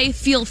 I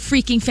feel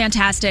freaking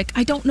fantastic.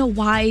 I don't know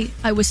why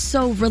I was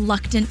so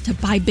reluctant to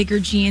buy bigger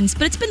jeans,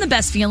 but it's been the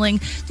best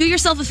feeling. Do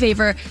yourself a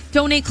favor,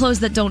 donate clothes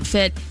that don't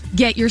fit,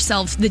 get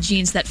yourself the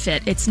jeans that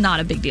fit. It's not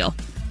a big deal.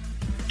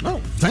 Oh,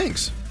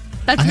 thanks.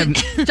 That's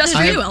just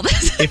for you,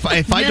 Elvis. If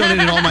I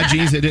donated all my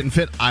jeans that didn't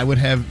fit, I would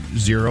have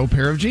 0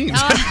 pair of jeans.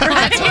 That's where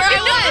I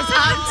was.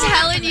 I'm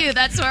telling you,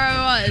 that's where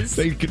I was.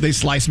 They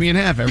slice me in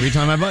half every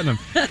time I button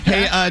them.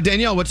 Hey,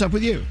 Danielle, what's up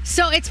with you?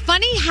 So it's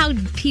funny how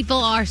people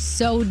are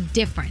so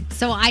different.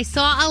 So I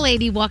saw a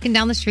lady walking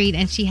down the street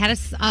and she had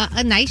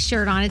a nice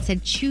shirt on. It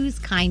said choose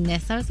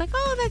kindness. I was like,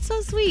 oh, that's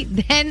so sweet.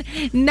 Then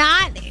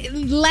not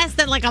less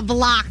than like a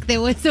block,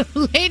 there was a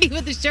lady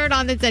with a shirt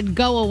on that said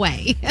go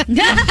away.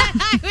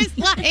 I was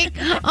like,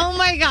 oh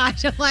my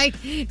gosh. I'm like,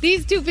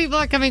 these two people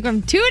are coming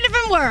from two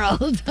different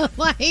worlds.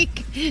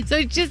 Like, so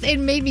it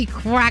made me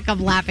crack up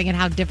laughing at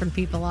how different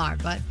people are.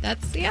 But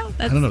that's.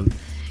 I don't know.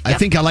 I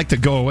think I like the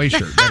go away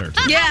shirt better.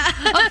 Yeah,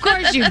 of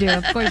course you do.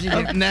 Of course you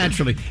do.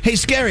 Naturally. Hey,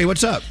 Scary,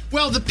 what's up?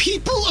 Well, the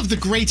people of the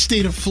great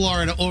state of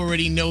Florida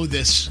already know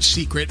this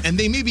secret, and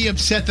they may be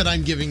upset that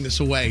I'm giving this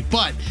away,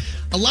 but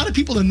a lot of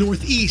people in the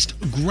Northeast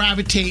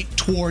gravitate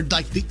toward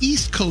like the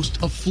East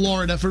Coast of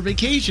Florida for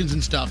vacations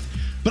and stuff.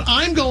 But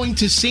I'm going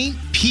to St.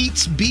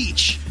 Pete's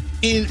Beach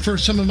for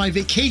some of my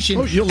vacation.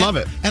 Oh, you'll love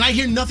it. And I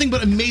hear nothing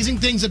but amazing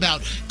things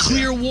about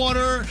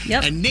Clearwater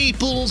and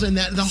Naples and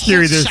the whole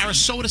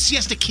Sarasota,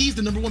 Siesta Keys,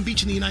 the #1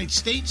 beach in the United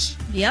States.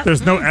 Yep.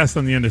 There's no S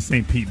on the end of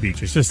St. Pete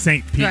Beach. It's just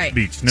St. Pete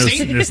Beach. No,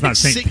 it's not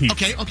St. Pete.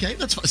 Okay,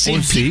 that's fine.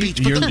 St. Pete Beach.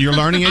 You're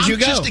learning as you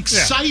go. I'm just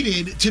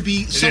excited to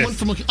be someone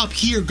from up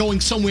here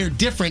going somewhere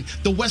different.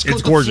 The West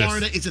Coast gorgeous. of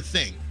Florida is a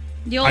thing.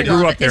 You'll I grew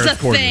love up it. there. It's It's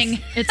a gorgeous. thing.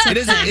 It's a It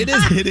is.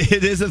 thing.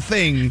 It is a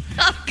thing.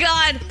 Oh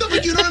God. No,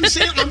 but you know what I'm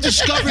saying? I'm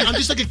just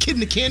like a kid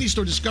in a candy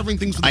store discovering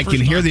things for the I first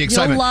can hear time. the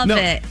excitement. You'll love No,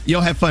 it.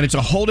 You'll have fun. It's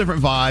a whole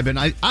different vibe, and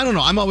I don't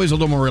know. I'm always a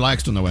little more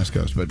relaxed on the West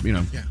Coast, but I can't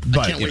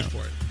you wait know.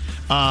 for it.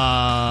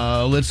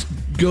 Let's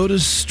go to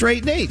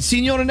straight Nate.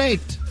 Senor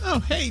Nate. Oh,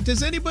 hey,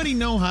 does anybody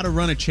know how to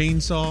run a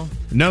chainsaw?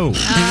 No.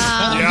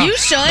 You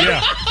should.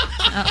 Yeah.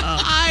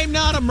 I'm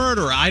not a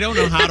murderer. I don't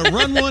know how to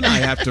run one. I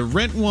have to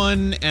rent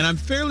one, and I'm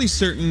fairly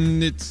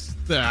certain it's,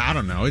 I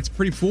don't know, it's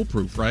pretty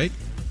foolproof, right?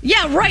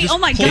 Yeah, right. Just Oh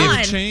my pull the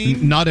God.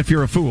 chain. Not if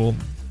you're a fool.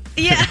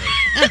 Yeah.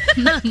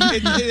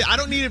 I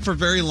don't need it for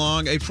very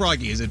long. Hey,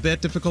 Froggy, is it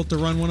that difficult to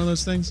run one of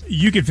those things?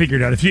 You can figure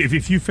it out. If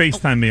you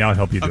FaceTime me, I'll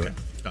help you do it.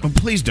 Oh,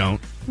 please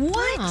don't.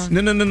 What?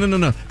 No.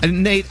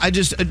 Nate,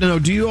 no.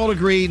 Do you all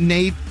agree?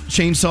 Nate,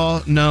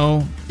 chainsaw,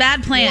 no.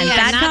 Bad plan. Yeah,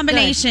 Bad not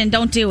combination.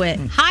 Don't do it.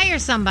 Hire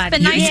somebody.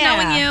 Been nice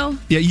knowing you.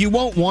 Yeah, you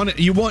won't want it.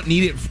 You won't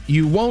need it.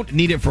 You won't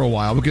need it for a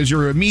while because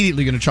you're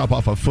immediately going to chop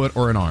off a foot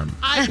or an arm.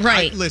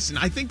 Listen,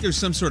 I think there's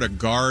some sort of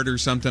guard or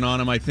something on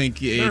them. I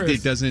think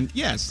it doesn't.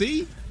 Yeah,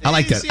 see? I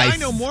like that. See, I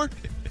know more.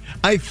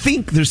 I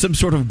think there's some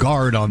sort of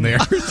guard on there.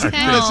 Listen,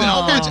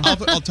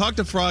 I'll talk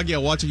to Froggy.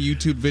 I'll watch a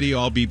YouTube video.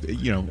 I'll be,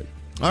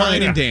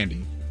 fine and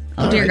dandy.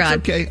 Oh, dear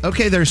God.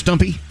 Okay, there,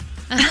 Stumpy.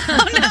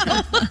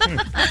 I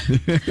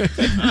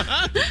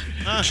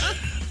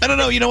don't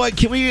know. You know what?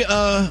 Can we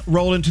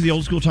roll into the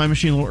old school time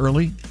machine a little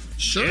early?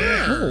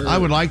 Sure. I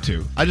would like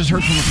to. I just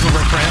heard from some of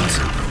our friends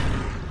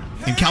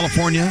in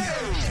California.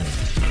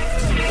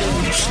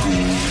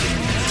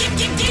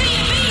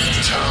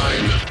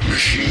 Time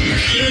machine.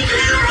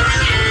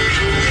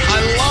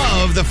 I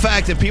love the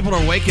fact that people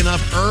are waking up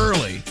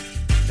early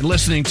and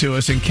listening to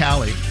us in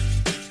Cali,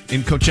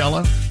 in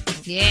Coachella.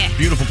 Yeah.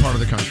 Beautiful part of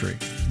the country.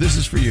 This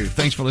is for you.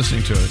 Thanks for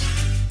listening to us.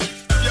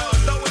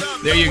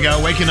 There you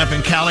go. Waking up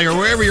in Cali or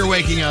wherever you're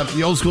waking up.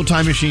 The old school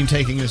time machine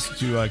taking us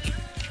to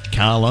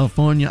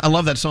California. I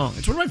love that song.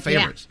 It's one of my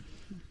favorites. Yeah.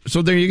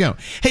 So there you go.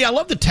 Hey, I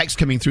love the text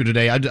coming through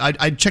today.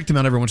 I check them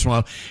out every once in a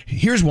while.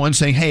 Here's one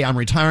saying, hey, I'm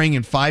retiring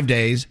in 5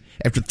 days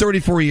after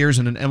 34 years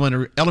in an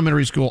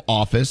elementary school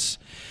office.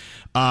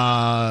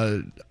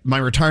 My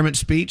retirement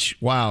speech.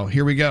 Wow,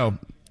 here we go.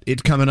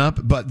 It's coming up,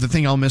 but the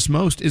thing I'll miss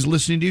most is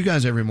listening to you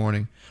guys every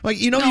morning. Like,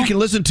 you can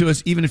listen to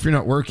us even if you're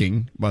not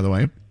working, by the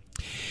way.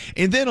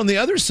 And then on the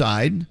other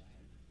side,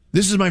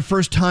 this is my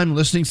first time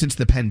listening since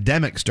the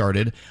pandemic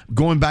started.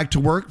 Going back to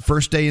work,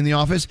 first day in the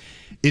office.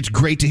 It's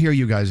great to hear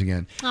you guys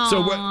again.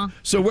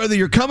 So whether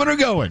you're coming or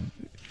going,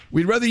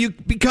 we'd rather you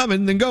be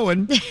coming than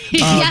going.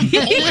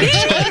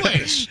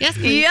 Always. Yes,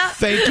 please. Yeah.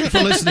 Thank you for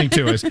listening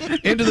to us.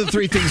 Into the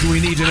 3 things we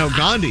need to know.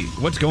 Gandhi,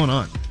 what's going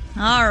on?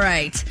 All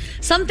right.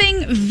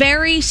 Something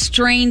very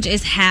strange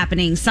is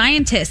happening.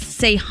 Scientists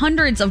say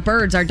hundreds of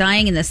birds are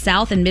dying in the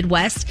South and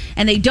Midwest,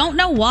 and they don't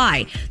know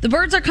why. The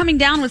birds are coming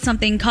down with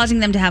something causing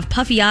them to have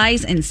puffy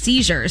eyes and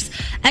seizures.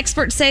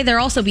 Experts say they're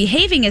also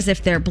behaving as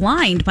if they're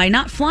blind by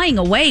not flying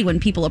away when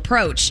people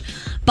approach.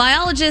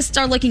 Biologists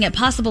are looking at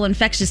possible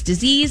infectious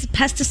disease,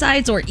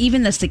 pesticides, or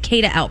even the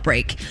cicada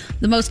outbreak.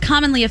 The most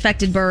commonly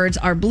affected birds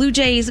are blue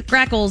jays,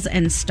 grackles,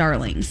 and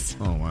starlings.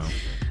 Oh, wow.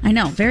 I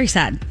know. Very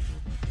sad.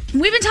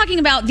 We've been talking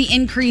about the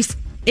increase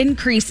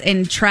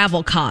in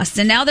travel costs,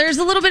 and now there's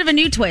a little bit of a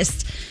new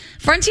twist.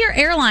 Frontier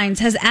Airlines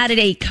has added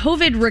a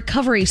COVID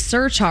recovery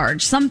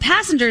surcharge. Some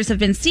passengers have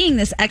been seeing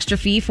this extra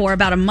fee for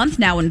about a month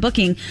now when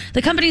booking.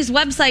 The company's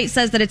website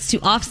says that it's to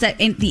offset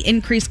the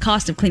increased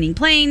cost of cleaning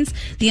planes,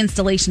 the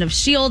installation of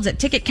shields at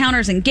ticket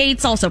counters and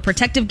gates, also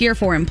protective gear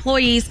for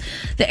employees.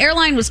 The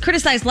airline was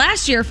criticized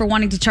last year for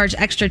wanting to charge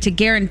extra to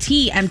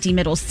guarantee empty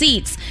middle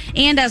seats.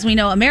 And as we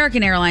know,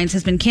 American Airlines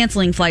has been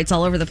canceling flights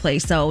all over the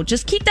place. So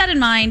just keep that in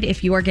mind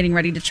if you are getting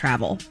ready to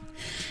travel.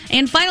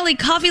 And finally,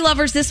 coffee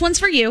lovers, this one's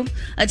for you.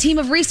 A team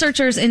of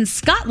researchers in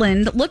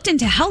Scotland looked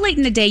into how late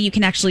in the day you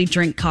can actually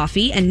drink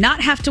coffee and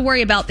not have to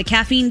worry about the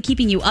caffeine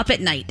keeping you up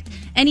at night.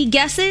 Any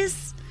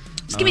guesses?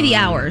 Just give me the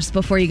hours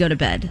before you go to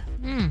bed.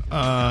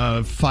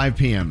 5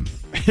 p.m.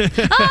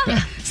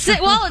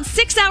 Well, it's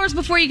 6 hours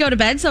before you go to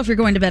bed. So if you're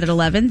going to bed at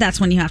 11, that's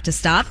when you have to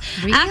stop.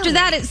 Really? After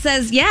that, it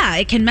says,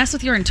 it can mess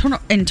with your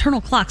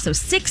internal clock. So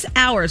 6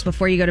 hours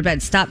before you go to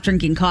bed, stop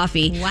drinking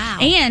coffee. Wow.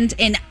 And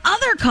in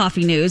other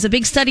coffee news, a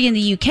big study in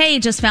the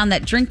UK just found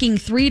that drinking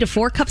 3 to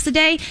 4 cups a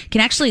day can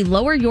actually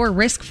lower your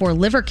risk for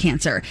liver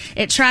cancer.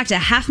 It tracked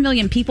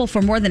 500,000 people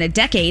for more than a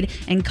decade,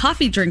 and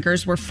coffee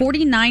drinkers were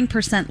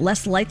 49%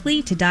 less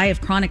likely to die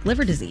of chronic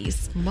liver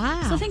disease.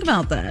 Wow. So think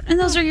about that. And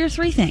those are your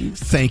 3 things.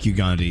 Thank you,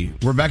 Gandhi.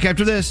 We're back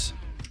after this.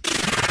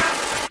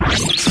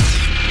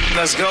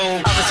 Let's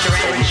go.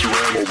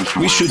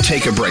 We should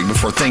take a break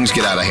before things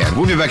get out of hand.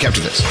 We'll be back after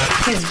this.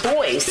 His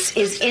voice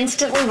is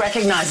instantly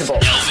recognizable.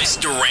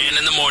 Elvis Duran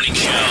in the Morning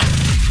Show.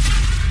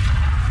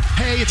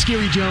 Hey, it's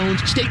Gary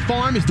Jones. State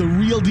Farm is the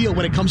real deal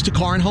when it comes to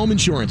car and home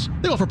insurance.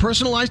 They offer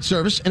personalized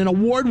service and an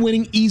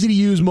award-winning,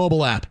 easy-to-use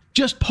mobile app.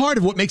 Just part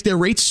of what makes their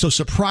rates so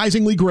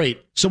surprisingly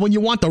great. So when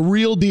you want the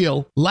real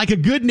deal, like a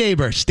good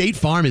neighbor, State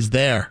Farm is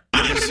there.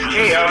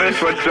 Hey,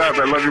 Elvis, what's up?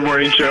 I love your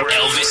morning show.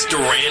 Elvis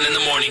Duran in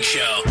the Morning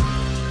Show.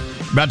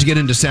 About to get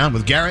into sound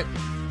with Garrett.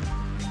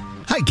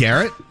 Hi,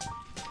 Garrett.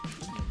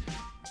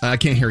 I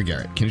can't hear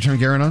Garrett. Can you turn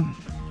Garrett on?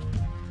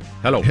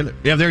 Hello.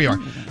 Yeah, there you are.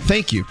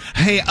 Thank you.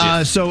 Hey,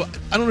 so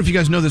I don't know if you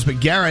guys know this, but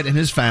Garrett and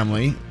his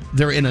family,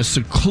 they're in a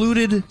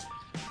secluded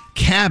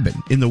cabin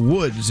in the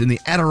woods in the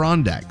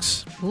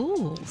Adirondacks.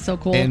 Ooh, so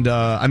cool. And,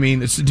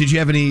 did you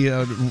have any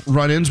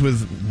run-ins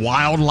with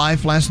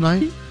wildlife last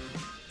night?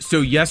 So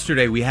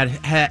yesterday we had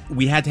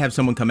to have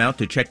someone come out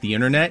to check the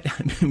internet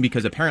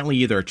because apparently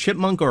either a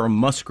chipmunk or a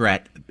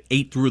muskrat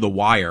ate through the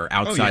wire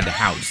outside the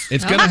house.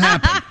 It's going to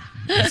happen.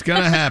 It's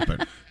going to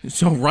happen.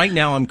 So right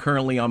now I'm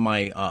currently on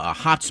my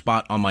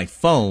hotspot on my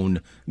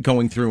phone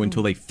going through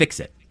until they fix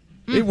it.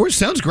 It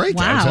sounds great.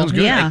 Wow, Sounds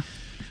good. yeah.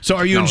 So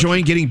are you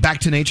enjoying getting back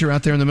to nature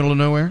out there in the middle of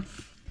nowhere?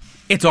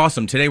 It's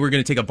awesome. Today we're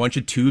going to take a bunch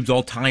of tubes,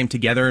 all tie them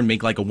together, and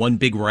make like a one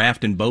big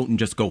raft and boat and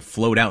just go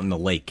float out in the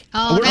lake.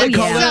 Oh, What do they that'd be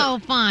call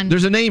so fun.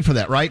 There's a name for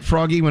that, right,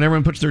 Froggy? When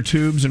everyone puts their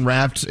tubes and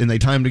rafts and they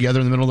tie them together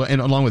in the middle of and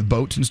along with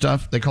boats and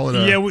stuff, they call it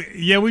a...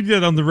 we did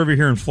it on the river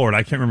here in Florida.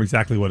 I can't remember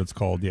exactly what it's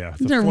called. Yeah,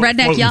 The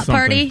Redneck Yacht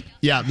Party?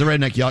 Yeah, the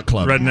Redneck Yacht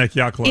Club. Redneck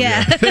Yacht Club.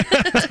 Yeah.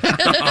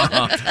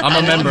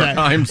 I'm a member.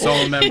 I'm so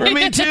a member.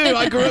 Me too.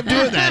 I grew up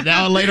doing that.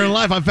 Now later in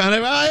life, I found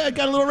out I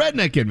got a little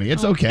redneck in me.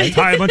 It's okay.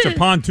 Tie a bunch of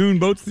pontoon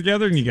boats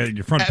together, and you got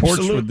your front porch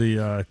Absolute- with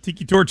the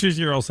tiki torches.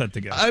 You're all set to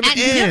go. I'm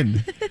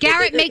in.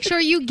 Garrett, make sure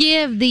you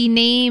give the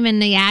name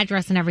and the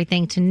address and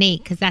everything to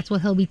Nate, because that's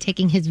what he'll be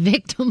taking his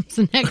victims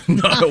next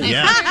time.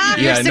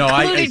 Your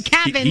secluded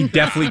cabin. He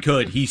definitely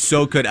could. He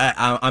so could.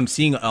 I'm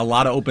seeing a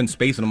lot of open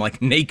space, and I'm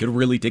like, Nate could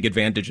really take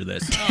advantage of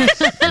this.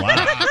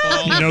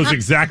 He knows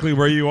exactly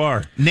where you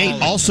are.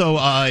 Nate, also,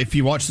 if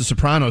you watch The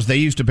Sopranos, they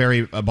used to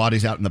bury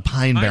bodies out in the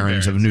Pine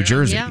Barrens of New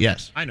Jersey. Yeah.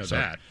 Yes. I know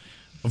that.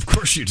 Of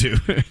course you do.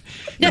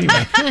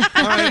 Anyway,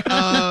 all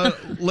right,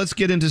 let's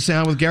get into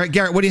sound with Garrett.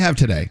 Garrett, what do you have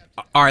today?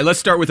 All right, let's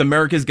start with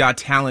America's Got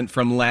Talent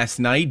from last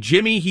night.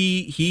 Jimmy,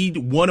 he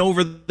won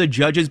over the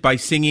judges by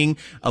singing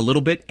a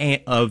little bit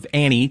of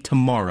Annie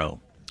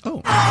Tomorrow. Oh.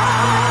 What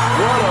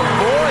a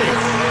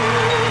voice!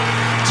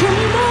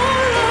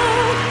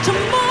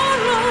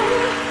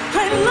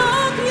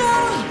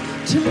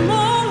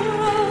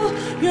 Tomorrow,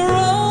 you're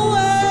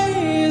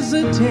always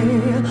a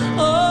day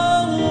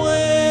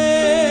away.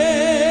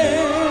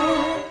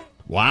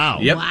 Wow.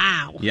 Yep.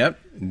 Wow. Yep.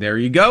 There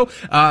you go.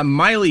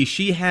 Miley,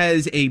 she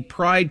has a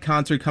Pride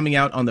concert coming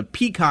out on the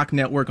Peacock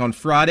Network on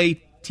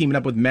Friday, teaming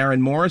up with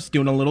Maren Morris,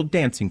 doing a little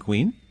Dancing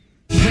Queen.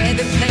 Where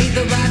they play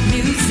the rock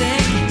music,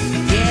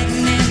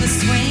 getting in the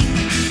swing,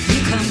 you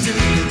come to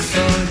look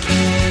for a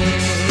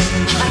kiss.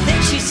 I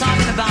think she's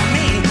talking about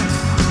me,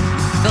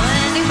 but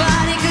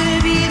anybody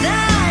could be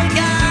that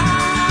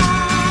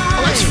guy.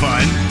 Oh, that's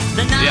fun.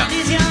 The night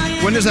is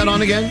young. When is that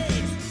on again?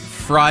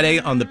 Friday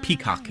on the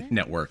Peacock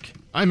Network.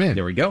 I'm in.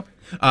 There we go.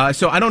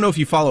 So I don't know if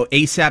you follow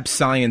ASAP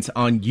Science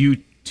on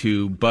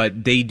YouTube,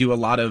 but they do a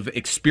lot of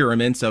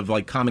experiments of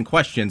like common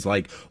questions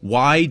like,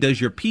 why does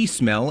your pee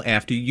smell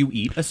after you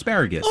eat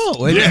asparagus?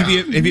 Oh, have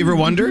you ever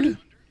wondered?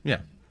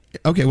 Yeah.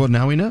 Okay, well,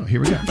 now we know.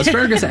 Here we go.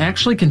 Asparagus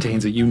actually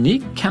contains a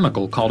unique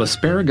chemical called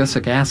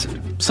asparagusic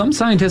acid. Some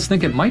scientists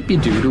think it might be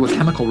due to a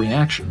chemical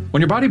reaction. When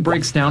your body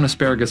breaks down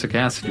asparagusic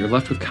acid, you're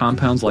left with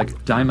compounds like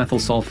dimethyl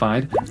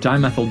sulfide,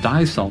 dimethyl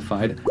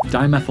disulfide,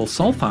 dimethyl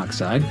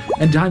sulfoxide,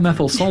 and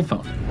dimethyl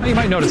sulfone. Now, you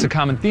might notice a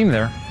common theme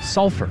there,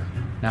 sulfur.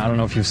 Now, I don't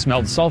know if you've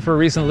smelled sulfur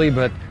recently,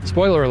 but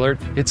spoiler alert,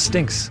 it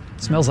stinks.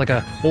 It smells like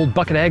an old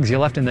bucket of eggs you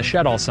left in the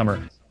shed all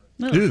summer.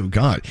 Ooh,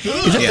 God.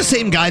 Is that the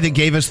same guy that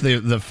gave us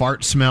the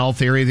fart smell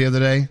theory the other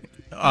day?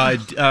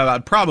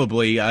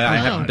 Probably. I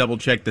haven't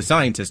double-checked the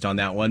scientist on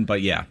that one,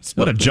 but yeah.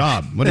 What a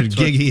job. What a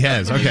gig he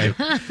has. Okay.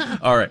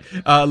 All right.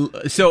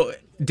 So,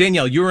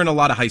 Danielle, you were in a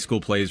lot of high school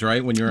plays,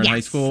 right, when you were in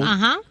high school?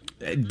 Uh-huh.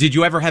 Did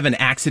you ever have an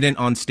accident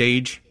on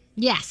stage?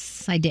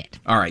 Yes, I did.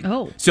 All right.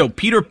 So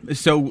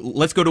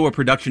let's go to a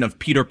production of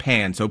Peter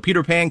Pan. So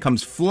Peter Pan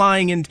comes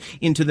flying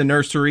into the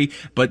nursery,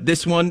 but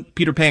this one,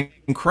 Peter Pan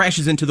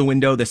crashes into the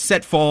window, the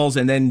set falls,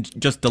 and then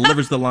just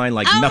delivers the line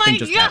like nothing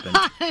just happened.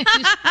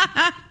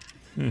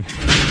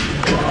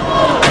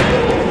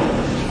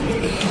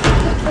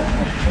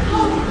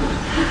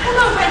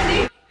 Hello,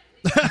 Wendy.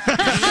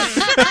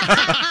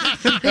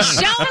 The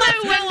show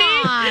must go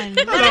on.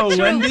 Hello,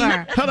 Wendy.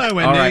 Hello,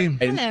 Wendy. All right.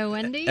 Hello,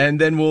 Wendy. And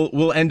then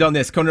we'll end on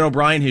this. Conan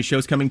O'Brien, his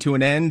show's coming to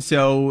an end,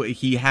 so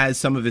he has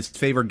some of his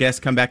favorite guests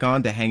come back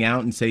on to hang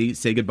out and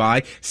say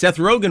goodbye. Seth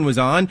Rogen was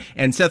on,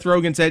 and Seth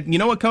Rogen said, you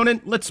know what,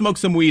 Conan? Let's smoke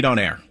some weed on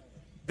air.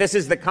 This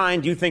is the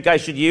kind you think I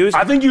should use?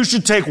 I think you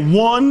should take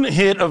one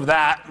hit of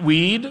that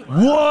weed,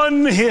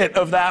 and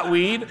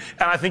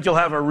I think you'll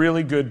have a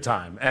really good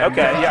time. And,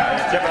 Okay,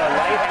 yeah. Do you have a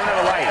light? I don't have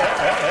a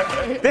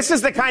light. This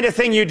is the kind of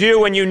thing you do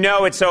when you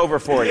know it's over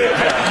for you.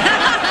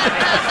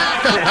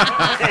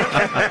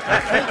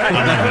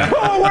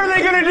 Oh, what are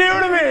they going to do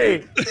to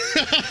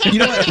me? You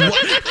know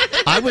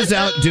what? I was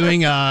out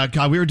doing,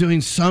 we were doing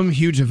some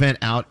huge event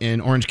out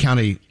in Orange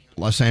County,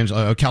 Los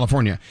Angeles,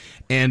 California.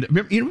 And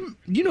remember,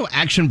 you know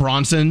Action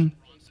Bronson?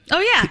 Oh,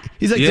 yeah.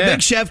 He's like the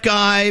big chef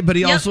guy, but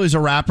he also is a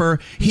rapper.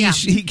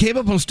 He came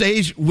up on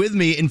stage with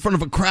me in front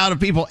of a crowd of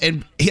people,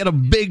 and he had a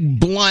big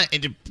blunt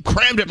and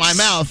crammed it in my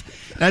mouth.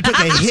 And I took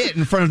a hit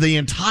in front of the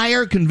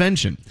entire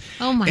convention.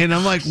 Oh, my And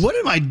I'm like, what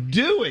am I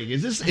doing?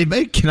 Is this?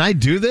 Can I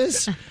do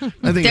this? I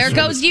think There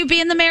goes you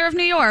being the mayor of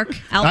New York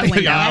out the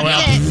window.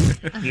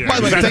 By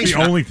the way, that's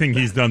the only thing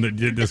he's done that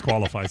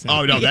disqualifies him.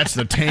 Oh, no, that's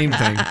the tame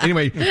thing.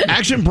 Anyway,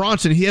 Action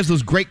Bronson, he has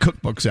those great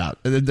cookbooks out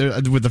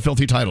with the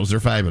filthy titles. They're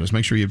fabulous.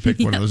 Make sure you pick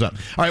one of those up.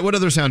 All right, what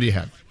other sound do you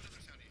have?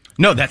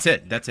 No, that's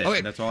it. That's it.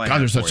 Okay. That's all I God,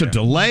 have there's for such you. a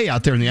delay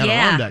out there in the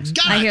Adirondacks.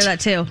 I hear that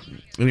too.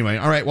 Anyway,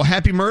 all right. Well,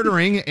 happy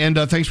murdering, and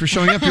thanks for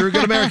showing up. You're a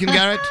good American,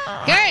 Garrett.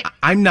 Garrett.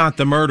 I'm not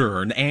the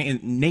murderer.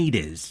 Nate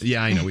is.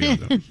 Yeah, I know. We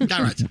know.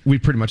 All right. We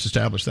pretty much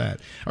established that.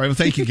 All right. Well,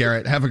 thank you,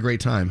 Garrett. Have a great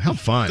time. How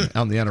fun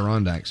out in the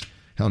Adirondacks.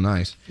 How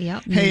nice.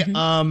 Yep. Hey,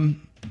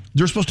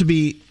 there's supposed to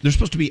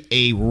be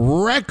a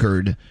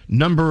record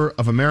number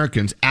of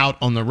Americans out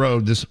on the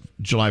road this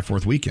July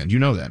 4th weekend. You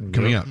know that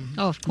coming up.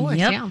 Oh, of course.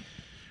 Yeah.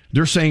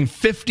 They're saying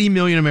 50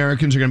 million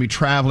Americans are going to be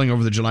traveling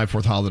over the July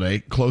 4th holiday,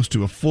 close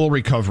to a full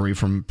recovery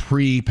from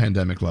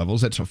pre-pandemic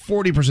levels. That's a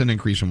 40%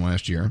 increase from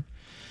last year.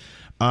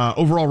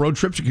 Overall, road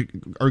trips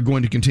are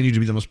going to continue to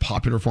be the most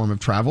popular form of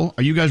travel.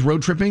 Are you guys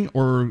road tripping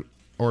or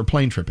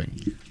plane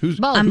tripping?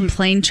 I'm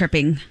plane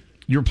tripping.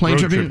 You're plane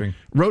tripping?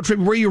 Road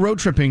tripping. Where are you road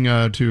tripping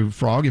to,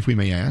 Frog, if we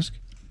may ask?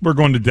 We're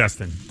going to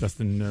Destin,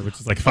 which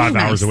is like 5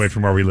 hours away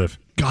from where we live.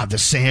 God, the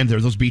sand there,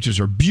 those beaches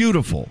are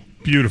beautiful.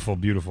 Beautiful,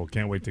 beautiful.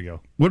 Can't wait to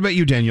go. What about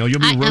you, Danielle? You'll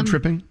be road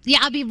tripping? Yeah,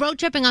 I'll be road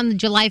tripping on the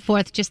July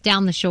 4th just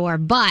down the shore,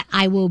 but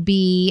I will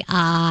be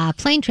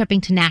plane tripping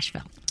to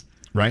Nashville.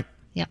 Right.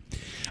 Yep.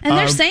 And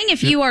they're saying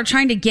if you are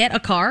trying to get a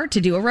car to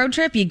do a road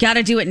trip, you got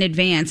to do it in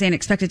advance and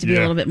expect it to be a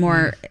little bit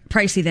more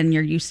pricey than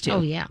you're used to.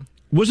 Oh, yeah.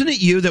 Wasn't it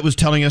you that was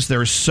telling us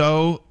there are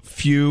so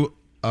few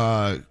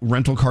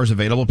rental cars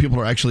available? People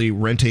are actually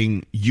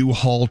renting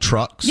U-Haul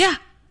trucks. Yeah.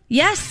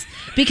 Yes,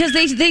 because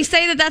they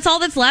say that that's all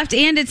that's left,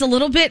 and it's a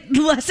little bit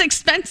less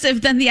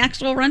expensive than the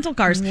actual rental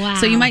cars. Wow.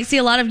 So you might see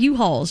a lot of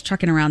U-Hauls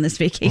trucking around this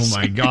vacation. Oh,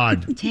 my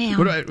God. Damn.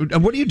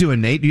 What are you doing,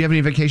 Nate? Do you have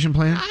any vacation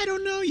plans? I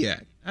don't know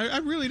yet. I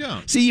really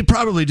don't. See, you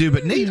probably do,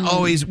 but Nate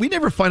we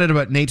never find out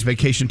about Nate's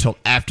vacation till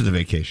after the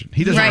vacation.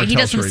 He doesn't Right, he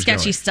tell does some where he's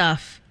sketchy going.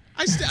 stuff.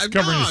 He's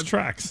covering his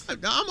tracks. I'm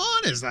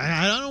honest.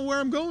 I don't know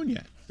where I'm going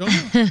yet.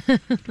 Don't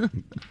know.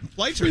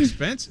 Flights are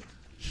expensive.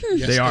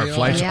 Yes, they are.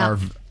 Flights are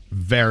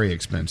very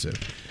expensive.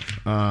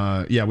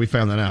 Yeah, we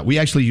found that out. We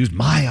actually used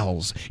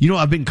miles. You know,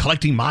 I've been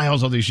collecting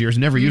miles all these years,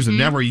 never using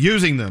them.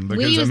 Because,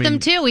 We used them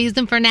too. We used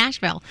them for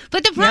Nashville.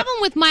 But the problem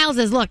with miles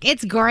is, look,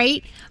 it's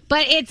great,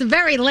 but it's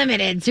very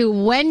limited to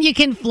when you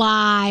can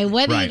fly,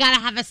 whether you got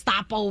to have a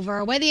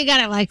stopover, whether you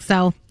got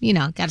to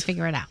got to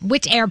figure it out.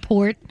 Which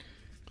airport?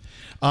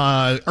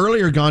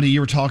 Earlier, Gandhi, you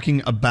were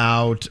talking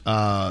about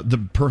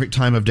the perfect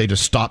time of day to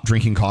stop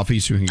drinking coffee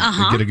so you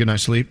can get a good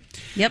night's sleep.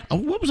 Yep.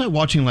 What was I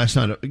watching last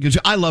night? Because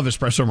I love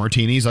espresso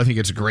martinis. I think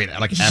it's great,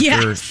 like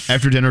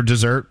after dinner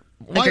dessert.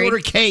 Why order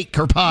cake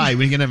or pie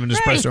when you can have an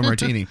espresso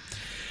martini?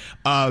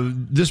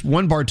 This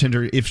one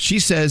bartender, if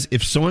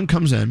someone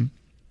comes in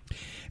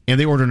and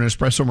they order an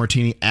espresso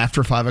martini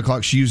after 5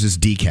 o'clock, she uses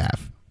decaf.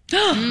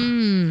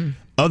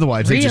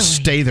 Otherwise, they just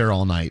stay there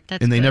all night,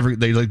 and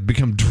they like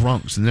become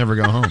drunks and never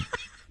go home.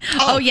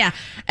 Oh, yeah.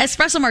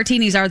 Espresso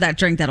martinis are that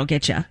drink that'll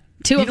get you.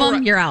 Two of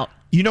them, you're out.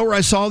 You know where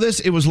I saw this?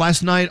 It was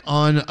last night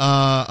on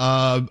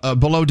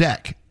Below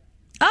Deck.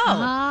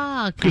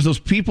 Oh. Because those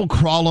people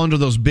crawl onto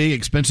those big,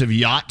 expensive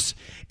yachts,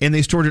 and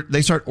they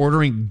start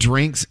ordering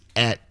drinks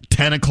at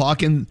 10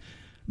 o'clock, and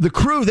the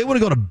crew, they want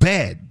to go to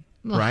bed,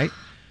 right?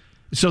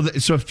 So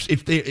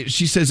if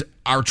she says,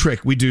 our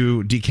trick, we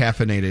do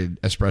decaffeinated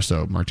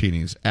espresso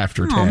martinis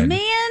after 10. Oh,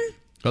 man.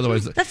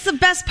 Otherwise, that's the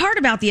best part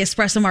about the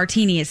espresso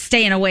martini is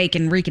staying awake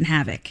and wreaking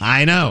havoc.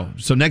 I know.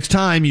 So next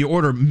time you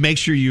order, make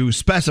sure you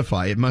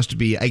specify it must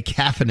be a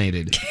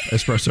caffeinated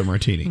espresso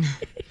martini.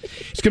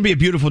 It's going to be a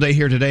beautiful day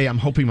here today. I'm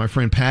hoping my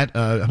friend Pat,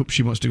 I hope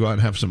she wants to go out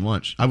and have some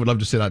lunch. I would love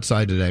to sit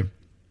outside today.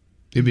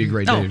 It'd be a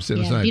great day to sit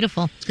outside.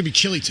 Beautiful. It's going to be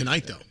chilly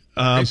tonight, though.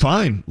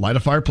 Fine. Light a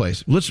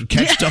fireplace. Let's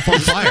catch stuff on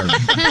fire.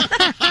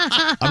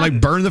 I'm like,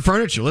 burn the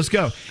furniture. Let's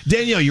go.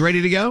 Danielle, you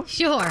ready to go?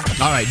 Sure. All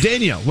right,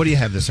 Danielle, what do you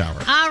have this hour?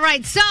 All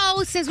right. So,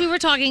 since we were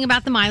talking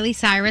about the Miley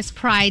Cyrus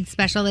Pride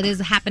special that is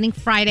happening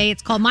Friday,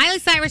 it's called Miley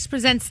Cyrus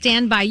Presents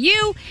Stand By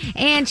You,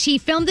 and she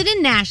filmed it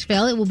in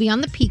Nashville. It will be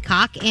on the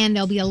Peacock, and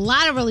there'll be a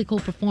lot of really cool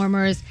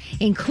performers,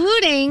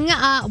 including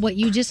what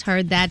you just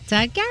heard that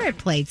Garrett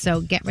played.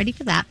 So, get ready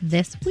for that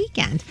this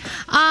weekend.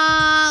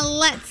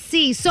 Let's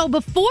see. So,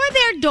 before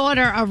their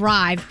daughter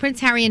arrived, Prince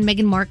Harry and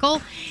Meghan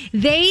Markle,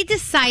 they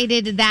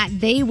decided that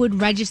they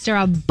would register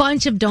a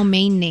bunch of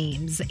domain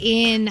names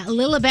in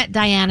Lilibet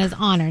Diana's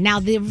honor. Now,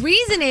 the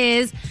reason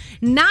is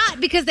not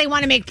because they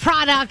want to make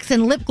products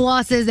and lip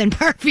glosses and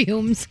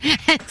perfumes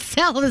and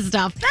sell the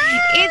stuff.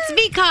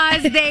 It's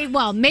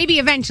because maybe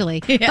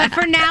eventually. Yeah. But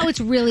for now, it's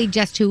really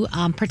just to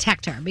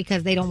protect her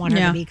because they don't want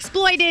her to be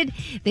exploited.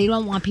 They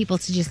don't want people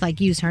to just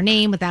use her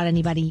name without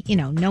anybody,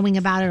 knowing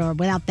about it or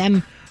without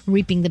them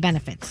reaping the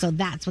benefits. So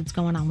that's what's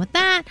going on with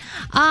that.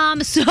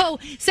 So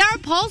Sarah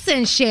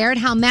Paulson shared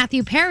how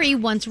Matthew Perry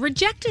once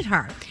rejected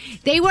her.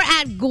 They were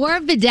at Gore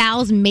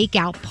Vidal's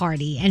makeout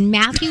party, and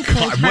Matthew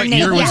pulled her what name.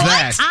 year was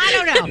that?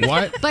 I don't know.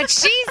 What? But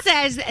she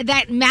says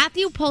that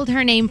Matthew pulled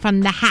her name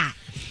from the hat.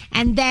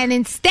 And then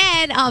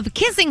instead of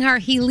kissing her,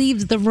 he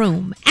leaves the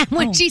room. And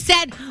when she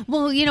said,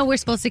 well, we're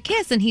supposed to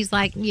kiss. And he's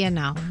like,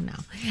 no.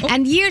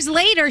 And years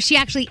later, she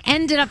actually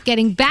ended up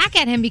getting back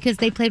at him because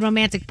they played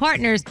romantic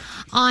partners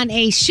on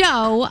a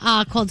show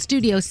called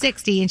Studio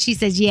 60. And she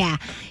says,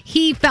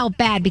 he felt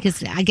bad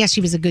because I guess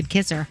she was a good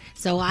kisser.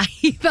 So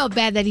he felt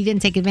bad that he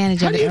didn't take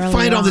advantage of it earlier. How do you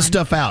find all this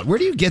stuff out? Where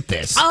do you get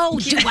this? Oh,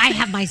 I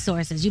have my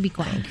sources. You be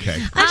quiet.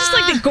 Okay. I just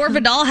like that Gore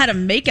Vidal had a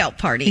makeout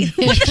party.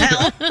 What the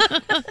hell?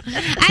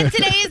 And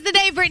today is the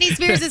day Britney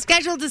Spears is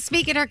scheduled to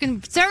speak at her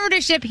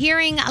conservatorship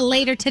hearing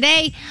later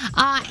today.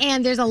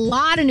 And there's a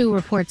lot of new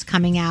reports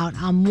coming out.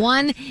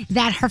 One,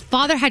 that her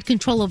father had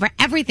control over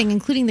everything,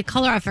 including the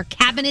color of her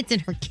cabinets in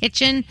her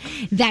kitchen,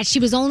 that she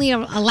was only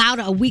allowed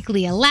a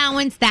weekly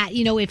allowance, that,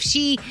 if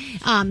she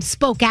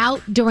spoke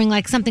out during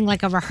something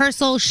like a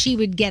rehearsal, she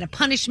would get a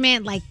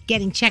punishment, like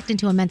getting checked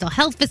into a mental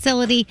health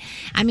facility.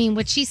 I mean,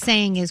 what she's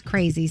saying is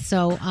crazy.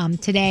 So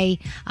today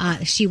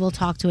she will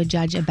talk to a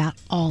judge about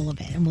all of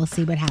it, and we'll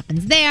see what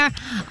happens there.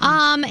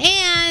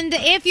 And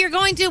if you're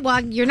going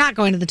to, you're not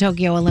going to the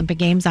Tokyo Olympic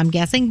Games, I'm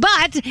guessing,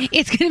 but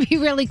it's going to be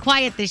really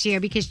quiet this year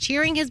because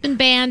cheering has been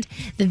banned.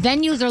 The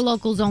venues are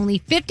locals only,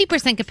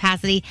 50%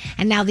 capacity,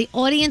 and now the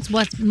audience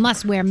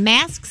must wear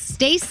masks,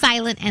 stay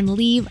silent, and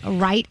leave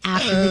right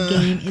after the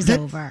game is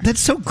over. That's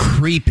so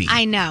creepy.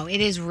 I know,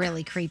 it is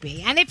really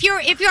creepy. And if you're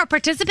a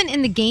participant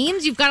in the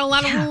games, you've got a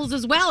lot of rules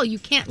as well. You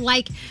can't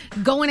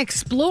go and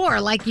explore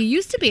like you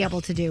used to be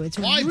able to do. It's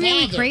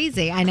really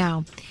crazy. I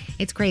know.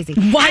 It's crazy.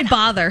 Why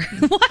bother?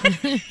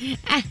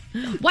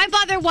 Why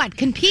bother what?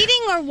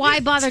 Competing or why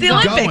bother the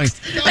going?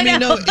 Olympics. I mean,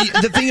 no,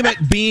 the thing about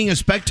being a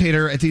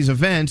spectator at these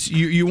events,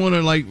 you want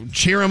to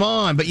cheer them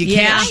on, but you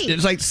can't. Yeah.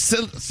 It's like,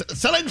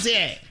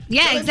 silencia.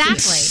 Yeah, exactly.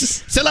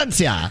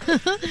 Silencia.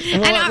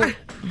 Hello.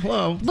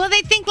 Well,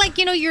 they think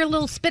your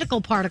little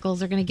spitticle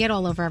particles are going to get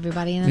all over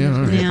everybody, and then there's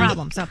going to be a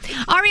problem. So,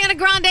 Ariana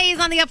Grande is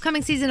on the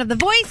upcoming season of The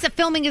Voice. The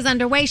filming is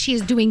underway. She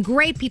is doing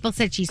great. People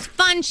said she's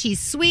fun. She's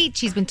sweet.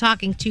 She's been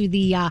talking to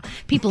the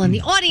people in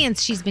the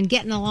audience. She's been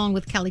getting along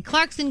with Kelly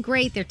Clarkson.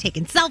 Great. They're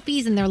taking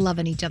selfies and they're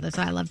loving each other.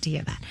 So I love to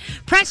hear that.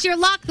 Press Your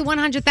Luck, the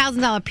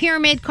 $100,000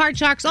 pyramid, Card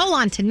Sharks, all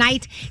on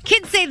tonight.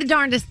 Kids say the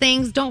darndest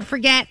things. Don't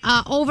forget,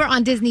 over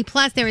on Disney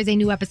Plus, there is a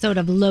new episode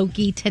of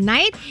Loki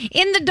tonight.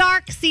 In the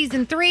Dark,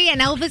 season 3,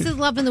 and Elvis is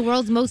loving the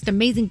world's most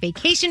amazing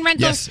vacation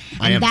rental. Yes,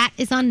 I am. And that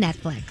is on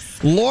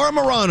Netflix. Laura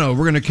Marano,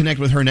 we're going to connect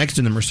with her next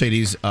in the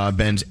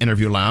Mercedes-Benz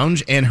Interview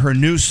Lounge, and her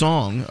new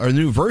song, or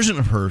new version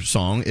of her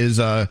song, is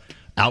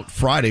out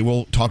Friday.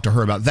 We'll talk to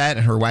her about that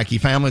and her wacky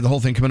family. The whole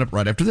thing coming up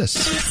right after this.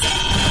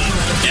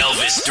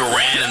 Elvis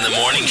Duran in the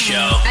morning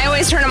show. I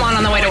always turn them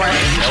on the way to work.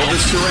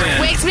 Elvis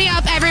Duran. Wakes me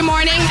up every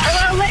morning.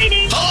 Hello,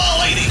 lady.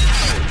 Hello, lady.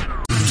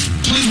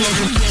 Please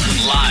welcome.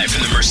 Live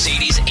in the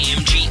Mercedes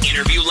AMG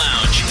Interview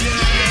Lounge.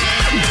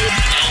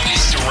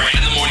 Elvis Duran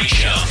in the morning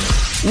show.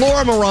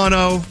 Laura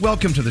Marano,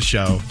 welcome to the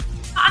show.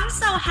 I'm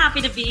so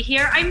happy to be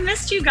here. I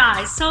missed you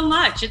guys so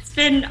much. It's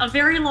been a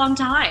very long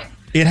time.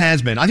 It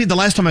has been. I think the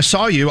last time I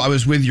saw you, I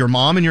was with your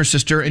mom and your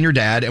sister and your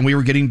dad, and we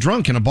were getting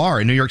drunk in a bar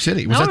in New York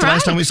City. Was that the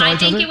last time we saw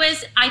each other?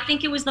 I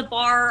think it was the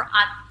bar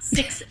at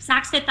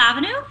Saks Fifth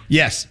Avenue.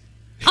 Yes.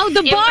 Oh,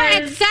 the bar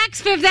at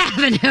Saks Fifth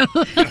Avenue.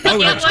 Oh,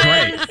 that's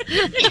great.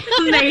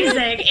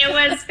 Amazing. It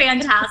was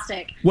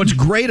fantastic. What's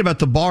great about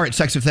the bar at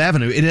Saks Fifth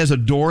Avenue, it has a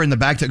door in the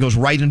back that goes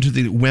right into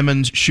the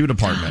women's shoe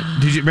department.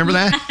 Did you remember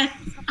that?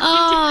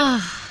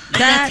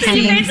 That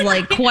seems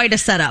like quite a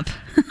setup.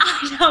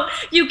 I know.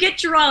 You get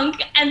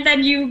drunk and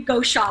then you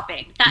go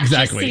shopping. That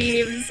Exactly.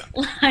 just seems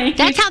like...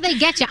 That's how they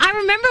get you. I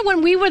remember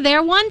when we were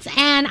there once,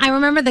 and I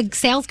remember the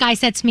sales guy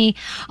said to me,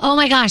 oh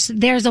my gosh,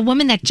 there's a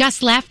woman that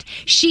just left.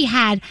 She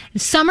had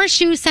summer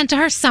shoes sent to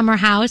her summer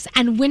house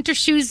and winter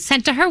shoes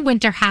sent to her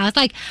winter house.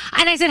 And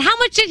I said, how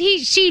much did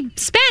she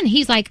spend?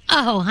 He's like,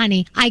 oh,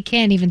 honey, I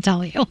can't even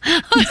tell you.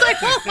 I was like,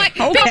 oh my,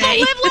 people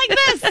live like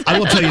this. I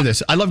will tell you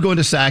this. I love going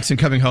to Saks and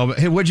coming home.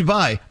 Hey, what'd you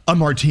buy? A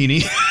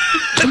martini.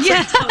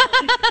 Yeah.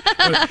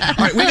 All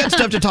right, we got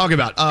stuff to talk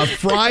about.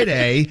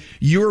 Friday,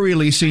 you are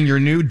releasing your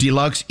new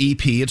deluxe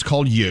EP. It's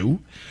called You.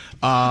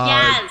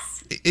 Yes.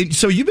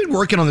 So you've been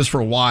working on this for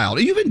a while.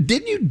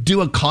 Didn't you do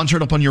a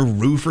concert up on your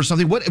roof or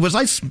something? What was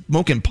I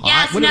smoking pot?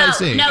 Yes, what did I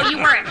say? No, you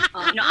weren't.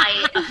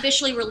 I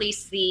officially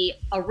released the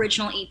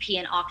original EP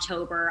in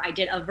October. I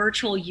did a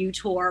virtual U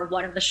tour.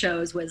 One of the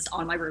shows was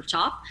on my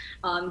rooftop,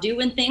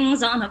 doing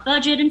things on a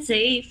budget and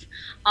safe.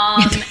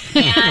 And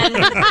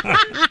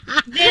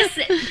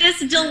this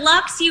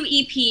deluxe U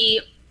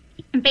EP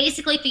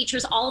basically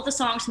features all of the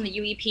songs from the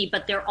U EP,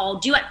 but they're all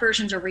duet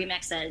versions or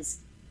remixes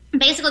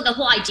basically the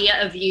whole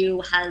idea of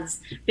You has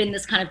been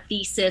this kind of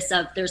thesis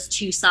of there's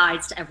two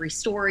sides to every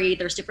story,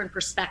 there's different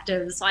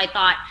perspectives. So I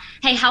thought,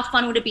 hey, how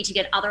fun would it be to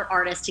get other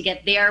artists to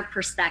get their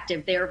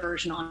perspective, their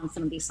version on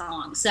some of these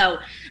songs. So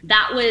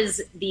that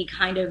was the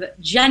kind of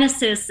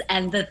genesis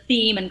and the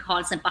theme and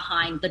concept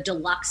behind the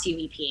Deluxe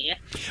You EP.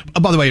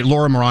 By the way,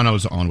 Laura Morano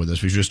is on with us.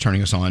 She's just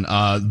turning us on.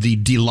 The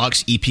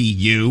Deluxe EP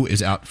You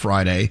is out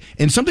Friday.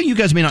 And something you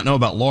guys may not know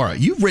about Laura,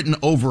 you've written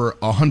over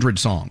 100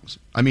 songs.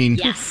 I mean,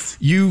 yes.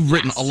 You've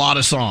written a lot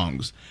of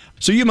songs.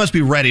 So you must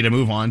be ready to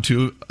move on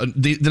to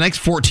the next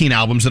 14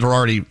 albums that are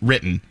already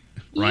written,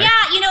 right?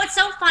 Yeah, you know, it's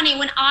so funny.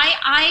 When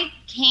I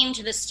came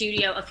to the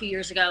studio a few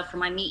years ago for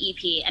my Me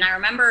EP, and I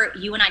remember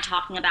you and I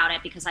talking about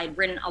it because I'd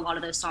written a lot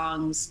of those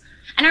songs.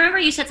 And I remember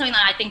you said something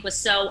that I think was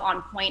so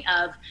on point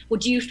of, well,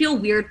 do you feel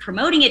weird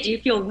promoting it? Do you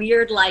feel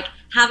weird, like,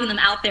 having them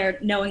out there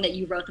knowing that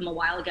you wrote them a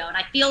while ago? And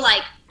I feel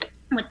like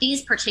with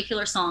these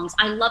particular songs,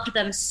 I loved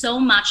them so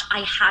much I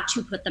had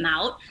to put them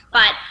out.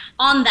 But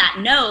on that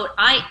note,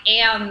 I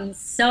am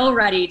so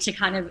ready to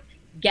kind of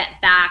get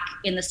back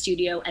in the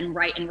studio and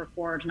write and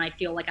record. And I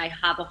feel like I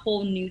have a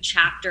whole new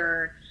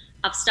chapter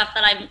of stuff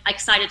that I'm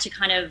excited to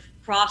kind of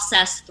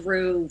process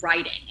through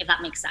writing, if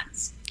that makes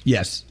sense.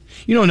 Yes.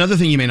 You know, another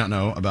thing you may not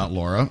know about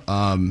Laura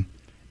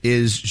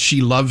is she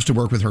loves to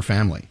work with her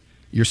family.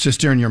 Your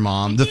sister and your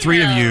mom, the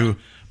three of you.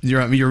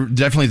 You're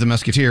definitely the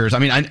Musketeers. I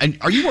mean,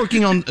 are you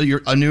working on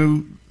a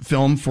new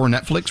film for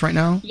Netflix right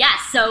now? Yes.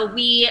 So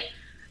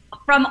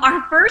from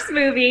our first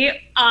movie,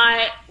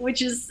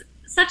 which is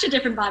such a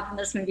different vibe from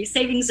this movie,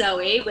 Saving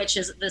Zoe, which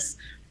is this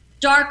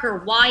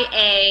darker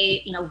YA,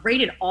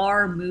 rated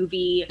R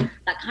movie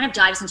that kind of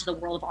dives into the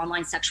world of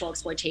online sexual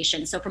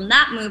exploitation. So from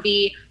that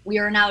movie, we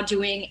are now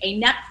doing a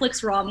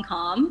Netflix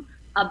rom-com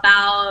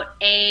about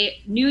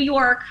a New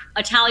York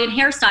Italian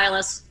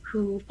hairstylist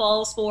who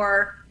falls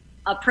for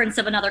a prince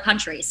of another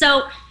country.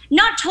 So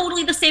not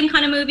totally the same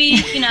kind of movie,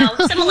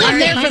 similarity. I'm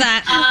there for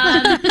that.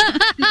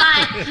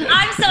 But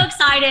I'm so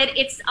excited.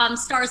 It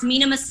stars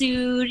Mina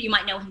Masood. You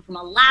might know him from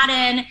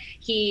Aladdin.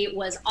 He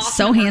was awesome.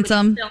 So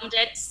handsome. We filmed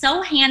it.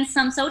 So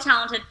handsome, so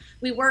talented.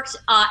 We worked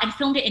and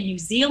filmed it in New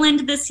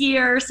Zealand this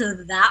year, so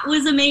that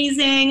was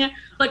amazing.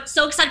 But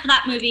so excited for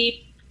that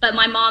movie. But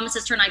my mom,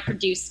 sister, and I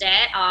produced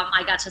it.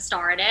 I got to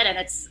star in it,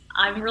 and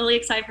I'm really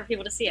excited for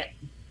people to see it.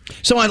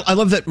 So I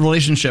love that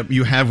relationship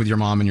you have with your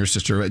mom and your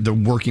sister, the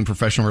working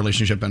professional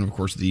relationship, and of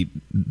course the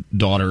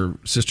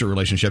daughter-sister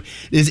relationship.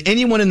 Is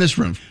anyone in this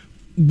room,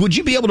 would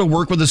you be able to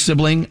work with a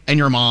sibling and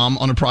your mom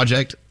on a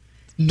project?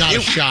 Not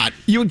a shot.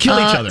 You would kill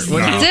each other.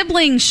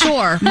 Siblings,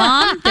 sure.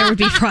 Mom, there would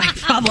be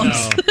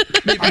problems.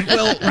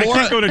 Well, I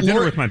can't go to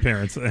dinner with my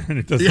parents, and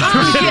it doesn't.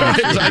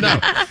 I know.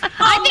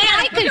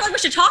 I feel like we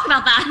should talk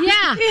about that.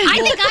 Yeah,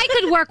 I think I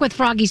could work with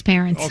Froggy's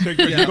parents. Okay,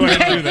 good. You go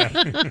ahead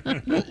and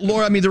do that. Well,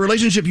 Laura, I mean, the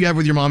relationship you have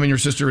with your mom and your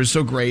sister is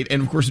so great,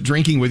 and of course,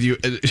 drinking with you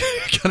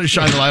kind of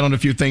shines a light on a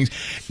few things.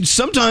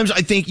 Sometimes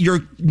I think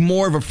you're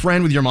more of a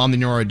friend with your mom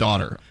than you're a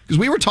daughter. Because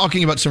we were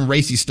talking about some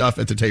racy stuff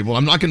at the table.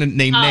 I'm not going to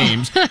name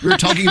names. We were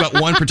talking about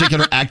one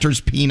particular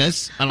actor's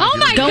penis. I don't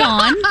know if Go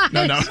on.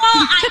 No.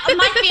 Well,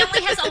 my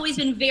family has always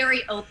been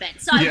very open.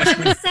 So what I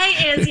would say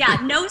is,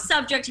 no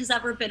subject has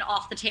ever been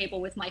off the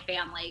table with my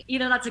family.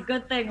 Either that's a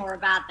good thing or a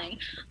bad thing.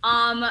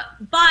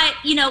 But,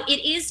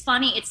 it is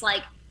funny. It's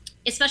like,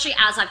 especially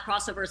as I've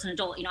crossed over as an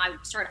adult, I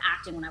started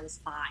acting when I was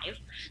 5.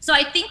 So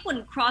I think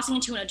when crossing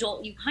into an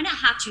adult, you kind of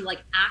have to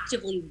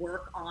actively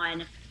work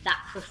on that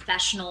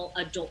professional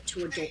adult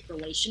to adult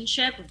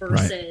relationship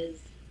versus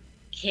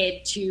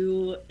kid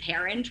to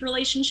parent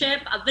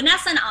relationship.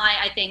 Vanessa and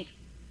I think,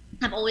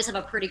 have always have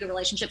a pretty good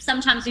relationship.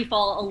 Sometimes we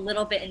fall a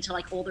little bit into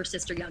older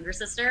sister, younger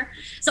sister.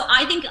 So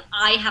I think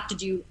I have to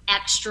do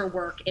extra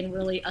work in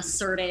really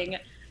asserting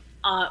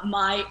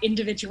my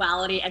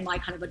individuality and my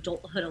kind of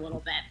adulthood a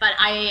little bit. But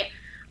I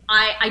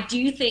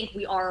do think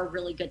we are a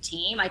really good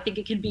team. I think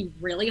it can be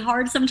really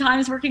hard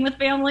sometimes working with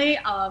family,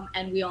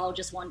 and we all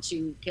just want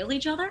to kill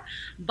each other.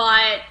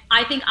 But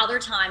I think other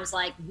times,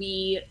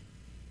 we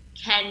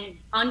can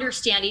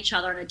understand each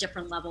other on a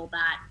different level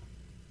that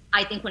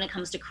I think when it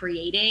comes to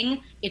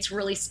creating, it's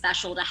really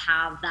special to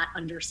have that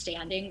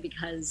understanding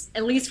because,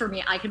 at least for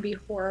me, I can be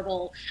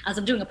horrible, as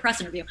I'm doing a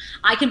press interview,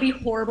 I can be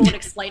horrible at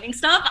explaining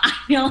stuff. I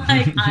feel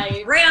like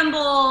I ramble,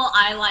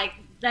 I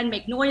then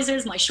make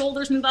noises, my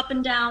shoulders move up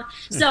and down.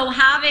 So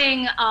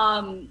having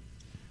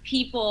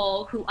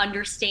people who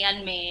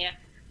understand me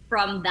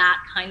from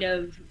that kind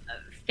of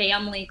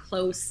family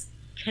close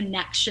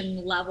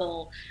connection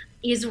level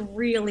is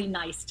really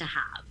nice to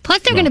have.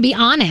 Plus, they're going to be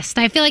honest.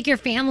 I feel like your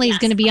family is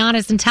going to be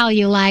honest and tell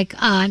you,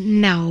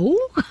 no.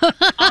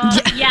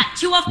 Yeah,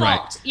 to a fault.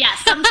 Right. Yeah,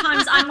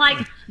 sometimes I'm like,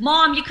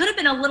 Mom, you could have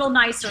been a little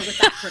nicer with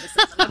that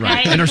criticism, okay?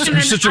 Right. And her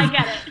sister, I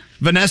get it.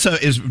 Vanessa,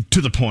 is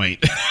to the point.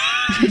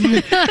 I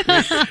know,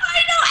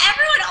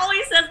 everyone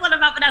always says that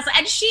about Vanessa,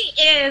 and she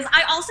is.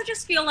 I also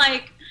just feel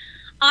like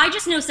I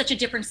just know such a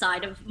different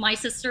side of my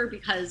sister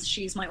because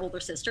she's my older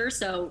sister.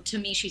 So to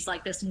me, she's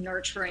like this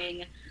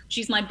nurturing,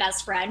 she's my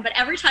best friend. But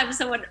every time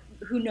someone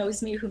who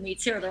knows me who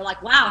meets her, they're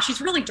like, wow,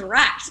 she's really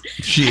direct.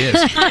 She is.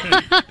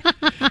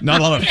 Not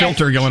a lot of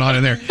filter going on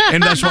in there.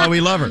 And that's why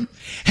we love her.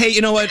 Hey,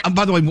 you know what?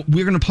 By the way,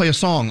 we're going to play a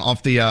song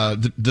off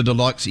the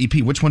deluxe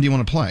EP. Which one do you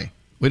want to play?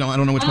 I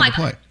don't know which one to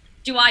play.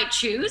 Do I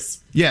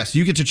choose? Yes,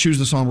 you get to choose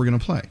the song we're going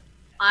to play.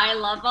 I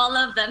love all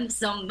of them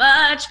so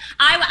much.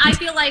 I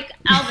feel like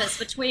Elvis,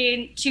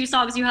 between two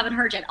songs you haven't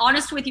heard yet,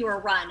 Honest With You or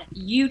Run,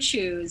 you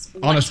choose.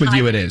 Honest With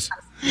You it is.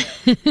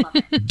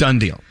 Done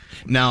deal.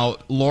 Now,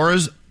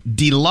 Laura's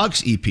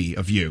deluxe EP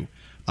of You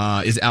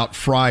is out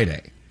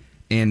Friday.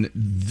 And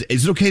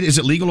is it okay? Is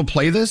it legal to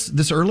play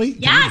this early?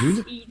 Yes,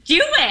 do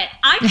it.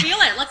 I feel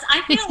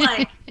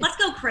it. Let's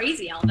go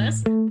crazy,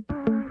 Elvis.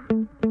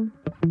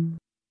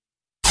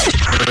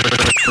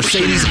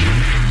 Mercedes.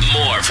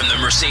 More from the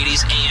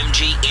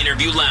Mercedes-AMG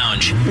Interview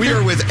Lounge. We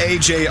are with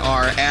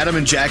AJR. Adam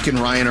and Jack and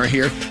Ryan are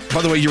here.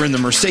 By the way, you're in the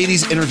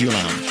Mercedes Interview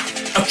Lounge.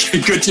 Okay,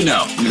 good to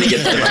know. I'm going to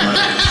get there.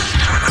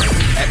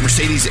 At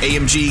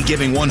Mercedes-AMG,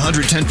 giving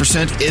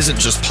 110% isn't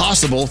just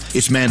possible,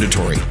 it's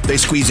mandatory. They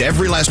squeeze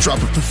every last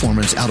drop of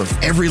performance out of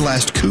every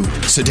last coupe,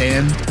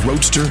 sedan,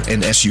 roadster,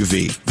 and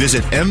SUV.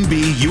 Visit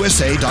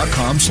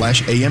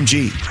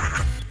mbusa.com/AMG.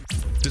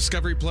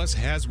 Discovery Plus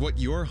has what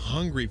you're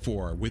hungry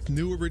for. With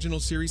new original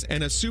series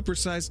and a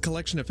supersized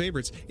collection of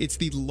favorites, it's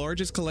the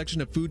largest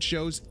collection of food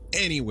shows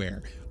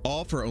anywhere.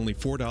 All for only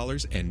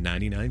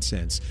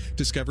 $4.99.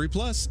 Discovery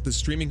Plus, the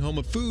streaming home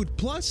of food,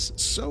 plus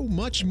so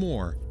much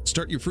more.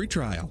 Start your free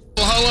trial.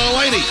 Hello,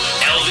 lady.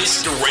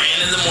 Elvis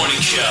Duran in the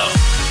Morning Show.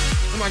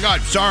 Oh, my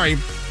God. Sorry.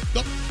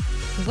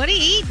 What are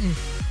you eating?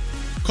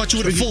 Caught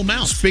you with a full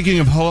mouth. Speaking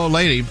of hello,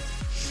 lady,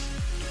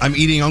 I'm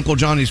eating Uncle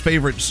Johnny's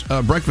favorite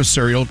breakfast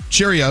cereal,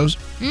 Cheerios.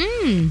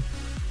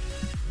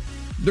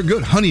 They're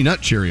good. Honey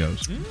Nut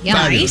Cheerios. Yeah,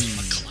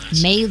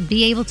 nice. May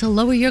be able to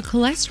lower your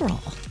cholesterol.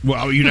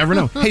 Well, you never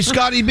know. Hey,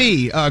 Scotty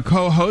B,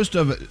 co-host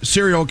of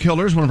Serial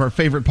Killers, one of our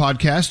favorite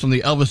podcasts on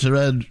the Elvis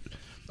Duran,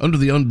 under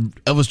the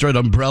Elvis Duran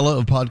umbrella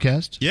of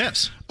podcasts.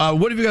 Yes.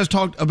 What have you guys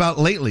talked about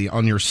lately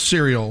on your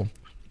Serial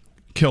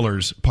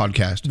Killers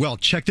podcast? Well,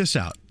 check this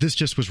out. This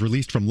just was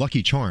released from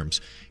Lucky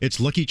Charms. It's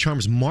Lucky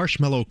Charms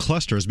marshmallow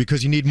clusters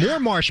because you need more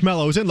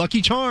marshmallows in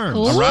Lucky Charms.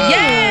 All right.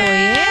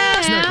 Yeah.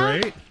 Isn't that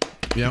great?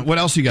 Yeah. What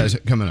else you guys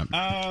coming up?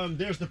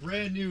 There's the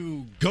brand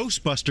new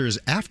Ghostbusters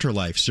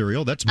Afterlife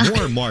cereal. That's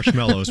more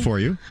marshmallows for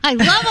you. I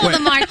love all the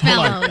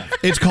marshmallows.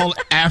 It's called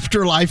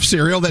Afterlife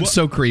cereal. That's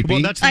so creepy.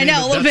 Well, that's the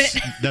name of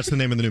that's the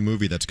name of the new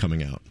movie that's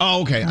coming out.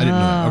 Oh, okay. I didn't know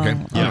that. Okay.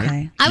 Yeah.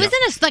 Okay. I was in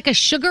a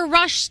Sugar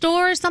Rush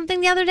store or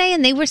something the other day,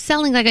 and they were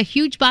selling like a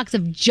huge box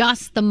of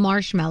just the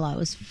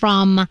marshmallows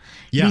from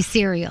these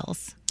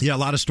cereals. Yeah, a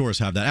lot of stores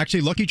have that.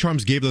 Actually, Lucky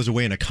Charms gave those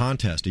away in a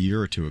contest a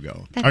year or two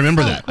ago. I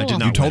remember that. I did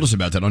not You told win. us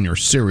about that on your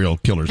Serial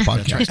Killers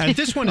podcast. And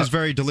this one is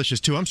very delicious,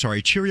 too. I'm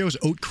sorry. Cheerios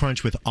Oat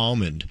Crunch with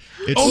almond.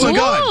 Oh, my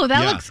God. Oh,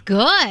 that looks good.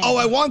 Oh,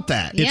 I want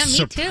that. Yeah, It's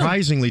me too.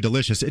 surprisingly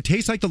delicious. It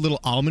tastes like the little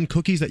almond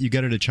cookies that you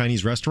get at a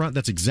Chinese restaurant.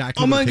 That's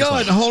exactly Oh, what my it tastes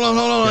God. like. Hold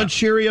on.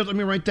 Cheerios. Let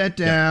me write that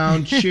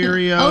down.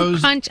 Cheerios.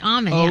 Oat Crunch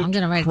almond. Yeah, I'm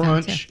going to write it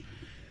down, Crunch. too.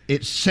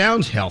 It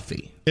sounds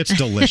healthy. It's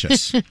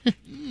delicious.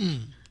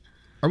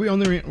 Are we on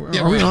there?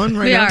 Are we on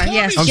right We now? are,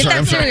 yes. I'm Get sorry, that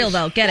I'm sorry. cereal,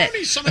 though. Get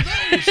it. Some of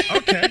those.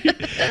 Okay.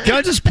 Can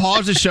I just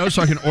pause the show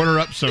so I can order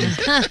up some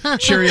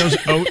Cheerios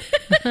oat?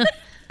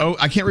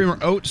 I can't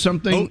remember oat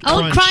something.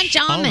 Oat Crunch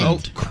almond.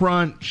 Oat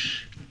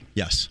Crunch.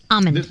 Yes.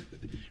 Almond.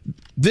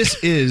 This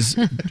is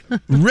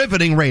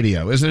riveting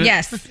radio, isn't it?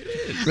 Yes.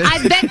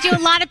 I bet you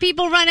a lot of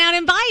people run out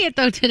and buy it,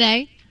 though,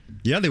 today.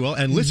 Yeah, they will.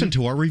 And listen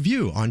to our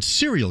review on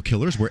Serial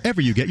Killers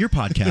wherever you get your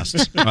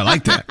podcasts. I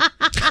like that.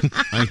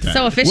 I like that.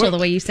 So official What- the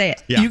way you say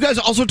it. Yeah. You guys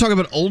also talk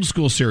about old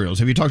school cereals.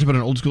 Have you talked about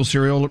an old school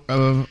cereal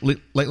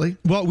lately?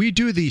 Well, we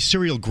do the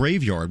cereal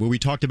graveyard where we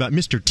talked about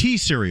Mr. T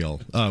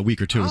cereal a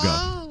week or two ago.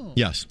 Oh.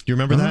 Yes. Do you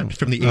remember that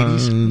from the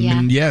 80s? Yeah.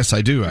 Yes,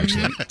 I do,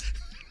 actually.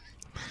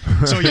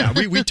 So, yeah,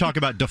 we talk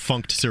about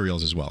defunct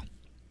cereals as well.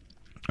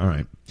 All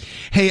right.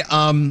 Hey,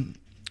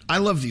 I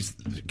love these.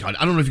 God,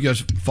 I don't know if you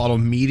guys follow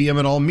Medium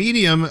at all.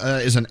 Medium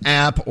is an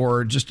app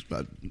or just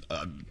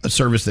a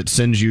service that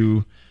sends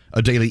you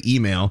a daily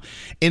email,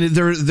 and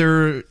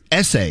they're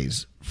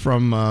essays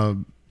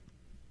from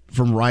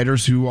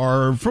writers who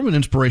are from an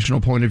inspirational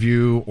point of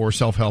view or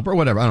self-help or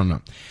whatever. I don't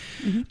know.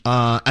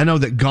 I know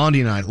that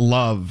Gandhi and I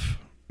love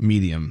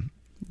Medium.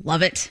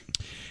 Love it.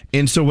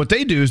 And so what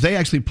they do is they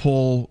actually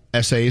pull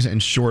essays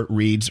and short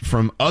reads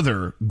from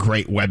other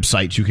great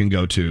websites you can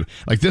go to.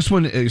 Like this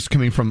one is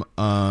coming from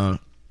a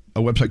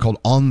website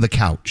called On the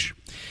Couch.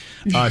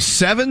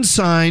 7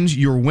 signs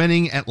you're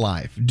winning at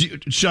life.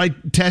 Should I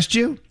test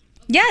you?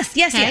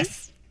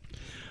 Yes.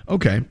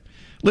 Okay.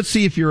 Let's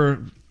see if you're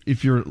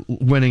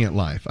winning at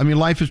life. I mean,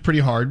 life is pretty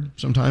hard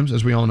sometimes,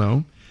 as we all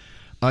know.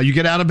 You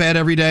get out of bed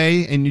every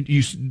day, and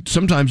you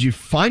sometimes you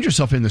find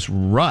yourself in this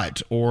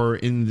rut or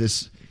in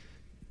this.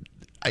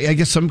 I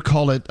guess some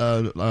call it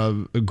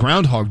a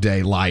Groundhog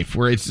Day life,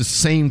 where it's the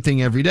same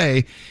thing every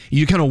day.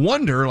 You kind of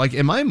wonder, like,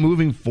 am I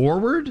moving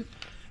forward?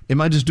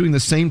 Am I just doing the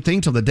same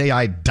thing till the day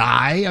I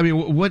die? I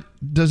mean, what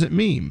does it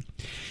mean?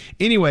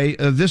 Anyway,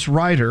 this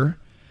writer,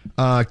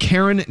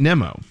 Karen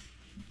Nemo,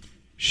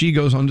 she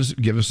goes on to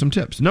give us some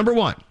tips. Number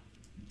 1,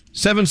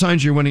 7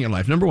 signs you're winning in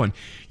life. Number 1,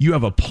 you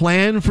have a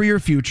plan for your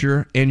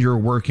future and you're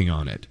working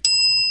on it.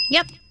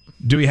 Yep.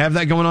 Do we have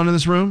that going on in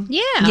this room?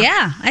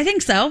 Yeah, I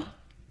think so.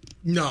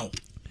 No.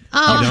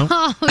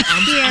 Oh,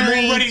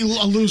 I'm already a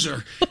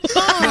loser. No.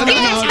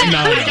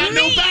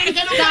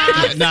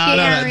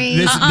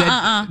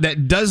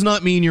 That does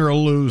not mean you're a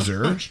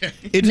loser. Okay.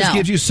 It just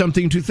gives you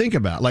something to think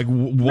about. Like,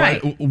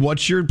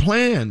 what's your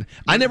plan?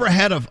 I never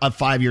had a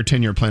 5-year,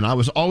 10-year plan. I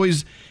was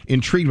always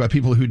intrigued by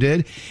people who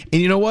did.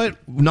 And you know what?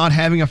 Not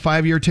having a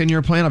 5-year,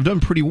 10-year plan, I've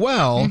done pretty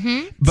well,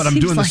 but I'm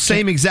doing the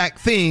same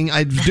exact thing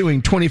I was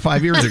doing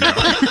 25 years ago.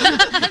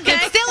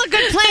 It's still a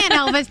good plan,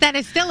 Elvis. That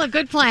is still a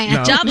good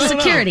plan. Job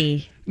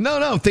security.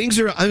 No. Things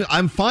are.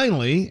 I'm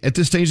finally at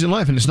this stage in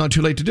life, and it's not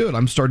too late to do it.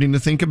 I'm starting to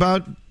think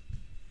about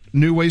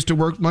new ways to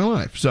work my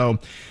life. So,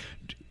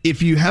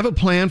 if you have a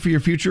plan for your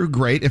future,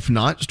 great. If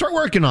not, start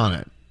working on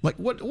it. Like,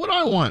 what do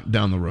I want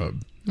down the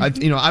road? I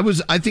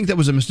think that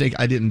was a mistake.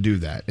 I didn't do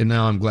that, and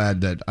now I'm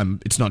glad that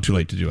it's not too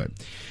late to do it.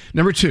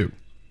 Number 2,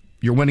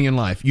 you're winning in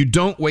life. You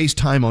don't waste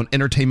time on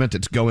entertainment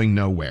that's going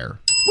nowhere.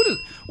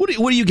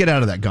 What do you get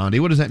out of that, Gandhi?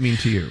 What does that mean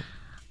to you?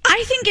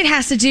 I think it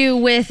has to do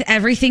with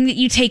everything that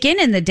you take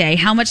in the day.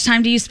 How much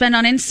time do you spend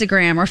on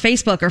Instagram or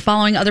Facebook or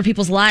following other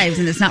people's lives,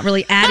 and it's not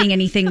really adding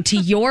anything to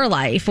your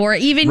life? Or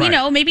even,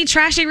 maybe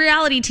trashy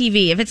reality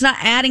TV. If it's not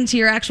adding to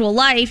your actual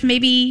life,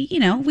 maybe,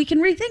 we can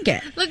rethink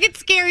it. Look at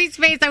Scary's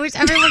face. I wish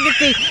everyone could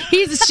see.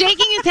 He's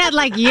shaking his head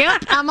like,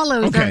 yep, I'm a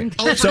loser. Okay.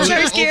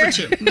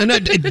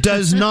 It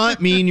does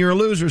not mean you're a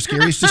loser,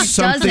 Scary. It's just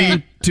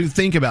something to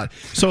think about.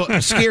 So,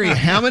 Scary,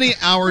 how many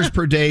hours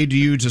per day do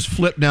you just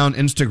flip down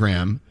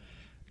Instagram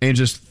and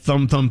just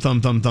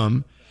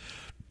thumb,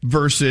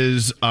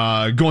 versus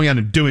going out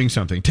and doing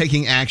something,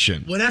 taking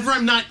action? Whenever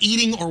I'm not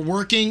eating or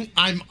working,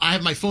 I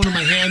have my phone in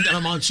my hand and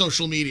I'm on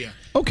social media.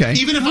 Okay.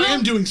 Even if I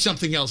am doing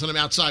something else and I'm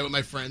outside with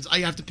my friends, I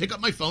have to pick up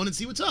my phone and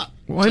see what's up.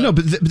 Well, I know,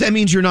 but that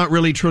means you're not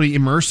really truly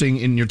immersing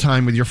in your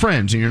time with your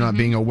friends, and you're not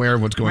being aware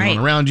of what's going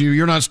on around you.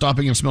 You're not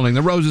stopping and smelling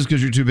the roses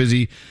because you're too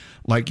busy,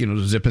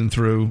 zipping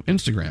through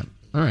Instagram.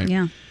 All right.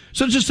 Yeah.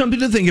 So it's just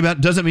something to think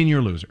about. Doesn't mean you're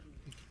a loser.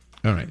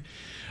 All right.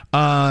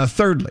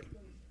 Thirdly,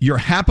 you're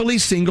happily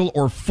single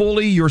or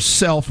fully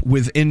yourself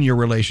within your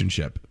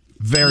relationship.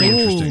 Very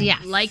interesting. Yeah,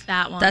 like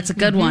that one. That's a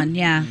good one.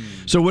 Yeah.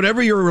 So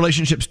whatever your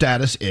relationship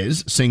status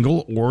is,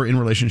 single or in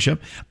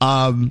relationship,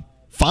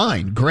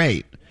 fine,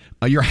 great.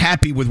 You're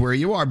happy with where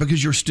you are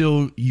because you're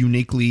still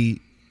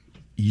uniquely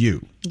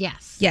you.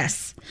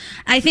 Yes.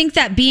 I think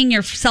that being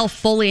yourself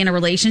fully in a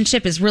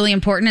relationship is really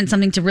important and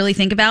something to really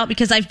think about,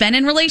 because I've been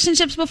in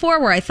relationships before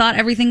where I thought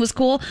everything was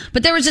cool,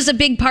 but there was just a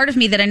big part of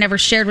me that I never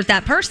shared with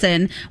that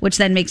person, which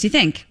then makes you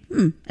think,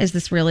 is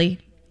this really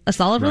a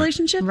solid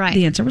relationship? Right.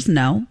 The answer was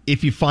no.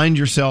 If you find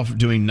yourself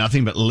doing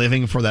nothing but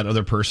living for that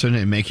other person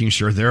and making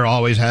sure they're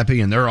always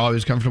happy and they're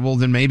always comfortable,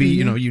 then maybe,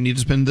 you need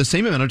to spend the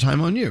same amount of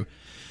time on you.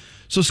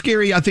 So,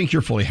 Scary, I think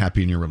you're fully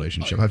happy in your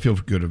relationship. I feel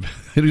good.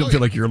 I don't feel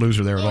like you're a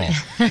loser there at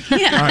all.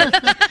 Yeah. All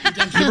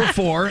right. Number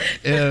 4,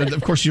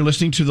 of course, you're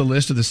listening to the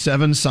list of the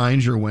 7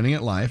 signs you're winning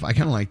at life. I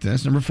kind of like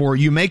this. Number 4,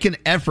 you make an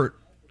effort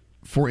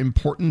for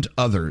important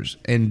others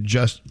and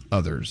just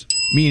others,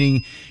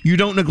 meaning you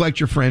don't neglect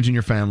your friends and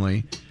your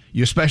family.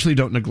 You especially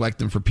don't neglect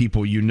them for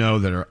people you know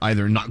that are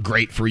either not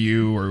great for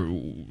you or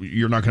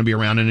you're not going to be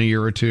around in a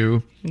year or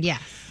two. Yes.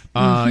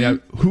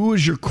 Who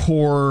is your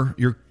core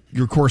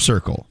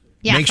circle?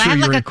 Yes, Make sure I have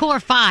you're like a core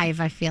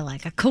 5, I feel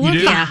like. A core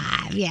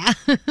 5, yeah.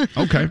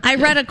 Okay. I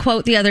read a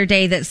quote the other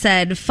day that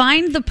said,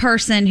 find the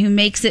person who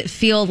makes it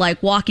feel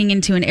like walking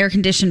into an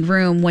air-conditioned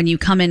room when you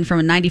come in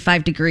from a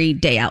 95-degree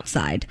day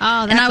outside.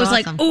 Oh, that's And I was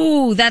awesome. like,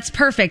 ooh, that's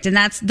perfect. And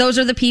those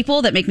are the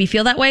people that make me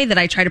feel that way that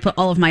I try to put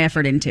all of my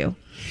effort into.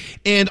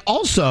 And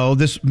also,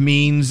 this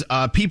means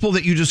people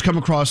that you just come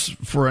across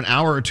for an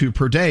hour or two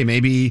per day.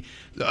 Maybe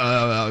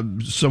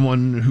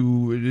someone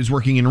who is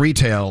working in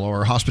retail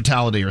or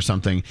hospitality or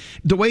something.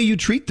 The way you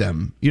treat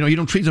them, you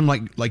don't treat them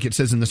like it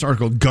says in this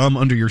article, gum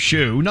under your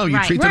shoe. No, you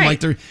treat them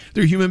like they're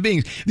human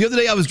beings. The other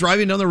day, I was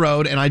driving down the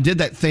road and I did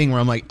that thing where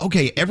I'm like,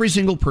 okay, every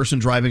single person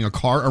driving a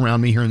car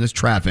around me here in this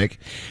traffic,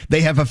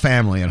 they have a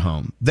family at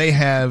home. They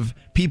have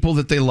people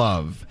that they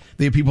love.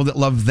 They have people that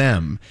love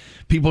them,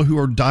 people who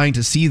are dying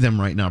to see them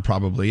right now,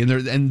 probably.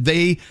 And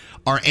they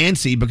are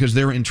antsy because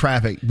they're in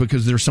traffic,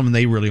 because there's someone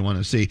they really want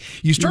to see.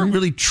 You start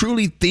really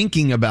truly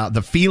thinking about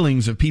the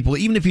feelings of people,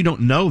 even if you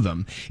don't know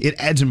them. It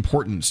adds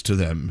importance to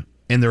them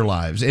and their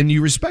lives, and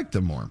you respect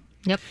them more.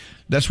 Yep.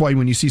 That's why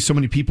when you see so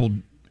many people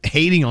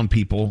hating on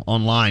people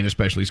online,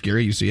 especially,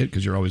 Scary, you see it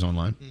because you're always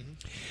online.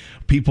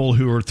 People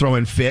who are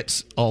throwing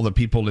fits, all the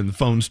people in the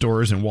phone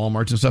stores and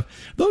Walmarts and stuff,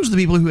 those are the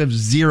people who have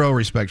zero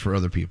respect for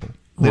other people.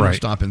 They don't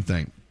stop and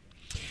think.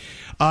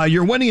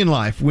 You're winning in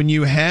life when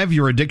you have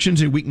your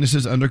addictions and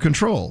weaknesses under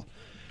control.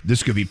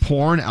 This could be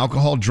porn,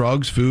 alcohol,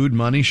 drugs, food,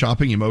 money,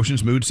 shopping,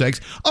 emotions, mood, sex.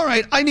 All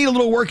right, I need a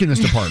little work in this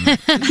department.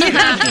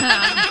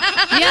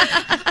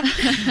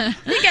 I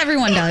think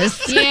everyone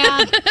does.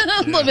 Yeah.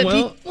 a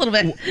little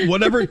bit.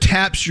 Whatever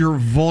taps your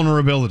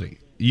vulnerability.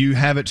 You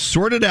have it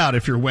sorted out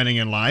if you're winning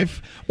in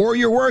life, or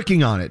you're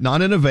working on it.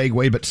 Not in a vague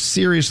way, but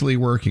seriously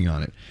working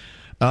on it.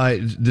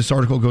 This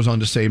article goes on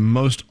to say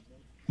most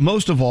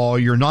of all,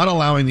 you're not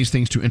allowing these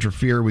things to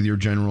interfere with your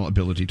general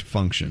ability to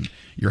function.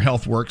 Your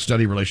health, work,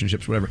 study,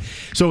 relationships, whatever.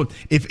 So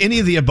if any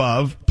of the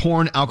above,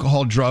 porn,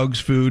 alcohol, drugs,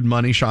 food,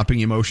 money, shopping,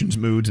 emotions,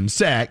 moods, and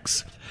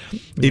sex,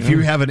 if you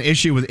have an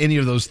issue with any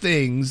of those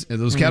things,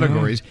 those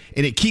categories,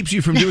 and it keeps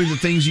you from doing the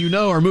things you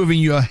know are moving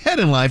you ahead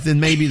in life,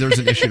 then maybe there's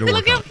an issue to work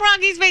Look on. at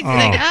Froggy's face.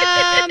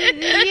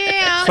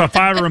 Yeah. So if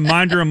I have a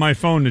reminder on my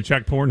phone to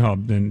check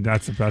Pornhub, then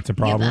that's a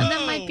problem.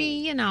 That might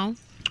be,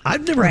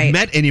 I've never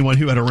met anyone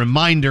who had a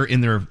reminder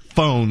in their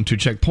phone to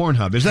check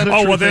Pornhub. Is that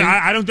a true then thing?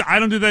 I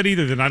don't do that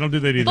either. Then I don't do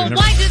that either. But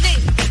why do they?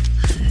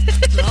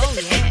 Oh,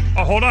 yeah.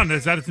 Oh, hold on.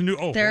 Is that a new?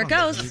 Oh, there it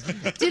goes.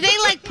 Do they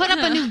put up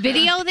a new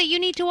video that you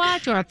need to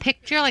watch or a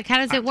picture? How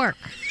does it work?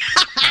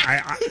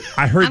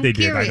 I heard they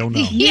did. I don't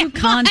know. New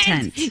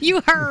content.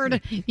 You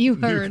heard. New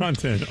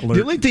content alert.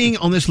 The only thing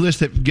on this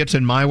list that gets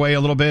in my way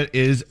a little bit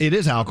is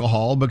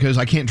alcohol, because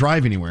I can't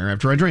drive anywhere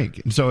after I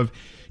drink. And so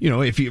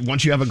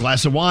once you have a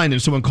glass of wine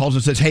and someone calls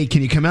and says, "Hey,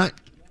 can you come out?"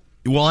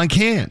 Well, I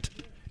can't.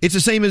 It's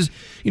the same as,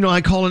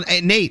 I call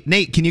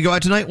Nate, can you go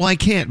out tonight? Well, I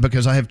can't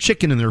because I have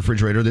chicken in the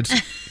refrigerator that's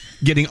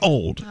getting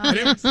old. I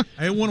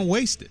didn't want to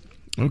waste it.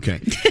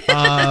 Okay.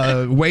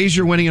 Ways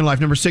you're winning in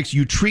life. Number 6,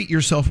 you treat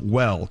yourself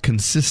well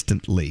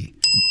consistently.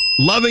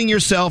 Loving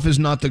yourself is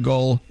not the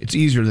goal. It's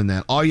easier than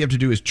that. All you have to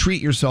do is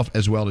treat yourself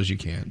as well as you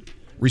can.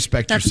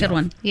 Respect yourself. That's a good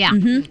one. Yeah.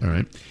 Mm-hmm. All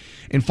right.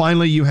 And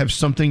finally, you have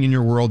something in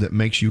your world that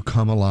makes you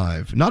come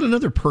alive. Not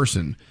another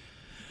person,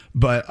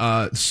 but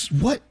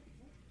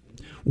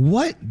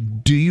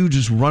what do you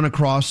just run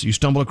across, you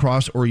stumble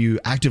across, or you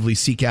actively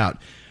seek out?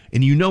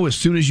 And as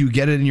soon as you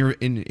get it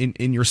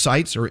in your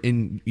sights, or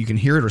you can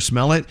hear it or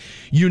smell it,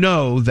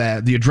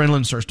 that the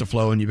adrenaline starts to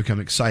flow and you become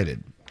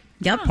excited.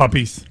 Yep.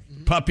 Puppies.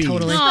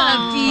 Totally.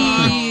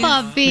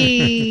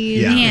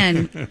 Puppies. Yeah.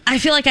 Man, I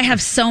feel like I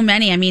have so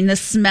many. I mean, the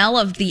smell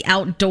of the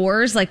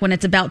outdoors, like when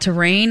it's about to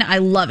rain, I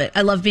love it.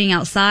 I love being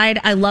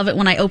outside. I love it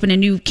when I open a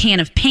new can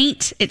of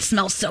paint. It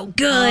smells so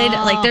good.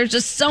 Like there's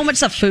just so much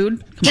stuff.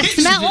 Food.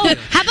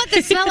 How about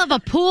the smell of a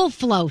pool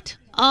float?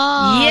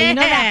 Oh, yeah.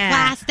 That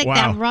plastic,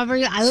 that rubber.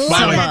 I love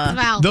that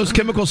smell. Those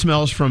chemical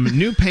smells from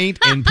new paint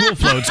and pool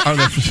floats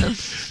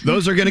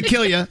those are going to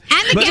kill you. And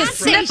the gas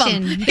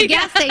station. The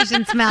gas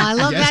station smell. I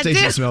love that too. Gas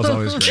station smells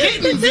always great.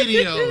 Kitten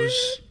videos.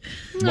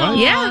 What?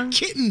 Yeah.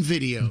 Kitten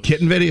videos.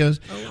 Kitten videos.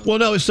 Well,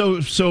 no,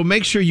 so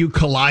make sure you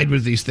collide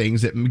with these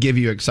things that give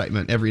you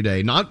excitement every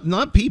day.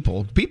 Not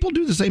people. People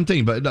do the same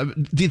thing, but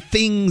the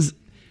things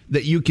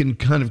that you can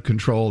kind of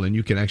control, and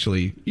you can run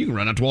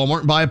out to Walmart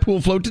and buy a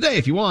pool float today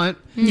if you want.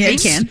 Yeah, you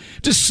can.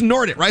 Just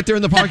snort it right there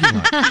in the parking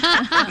lot.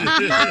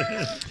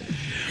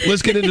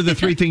 Let's get into the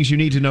 3 things you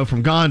need to know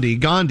from Gandhi.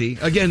 Gandhi,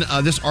 again,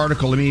 this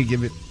article, let me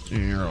give it.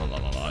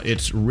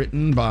 It's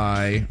written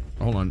by,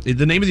 hold on.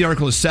 The name of the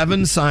article is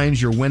 7 Signs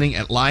You're Winning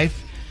at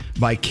Life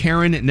by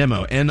Karen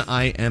Nimmo,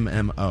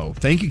 Nimmo.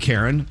 Thank you,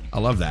 Karen. I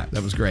love that.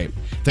 That was great.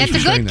 Thanks That's for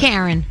a sharing good that.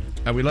 Karen.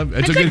 We love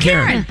it's a good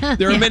Karen.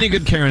 There are many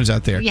good Karens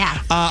out there. Yeah.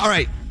 All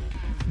right.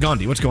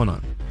 Gandhi, what's going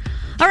on?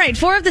 All right,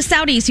 4 of the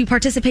Saudis who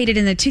participated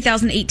in the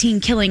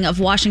 2018 killing of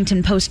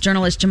Washington Post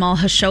journalist Jamal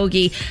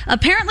Khashoggi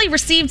apparently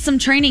received some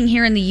training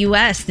here in the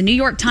U.S. The New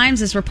York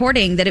Times is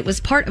reporting that it was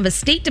part of a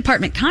State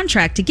Department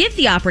contract to give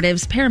the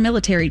operatives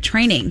paramilitary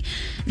training.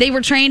 They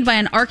were trained by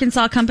an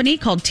Arkansas company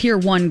called Tier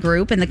 1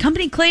 Group, and the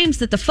company claims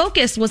that the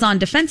focus was on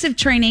defensive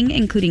training,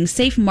 including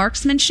safe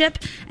marksmanship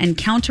and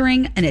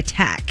countering an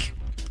attack.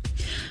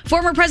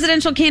 Former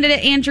presidential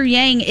candidate Andrew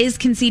Yang is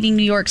conceding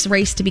New York's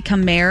race to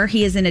become mayor.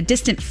 He is in a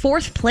distant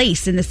 4th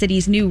place in the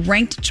city's new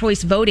ranked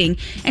choice voting,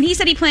 and he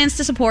said he plans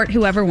to support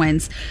whoever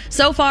wins.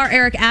 So far,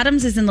 Eric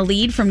Adams is in the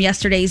lead from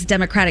yesterday's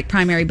Democratic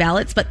primary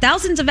ballots, but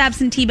thousands of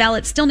absentee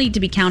ballots still need to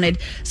be counted,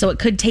 so it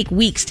could take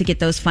weeks to get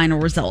those final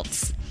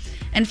results.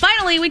 And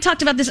finally, we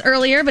talked about this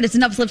earlier, but it's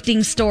an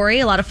uplifting story.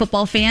 A lot of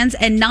football fans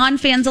and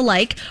non-fans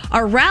alike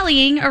are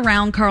rallying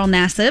around Carl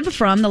Nassib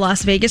from the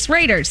Las Vegas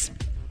Raiders.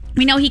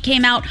 We know he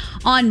came out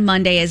on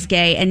Monday as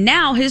gay, and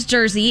now his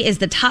jersey is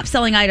the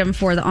top-selling item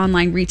for the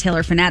online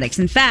retailer Fanatics.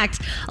 In fact,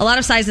 a lot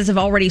of sizes have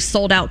already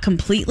sold out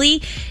completely.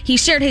 He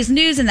shared his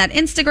news in that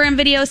Instagram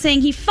video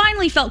saying he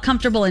finally felt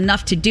comfortable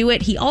enough to do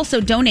it. He also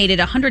donated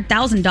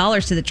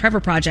 $100,000 to the Trevor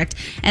Project,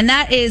 and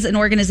that is an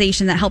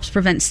organization that helps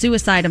prevent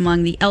suicide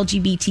among the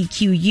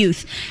LGBTQ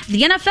youth.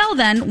 The NFL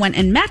then went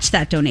and matched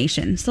that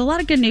donation, so a lot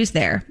of good news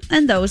there.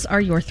 And those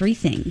are your 3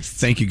 things.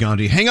 Thank you,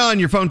 Gandhi. Hang on,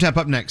 your phone tap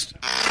up next.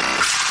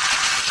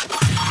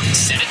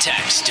 Send a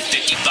text to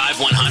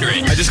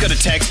 55100. I just got a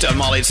text,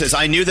 Molly. It says,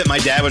 I knew that my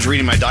dad was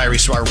reading my diary,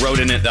 so I wrote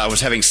in it that I was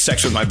having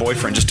sex with my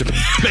boyfriend just to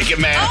make it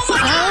mad.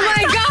 Oh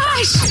my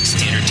gosh!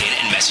 Standard data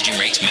and messaging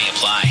rates may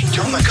apply.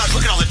 Oh my God,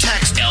 look at all the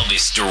text.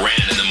 Elvis Duran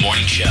in the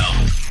Morning Show.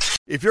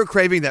 If you're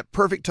craving that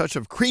perfect touch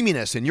of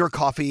creaminess in your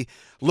coffee,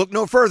 look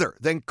no further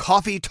than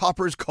Coffee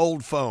Topper's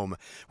Cold Foam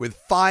with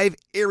 5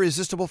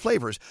 irresistible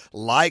flavors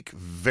like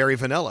very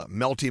vanilla,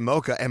 melty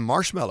mocha, and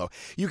marshmallow.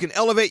 You can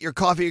elevate your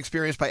coffee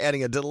experience by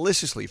adding a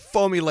deliciously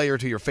foamy layer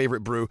to your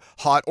favorite brew,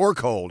 hot or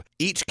cold.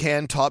 Each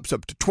can tops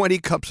up to 20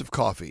 cups of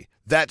coffee.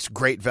 That's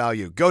great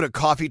value. Go to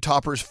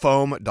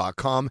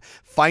coffeetoppersfoam.com,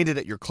 find it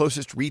at your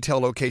closest retail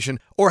location,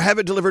 or have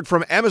it delivered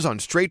from Amazon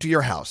straight to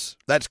your house.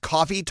 That's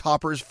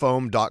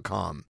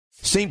coffeetoppersfoam.com.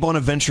 St.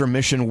 Bonaventure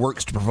Mission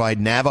works to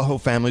provide Navajo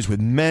families with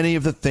many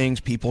of the things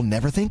people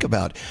never think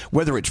about.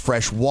 Whether it's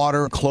fresh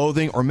water,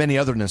 clothing, or many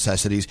other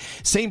necessities,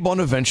 St.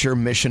 Bonaventure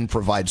Mission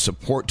provides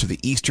support to the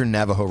Eastern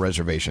Navajo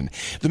Reservation.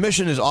 The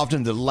mission is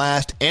often the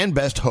last and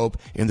best hope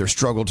in their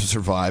struggle to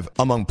survive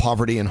among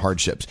poverty and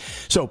hardships.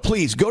 So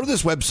please go to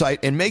this website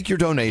and make your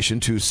donation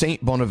to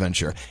St.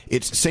 Bonaventure.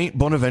 It's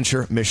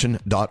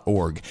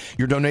stbonaventuremission.org.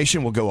 Your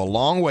donation will go a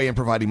long way in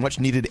providing much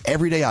needed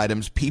everyday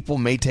items people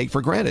may take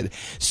for granted.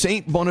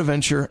 stbonaventuremission.org.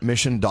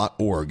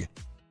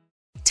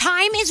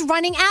 Time is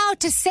running out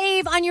to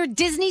save on your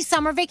Disney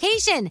summer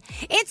vacation.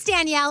 It's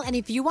Danielle, and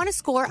if you want to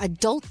score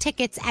adult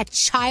tickets at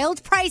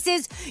child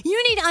prices,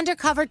 you need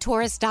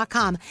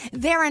UndercoverTourist.com.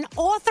 They're an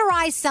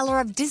authorized seller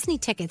of Disney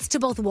tickets to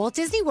both Walt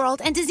Disney World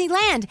and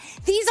Disneyland.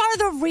 These are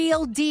the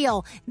real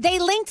deal. They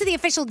link to the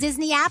official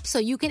Disney app so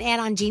you can add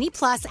on Genie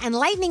Plus and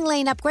Lightning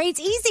Lane upgrades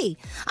easy.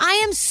 I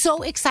am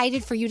so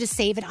excited for you to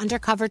save at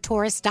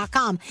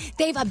UndercoverTourist.com.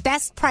 They've a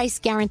best price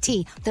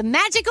guarantee. The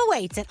magic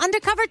awaits at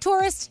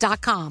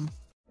UndercoverTourist.com.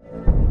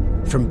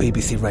 From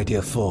BBC Radio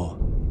 4,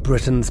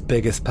 Britain's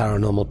biggest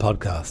paranormal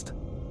podcast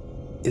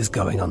is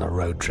going on a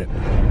road trip.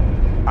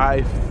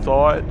 I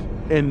thought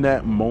in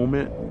that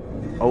moment,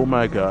 oh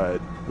my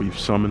God, we've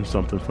summoned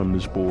something from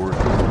this board.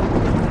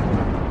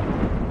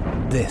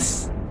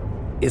 This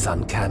is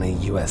Uncanny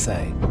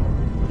USA.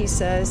 He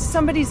says,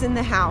 somebody's in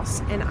the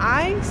house, and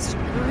I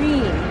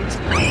screamed.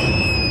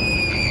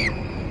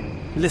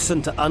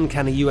 Listen to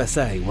Uncanny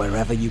USA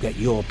wherever you get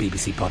your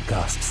BBC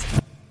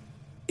podcasts,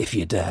 if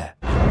you dare.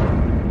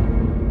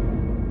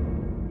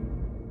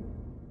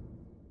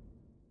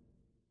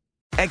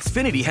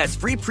 Xfinity has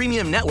free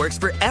premium networks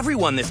for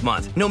everyone this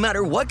month, no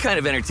matter what kind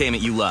of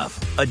entertainment you love.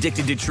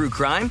 Addicted to true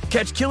crime?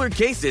 Catch killer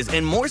cases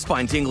and more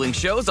spine-tingling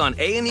shows on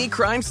A&E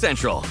Crime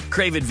Central.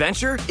 Crave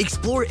adventure?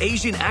 Explore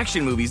Asian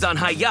action movies on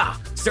Hi-Ya.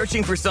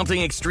 Searching for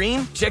something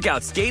extreme? Check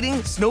out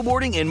skating,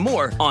 snowboarding, and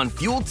more on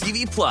Fuel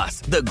TV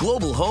Plus, the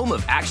global home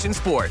of action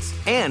sports.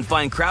 And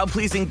find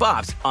crowd-pleasing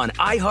bops on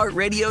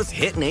iHeartRadio's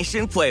Hit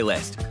Nation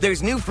playlist.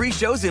 There's new free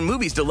shows and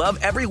movies to love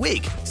every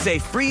week. Say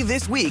free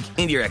this week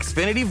in your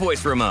Xfinity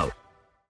voice remote.